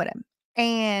a room with him.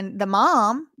 And the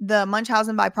mom, the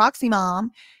Munchausen by proxy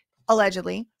mom,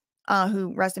 allegedly,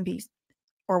 who rest in peace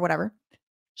or whatever,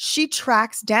 she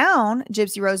tracks down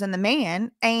Gypsy Rose and the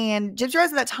man. And Gypsy Rose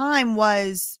at that time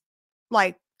was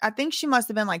like, I think she must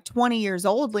have been like 20 years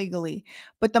old legally.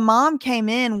 But the mom came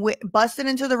in, busted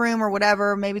into the room or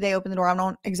whatever. Maybe they opened the door. I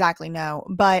don't exactly know.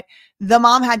 But the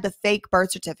mom had the fake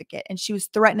birth certificate and she was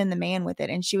threatening the man with it.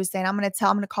 And she was saying, I'm going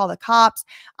to call the cops.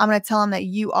 I'm going to tell them that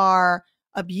you are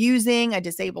abusing a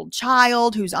disabled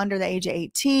child who's under the age of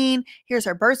 18. Here's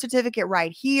her birth certificate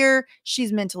right here.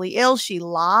 She's mentally ill. She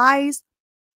lies.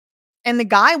 And the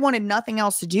guy wanted nothing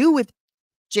else to do with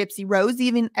Gypsy Rose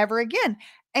even ever again.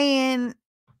 And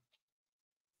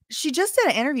she just did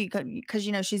an interview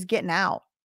because, she's getting out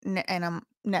and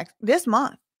this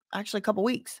month, actually a couple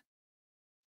weeks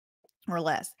or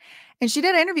less. And she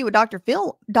did an interview with Dr.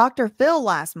 Phil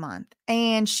last month.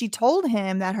 And she told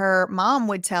him that her mom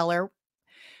would tell her,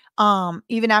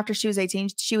 even after she was 18,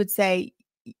 she would say,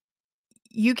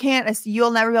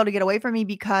 you'll never be able to get away from me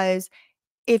because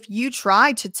if you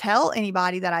try to tell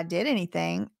anybody that I did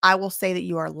anything, I will say that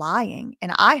you are lying.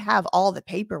 And I have all the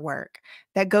paperwork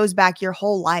that goes back your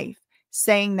whole life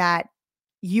saying that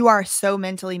you are so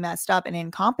mentally messed up and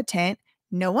incompetent.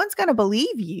 No one's going to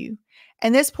believe you.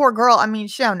 And this poor girl, I mean,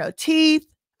 she had no teeth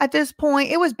at this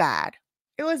point. It was bad.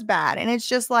 It was bad. And it's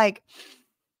just like,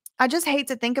 I just hate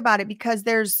to think about it because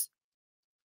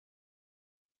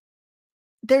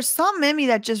there's some in me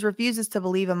that just refuses to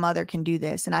believe a mother can do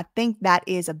this. And I think that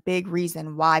is a big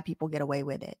reason why people get away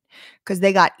with it. Because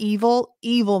they got evil,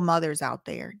 evil mothers out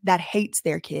there that hates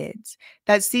their kids,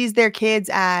 that sees their kids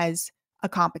as a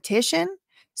competition,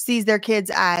 sees their kids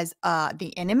as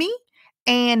the enemy,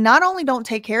 and not only don't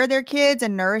take care of their kids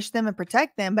and nourish them and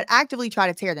protect them, but actively try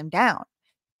to tear them down.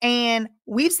 And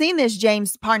we've seen this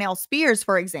James Parnell Spears,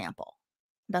 for example.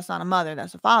 That's not a mother,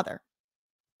 that's a father.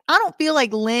 I don't feel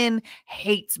like Lynn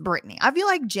hates Brittany. I feel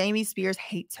like Jamie Spears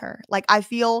hates her. Like, I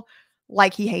feel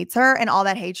like he hates her, and all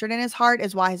that hatred in his heart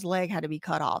is why his leg had to be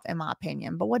cut off, in my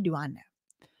opinion. But what do I know?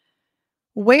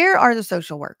 Where are the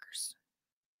social workers?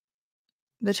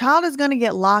 The child is going to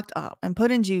get locked up and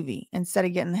put in juvie instead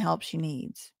of getting the help she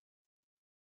needs.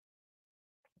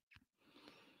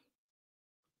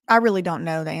 I really don't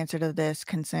know the answer to this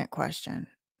consent question.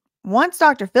 Once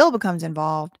Dr. Phil becomes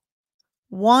involved,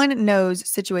 one knows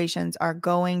situations are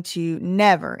going to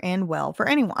never end well for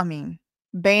anyone. I mean,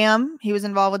 Bam, he was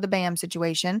involved with the Bam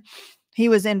situation. He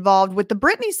was involved with the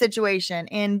Britney situation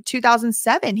in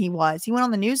 2007. He went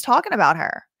on the news talking about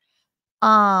her.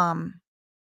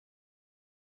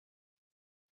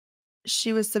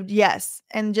 She was, yes.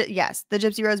 And yes, the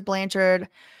Gypsy Rose Blanchard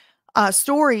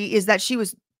story is that she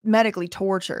was medically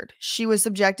tortured. She was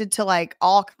subjected to like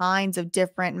all kinds of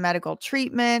different medical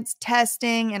treatments,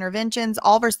 testing, interventions,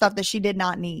 all of her stuff that she did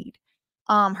not need.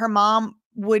 Her mom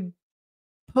would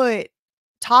put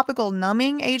topical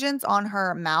numbing agents on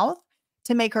her mouth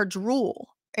to make her drool.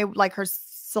 Like her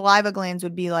saliva glands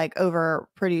would be like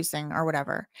overproducing or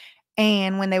whatever.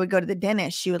 And when they would go to the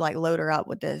dentist, she would like load her up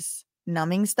with this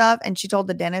numbing stuff. And she told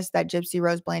the dentist that Gypsy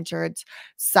Rose Blanchard's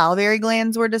salivary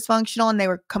glands were dysfunctional and they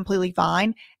were completely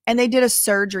fine. And they did a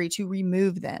surgery to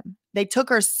remove them. They took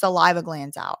her saliva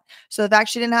glands out. So the fact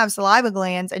she didn't have saliva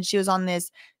glands and she was on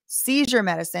this seizure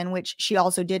medicine, which she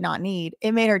also did not need,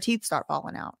 it made her teeth start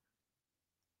falling out.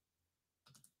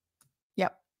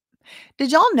 Yep.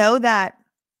 Did y'all know that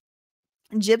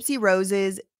Gypsy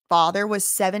Rose's father was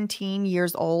 17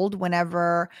 years old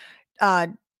whenever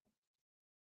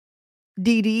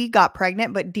Dee Dee got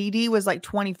pregnant, but Dee Dee was like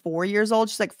 24 years old.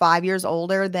 She's like 5 years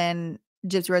older than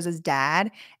Gypsy Rose's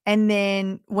dad. And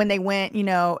then when they went,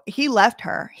 he left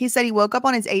her. He said he woke up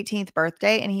on his 18th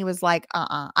birthday and he was like,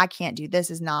 I can't do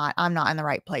this. I'm not in the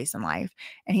right place in life.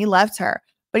 And he left her,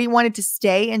 but he wanted to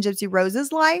stay in Gypsy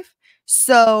Rose's life.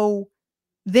 So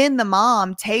then the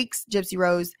mom takes Gypsy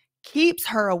Rose, keeps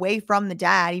her away from the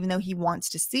dad, even though he wants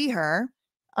to see her.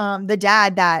 The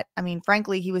dad that,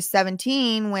 frankly, he was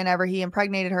 17 whenever he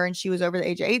impregnated her and she was over the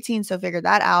age of 18. So figured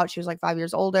that out. She was like 5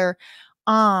 years older.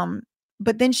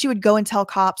 But then she would go and tell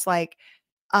cops like,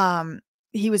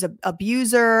 he was an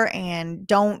abuser and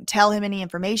don't tell him any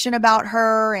information about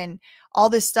her and all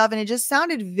this stuff. And it just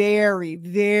sounded very,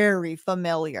 very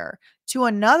familiar to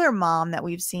another mom that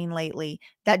we've seen lately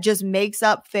that just makes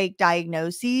up fake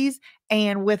diagnoses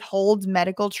and withholds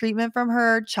medical treatment from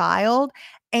her child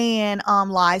and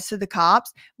lies to the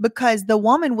cops, because the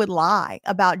woman would lie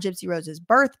about Gypsy Rose's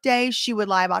birthday. She would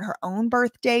lie about her own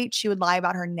birth date. She would lie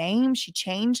about her name. She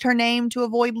changed her name to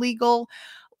avoid legal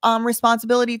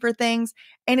responsibility for things.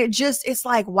 And it's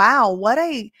like, wow, what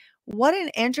an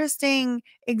interesting,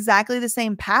 exactly the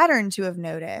same pattern to have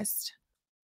noticed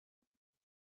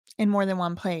in more than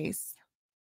one place.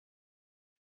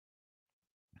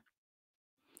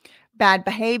 Bad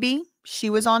Behavior. She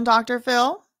was on Dr.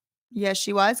 Phil. Yes,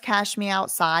 she was. Cash Me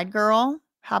Outside, girl.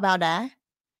 How about that?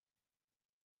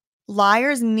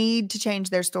 Liars need to change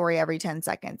their story every 10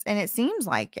 seconds. And it seems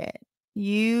like it.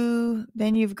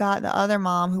 Then you've got the other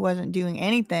mom who wasn't doing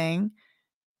anything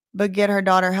but get her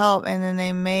daughter help. And then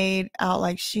they made out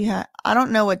like she had, I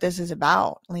don't know what this is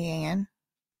about, Leanne.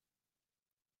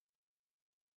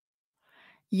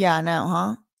 Yeah, no,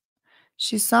 huh?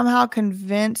 She somehow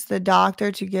convinced the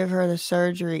doctor to give her the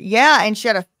surgery. Yeah, and she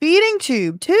had a feeding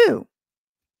tube too.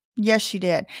 Yes, she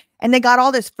did. And they got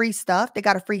all this free stuff. They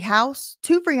got a free house,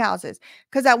 2 free houses.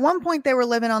 Because at one point they were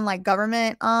living on like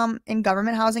government, in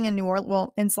government housing in New Orleans,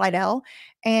 well, in Slidell.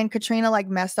 And Katrina like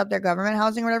messed up their government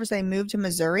housing or whatever. So they moved to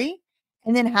Missouri.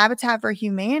 And then Habitat for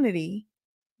Humanity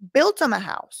built them a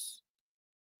house.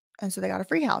 And so they got a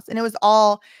free house. And it was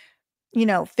all,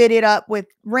 fitted up with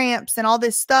ramps and all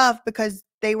this stuff because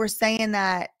they were saying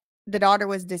that the daughter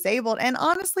was disabled. And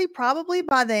honestly, probably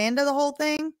by the end of the whole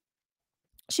thing,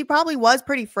 she probably was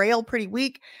pretty frail, pretty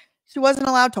weak. She wasn't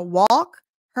allowed to walk.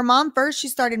 Her mom first, she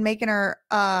started making her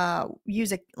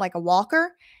use a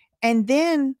walker. And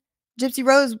then Gypsy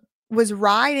Rose was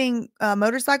riding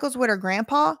motorcycles with her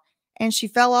grandpa, and she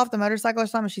fell off the motorcycle or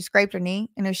something. She scraped her knee,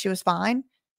 and she was fine.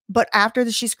 But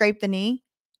after she scraped the knee,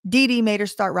 Dee Dee made her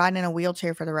start riding in a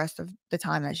wheelchair for the rest of the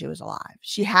time that she was alive.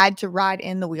 She had to ride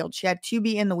in the wheelchair. She had to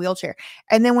be in the wheelchair.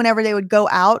 And then whenever they would go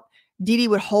out, Dee Dee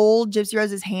would hold Gypsy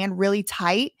Rose's hand really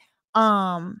tight,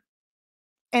 and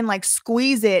like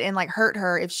squeeze it and like hurt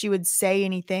her if she would say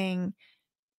anything,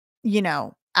 you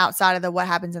know, outside of the what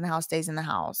happens in the house stays in the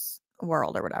house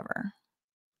world or whatever.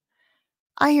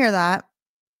 I hear that.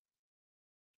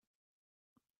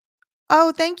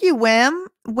 Oh, thank you, Wim.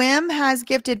 Wim has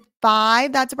gifted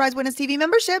 5 That's Surprise Witness TV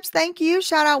memberships. Thank you.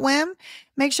 Shout out, Wim.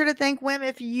 Make sure to thank Wim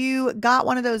if you got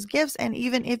one of those gifts, and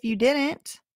even if you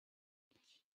didn't.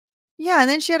 Yeah, and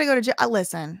then she had to go to jail.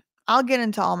 Listen, I'll get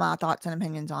into all my thoughts and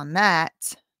opinions on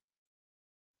that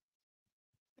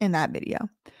in that video.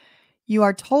 You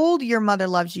are told your mother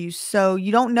loves you, so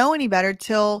you don't know any better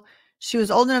till she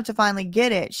was old enough to finally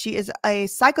get it. She is a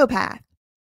psychopath.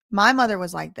 My mother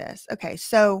was like this. Okay,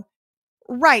 so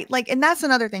right, like, and that's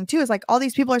another thing too, is like all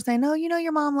these people are saying, "No, you know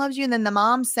your mom loves you," and then the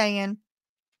mom's saying,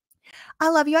 "I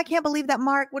love you. I can't believe that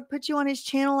Mark would put you on his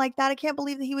channel like that. I can't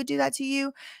believe that he would do that to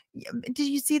you. Did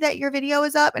you see that your video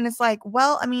is up?" And it's like,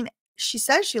 well, I mean, she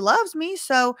says she loves me,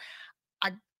 so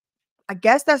I I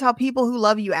guess that's how people who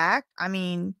love you act. I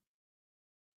mean,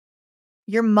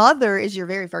 your mother is your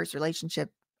very first relationship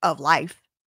of life,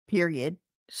 period.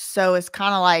 So it's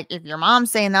kind of like if your mom's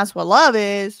saying that's what love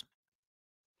is.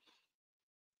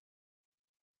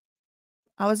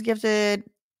 I was gifted,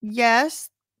 yes.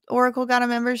 Oracle got a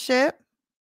membership.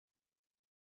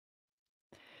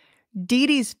 Dee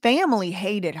Dee's family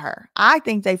hated her. I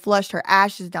think they flushed her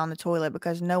ashes down the toilet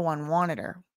because no one wanted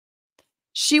her.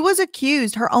 She was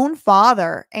accused, her own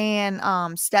father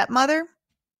and stepmother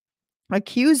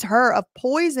accused her of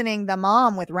poisoning the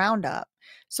mom with Roundup.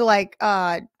 So like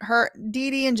her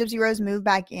Dee Dee and Gypsy Rose moved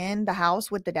back in the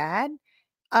house with the dad,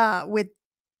 with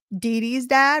Dee Dee's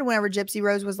dad whenever Gypsy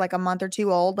Rose was like a month or 2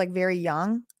 old, like very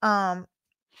young. And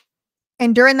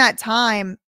during that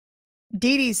time,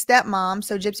 Dee Dee's stepmom,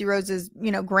 so Gypsy Rose's,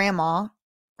 you know, grandma,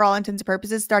 for all intents and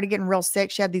purposes, started getting real sick.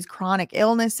 She had these chronic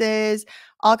illnesses,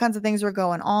 all kinds of things were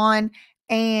going on.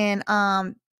 And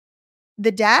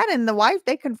the dad and the wife,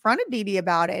 they confronted Dee Dee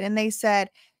about it. And they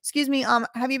said, "Excuse me,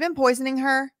 have you been poisoning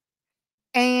her?"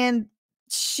 And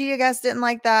she, I guess, didn't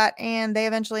like that. And they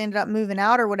eventually ended up moving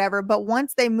out or whatever. But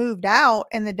once they moved out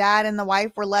and the dad and the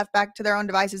wife were left back to their own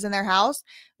devices in their house,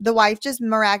 the wife just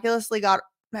miraculously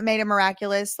made a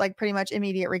miraculous, like pretty much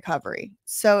immediate recovery.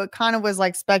 So it kind of was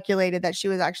like speculated that she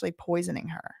was actually poisoning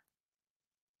her,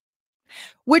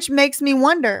 which makes me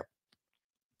wonder,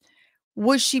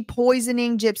 was she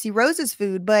poisoning Gypsy Rose's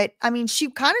food? But I mean, she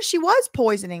was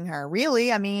poisoning her,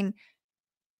 really. I mean,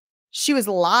 she was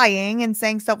lying and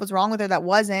saying stuff was wrong with her that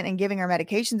wasn't, and giving her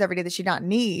medications every day that she did not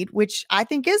need, which I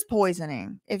think is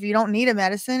poisoning. If you don't need a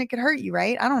medicine, it could hurt you,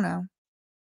 right? I don't know.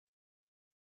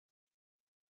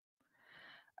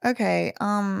 Okay,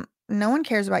 no one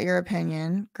cares about your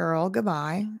opinion, girl.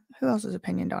 Goodbye. Who else's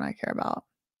opinion don't I care about?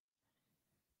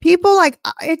 People like,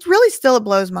 it really still, it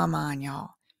blows my mind, y'all.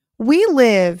 We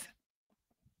live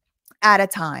at a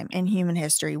time in human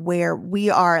history where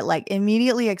we are like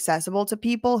immediately accessible to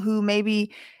people who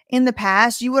maybe in the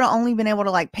past you would have only been able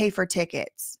to like pay for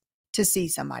tickets to see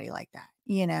somebody like that,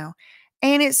 you know?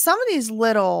 And it's some of these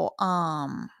little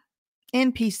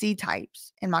NPC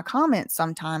types in my comments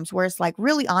sometimes where it's like,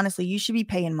 really, honestly, you should be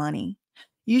paying money.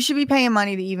 You should be paying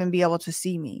money to even be able to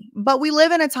see me. But we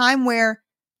live in a time where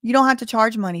you don't have to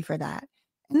charge money for that.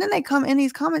 And then they come in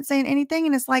these comments saying anything,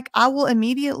 and it's like, I will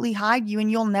immediately hide you and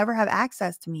you'll never have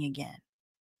access to me again.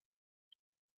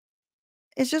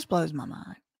 It just blows my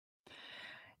mind.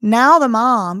 Now the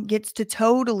mom gets to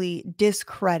totally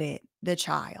discredit the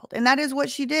child. And that is what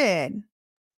she did.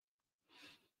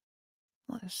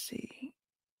 Let's see.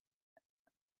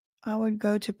 I would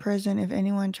go to prison if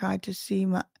anyone tried to see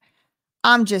my...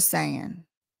 I'm just saying.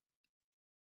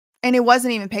 And it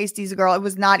wasn't even Pasty's girl. It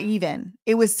was not even.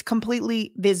 It was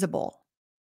completely visible.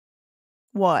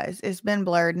 It's been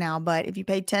blurred now, but if you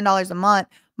pay $10 a month,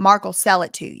 Mark will sell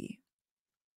it to you.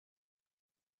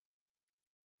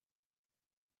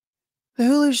 The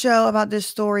Hulu show about this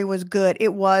story was good.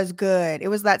 It was good. It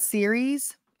was that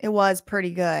series. It was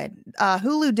pretty good.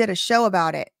 Hulu did a show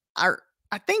about it.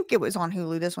 I think it was on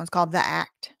Hulu. This one's called The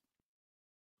Act.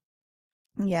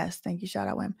 Yes, thank you. Shout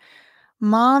out, Wim.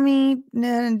 Mommy,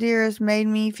 Ned and Dearest made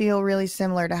me feel really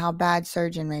similar to how Bad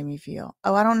Surgeon made me feel.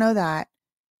 Oh, I don't know that.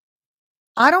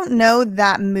 I don't know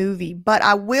that movie, but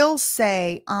I will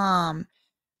say,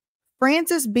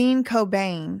 Frances Bean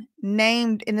Cobain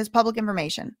named, in this public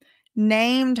information,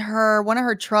 named one of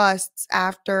her trusts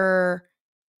after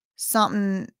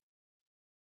something,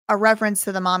 a reference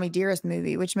to the Mommy Dearest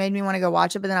movie, which made me want to go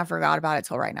watch it, but then I forgot about it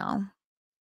till right now.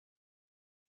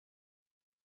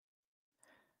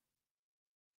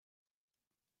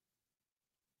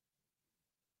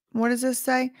 What does this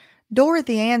say?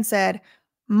 Dorothy Ann said,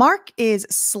 Mark is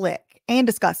slick and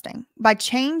disgusting by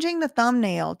changing the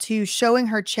thumbnail to showing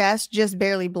her chest just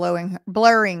barely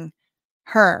blurring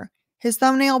her. His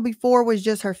thumbnail before was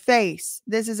just her face.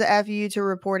 This is a FU to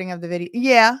reporting of the video.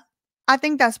 Yeah, I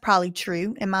think that's probably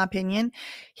true, in my opinion.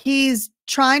 He's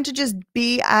trying to just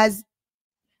be as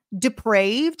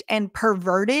depraved and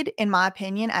perverted, in my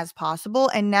opinion, as possible.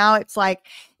 And now it's like,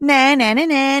 nah, nah, nah,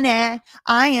 nah, nah.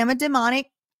 I am a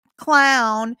demonic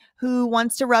clown who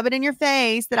wants to rub it in your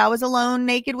face that I was alone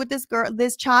naked with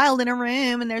this child in a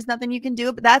room and there's nothing you can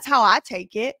do. But that's how I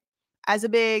take it as a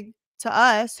big to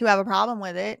us who have a problem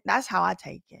with it. That's how I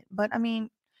take it. But I mean,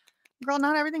 girl,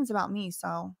 not everything's about me.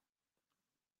 So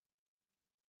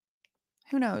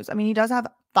who knows? I mean, he does have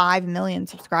 5 million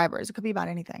subscribers. It could be about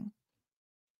anything.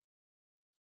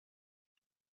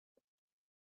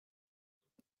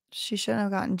 She shouldn't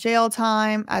have gotten jail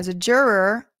time. As a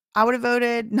juror, I would have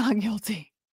voted not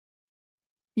guilty.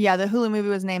 Yeah, the Hulu movie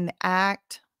was named The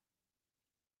Act.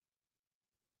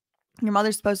 Your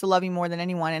mother's supposed to love you more than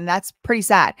anyone. And that's pretty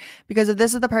sad because if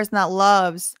this is the person that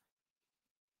loves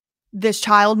this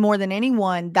child more than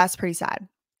anyone, that's pretty sad.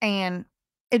 And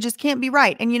it just can't be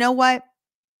right. And you know what?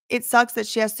 It sucks that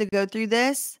she has to go through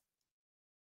this.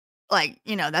 Like,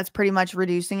 you know, that's pretty much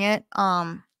reducing it.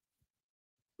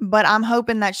 But I'm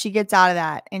hoping that she gets out of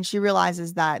that and she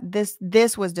realizes that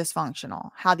this was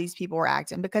dysfunctional, how these people were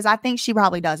acting, because I think she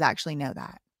probably does actually know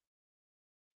that.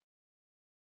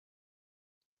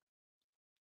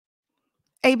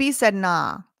 AB said,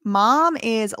 nah, mom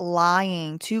is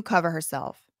lying to cover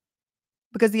herself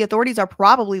because the authorities are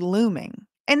probably looming.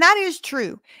 And that is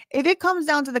true. If it comes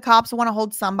down to the cops want to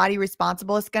hold somebody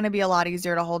responsible, it's going to be a lot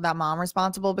easier to hold that mom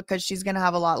responsible because she's going to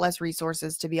have a lot less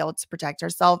resources to be able to protect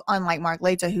herself, unlike Mark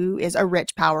Laita, who is a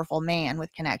rich, powerful man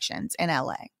with connections in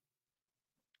LA.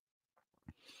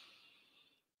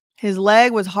 His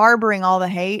leg was harboring all the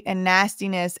hate and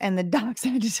nastiness, and the docs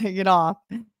had to take it off.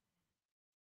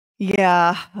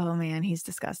 Yeah. Oh, man, he's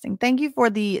disgusting. Thank you for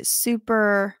the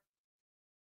super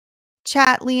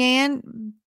chat,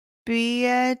 Leanne.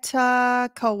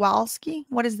 Beata Kowalski?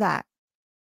 What is that?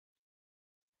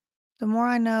 The more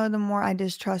I know, the more I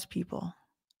distrust people.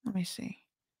 Let me see.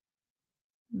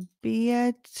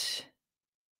 Beata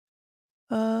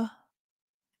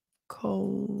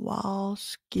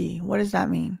Kowalski. What does that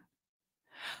mean?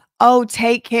 Oh,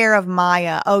 take care of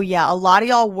Maya. Oh, yeah. A lot of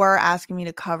y'all were asking me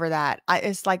to cover that.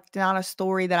 It's like not a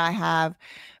story that I have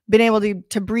been able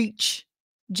to breach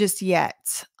just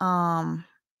yet.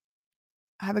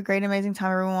 Have a great, amazing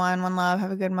time, everyone. One love.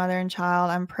 Have a good mother and child.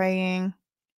 I'm praying.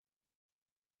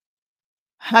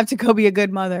 Have to go be a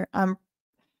good mother. I'm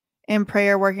in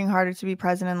prayer, working harder to be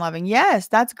present and loving. Yes,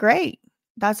 that's great.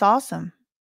 That's awesome.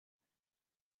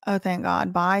 Oh, thank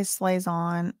God. Bye, Slays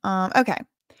on. Okay.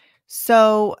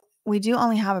 So we do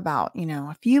only have about,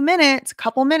 a few minutes,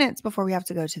 couple minutes before we have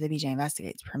to go to the BJ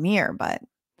Investigates premiere, but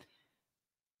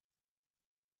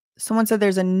someone said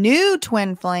there's a new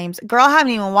Twin Flames. Girl, I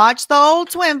haven't even watched the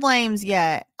old Twin Flames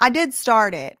yet. I did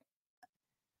start it.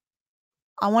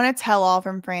 I want to tell all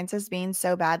from Frances Bean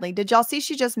so badly. Did y'all see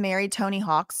she just married Tony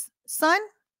Hawk's son?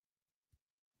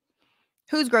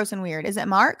 Who's gross and weird? Is it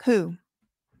Mark? Who?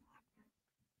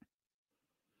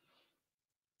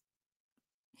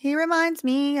 He reminds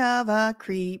me of a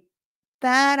creep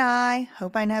that I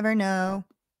hope I never know.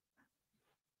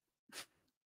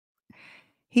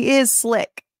 He is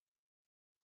slick.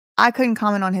 I couldn't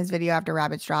comment on his video after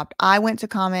Rabbits dropped. I went to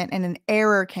comment and an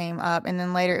error came up and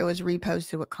then later it was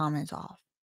reposted with comments off.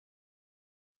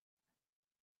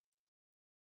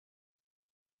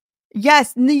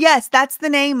 Yes, that's the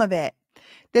name of it.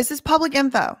 This is public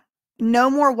info.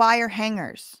 No more wire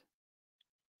hangers.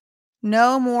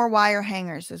 No more wire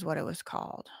hangers is what it was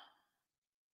called.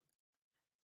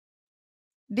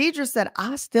 Deidre said,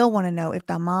 I still want to know if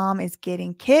the mom is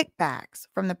getting kickbacks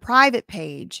from the private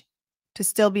page to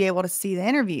still be able to see the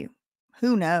interview.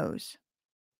 Who knows?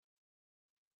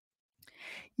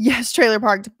 Yes, Trailer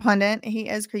Park Pundit. He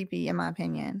is creepy, in my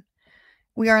opinion.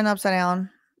 We are in the Upside Down.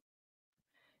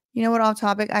 You know what, off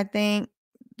topic? I think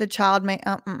the child may...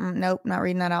 nope, not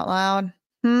reading that out loud.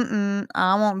 I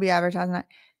won't be advertising that.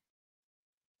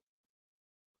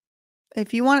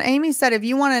 If you want... Amy said, if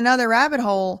you want another rabbit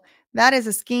hole... That is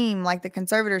a scheme like the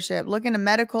conservatorship. Look into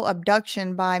medical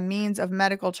abduction by means of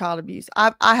medical child abuse.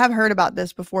 I have heard about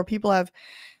this before. People have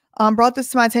brought this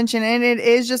to my attention, and it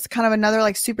is just kind of another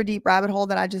like super deep rabbit hole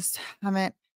that I just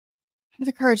haven't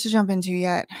the courage to jump into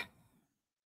yet.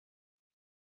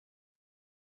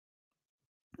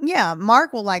 Yeah,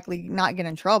 Mark will likely not get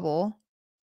in trouble.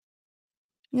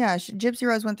 Yeah, Gypsy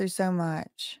Rose went through so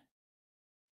much.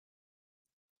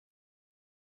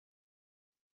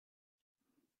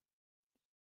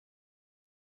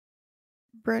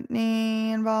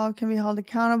 Brittany involved can be held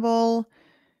accountable.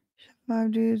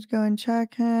 5 dudes go and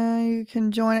check him. You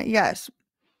can join it. Yes.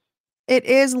 It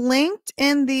is linked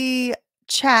in the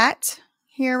chat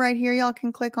here, right here. Y'all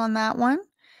can click on that one.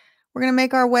 We're going to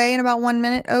make our way in about 1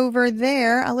 minute over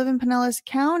there. I live in Pinellas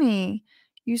County.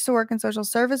 Used to work in social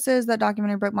services. That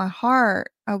documentary broke my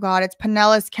heart. Oh, God. It's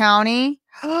Pinellas County.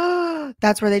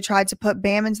 That's where they tried to put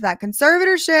Bam into that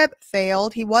conservatorship.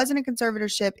 Failed. He was in a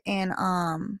conservatorship in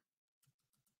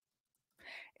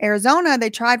Arizona.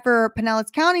 They tried for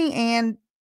Pinellas County, and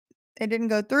it didn't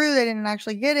go through. They didn't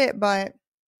actually get it, but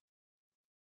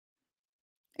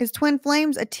is Twin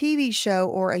Flames a TV show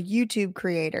or a YouTube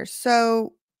creator?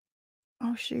 So,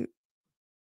 oh, shoot.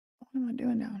 What am I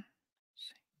doing now?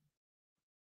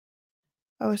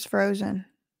 Oh, it's frozen.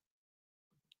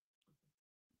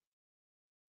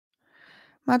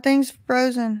 My thing's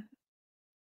frozen.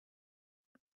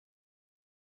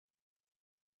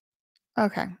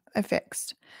 Okay, I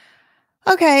fixed.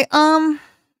 Okay, oh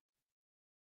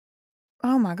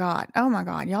my God. Oh my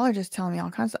God. Y'all are just telling me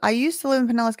all kinds of. I used to live in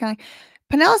Pinellas County.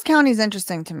 Pinellas County is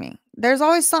interesting to me. There's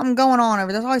always something going on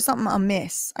over. There's always something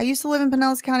amiss. I used to live in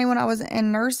Pinellas County when I was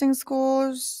in nursing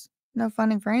schools. No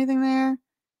funding for anything there.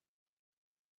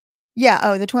 Yeah,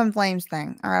 oh, the Twin Flames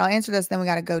thing. All right, I'll answer this, then we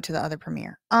got to go to the other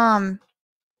premiere.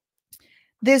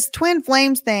 This Twin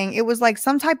Flames thing, it was like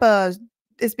some type of,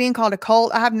 it's being called a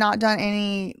cult. I have not done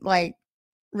any, like,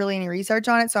 really any research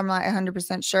on it, so I'm not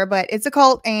 100% sure, but it's a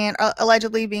cult and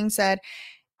allegedly being said.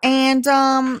 And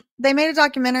they made a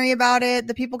documentary about it.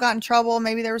 The people got in trouble.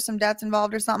 Maybe there was some deaths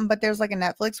involved or something, but there's like a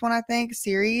Netflix one, I think,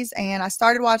 series. And I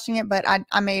started watching it, but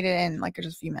I made it in like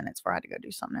just a few minutes before I had to go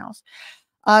do something else.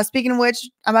 Speaking of which,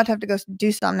 I'm about to have to go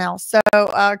do something else. So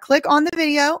click on the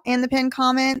video in the pinned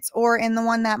comments or in the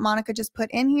one that Monica just put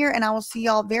in here. And I will see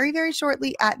y'all very, very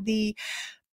shortly at the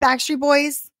Backstreet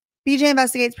Boys BJ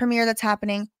Investigates premiere that's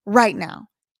happening right now.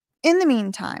 In the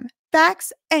meantime,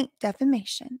 facts ain't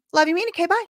defamation. Love you, Mina K. Bye.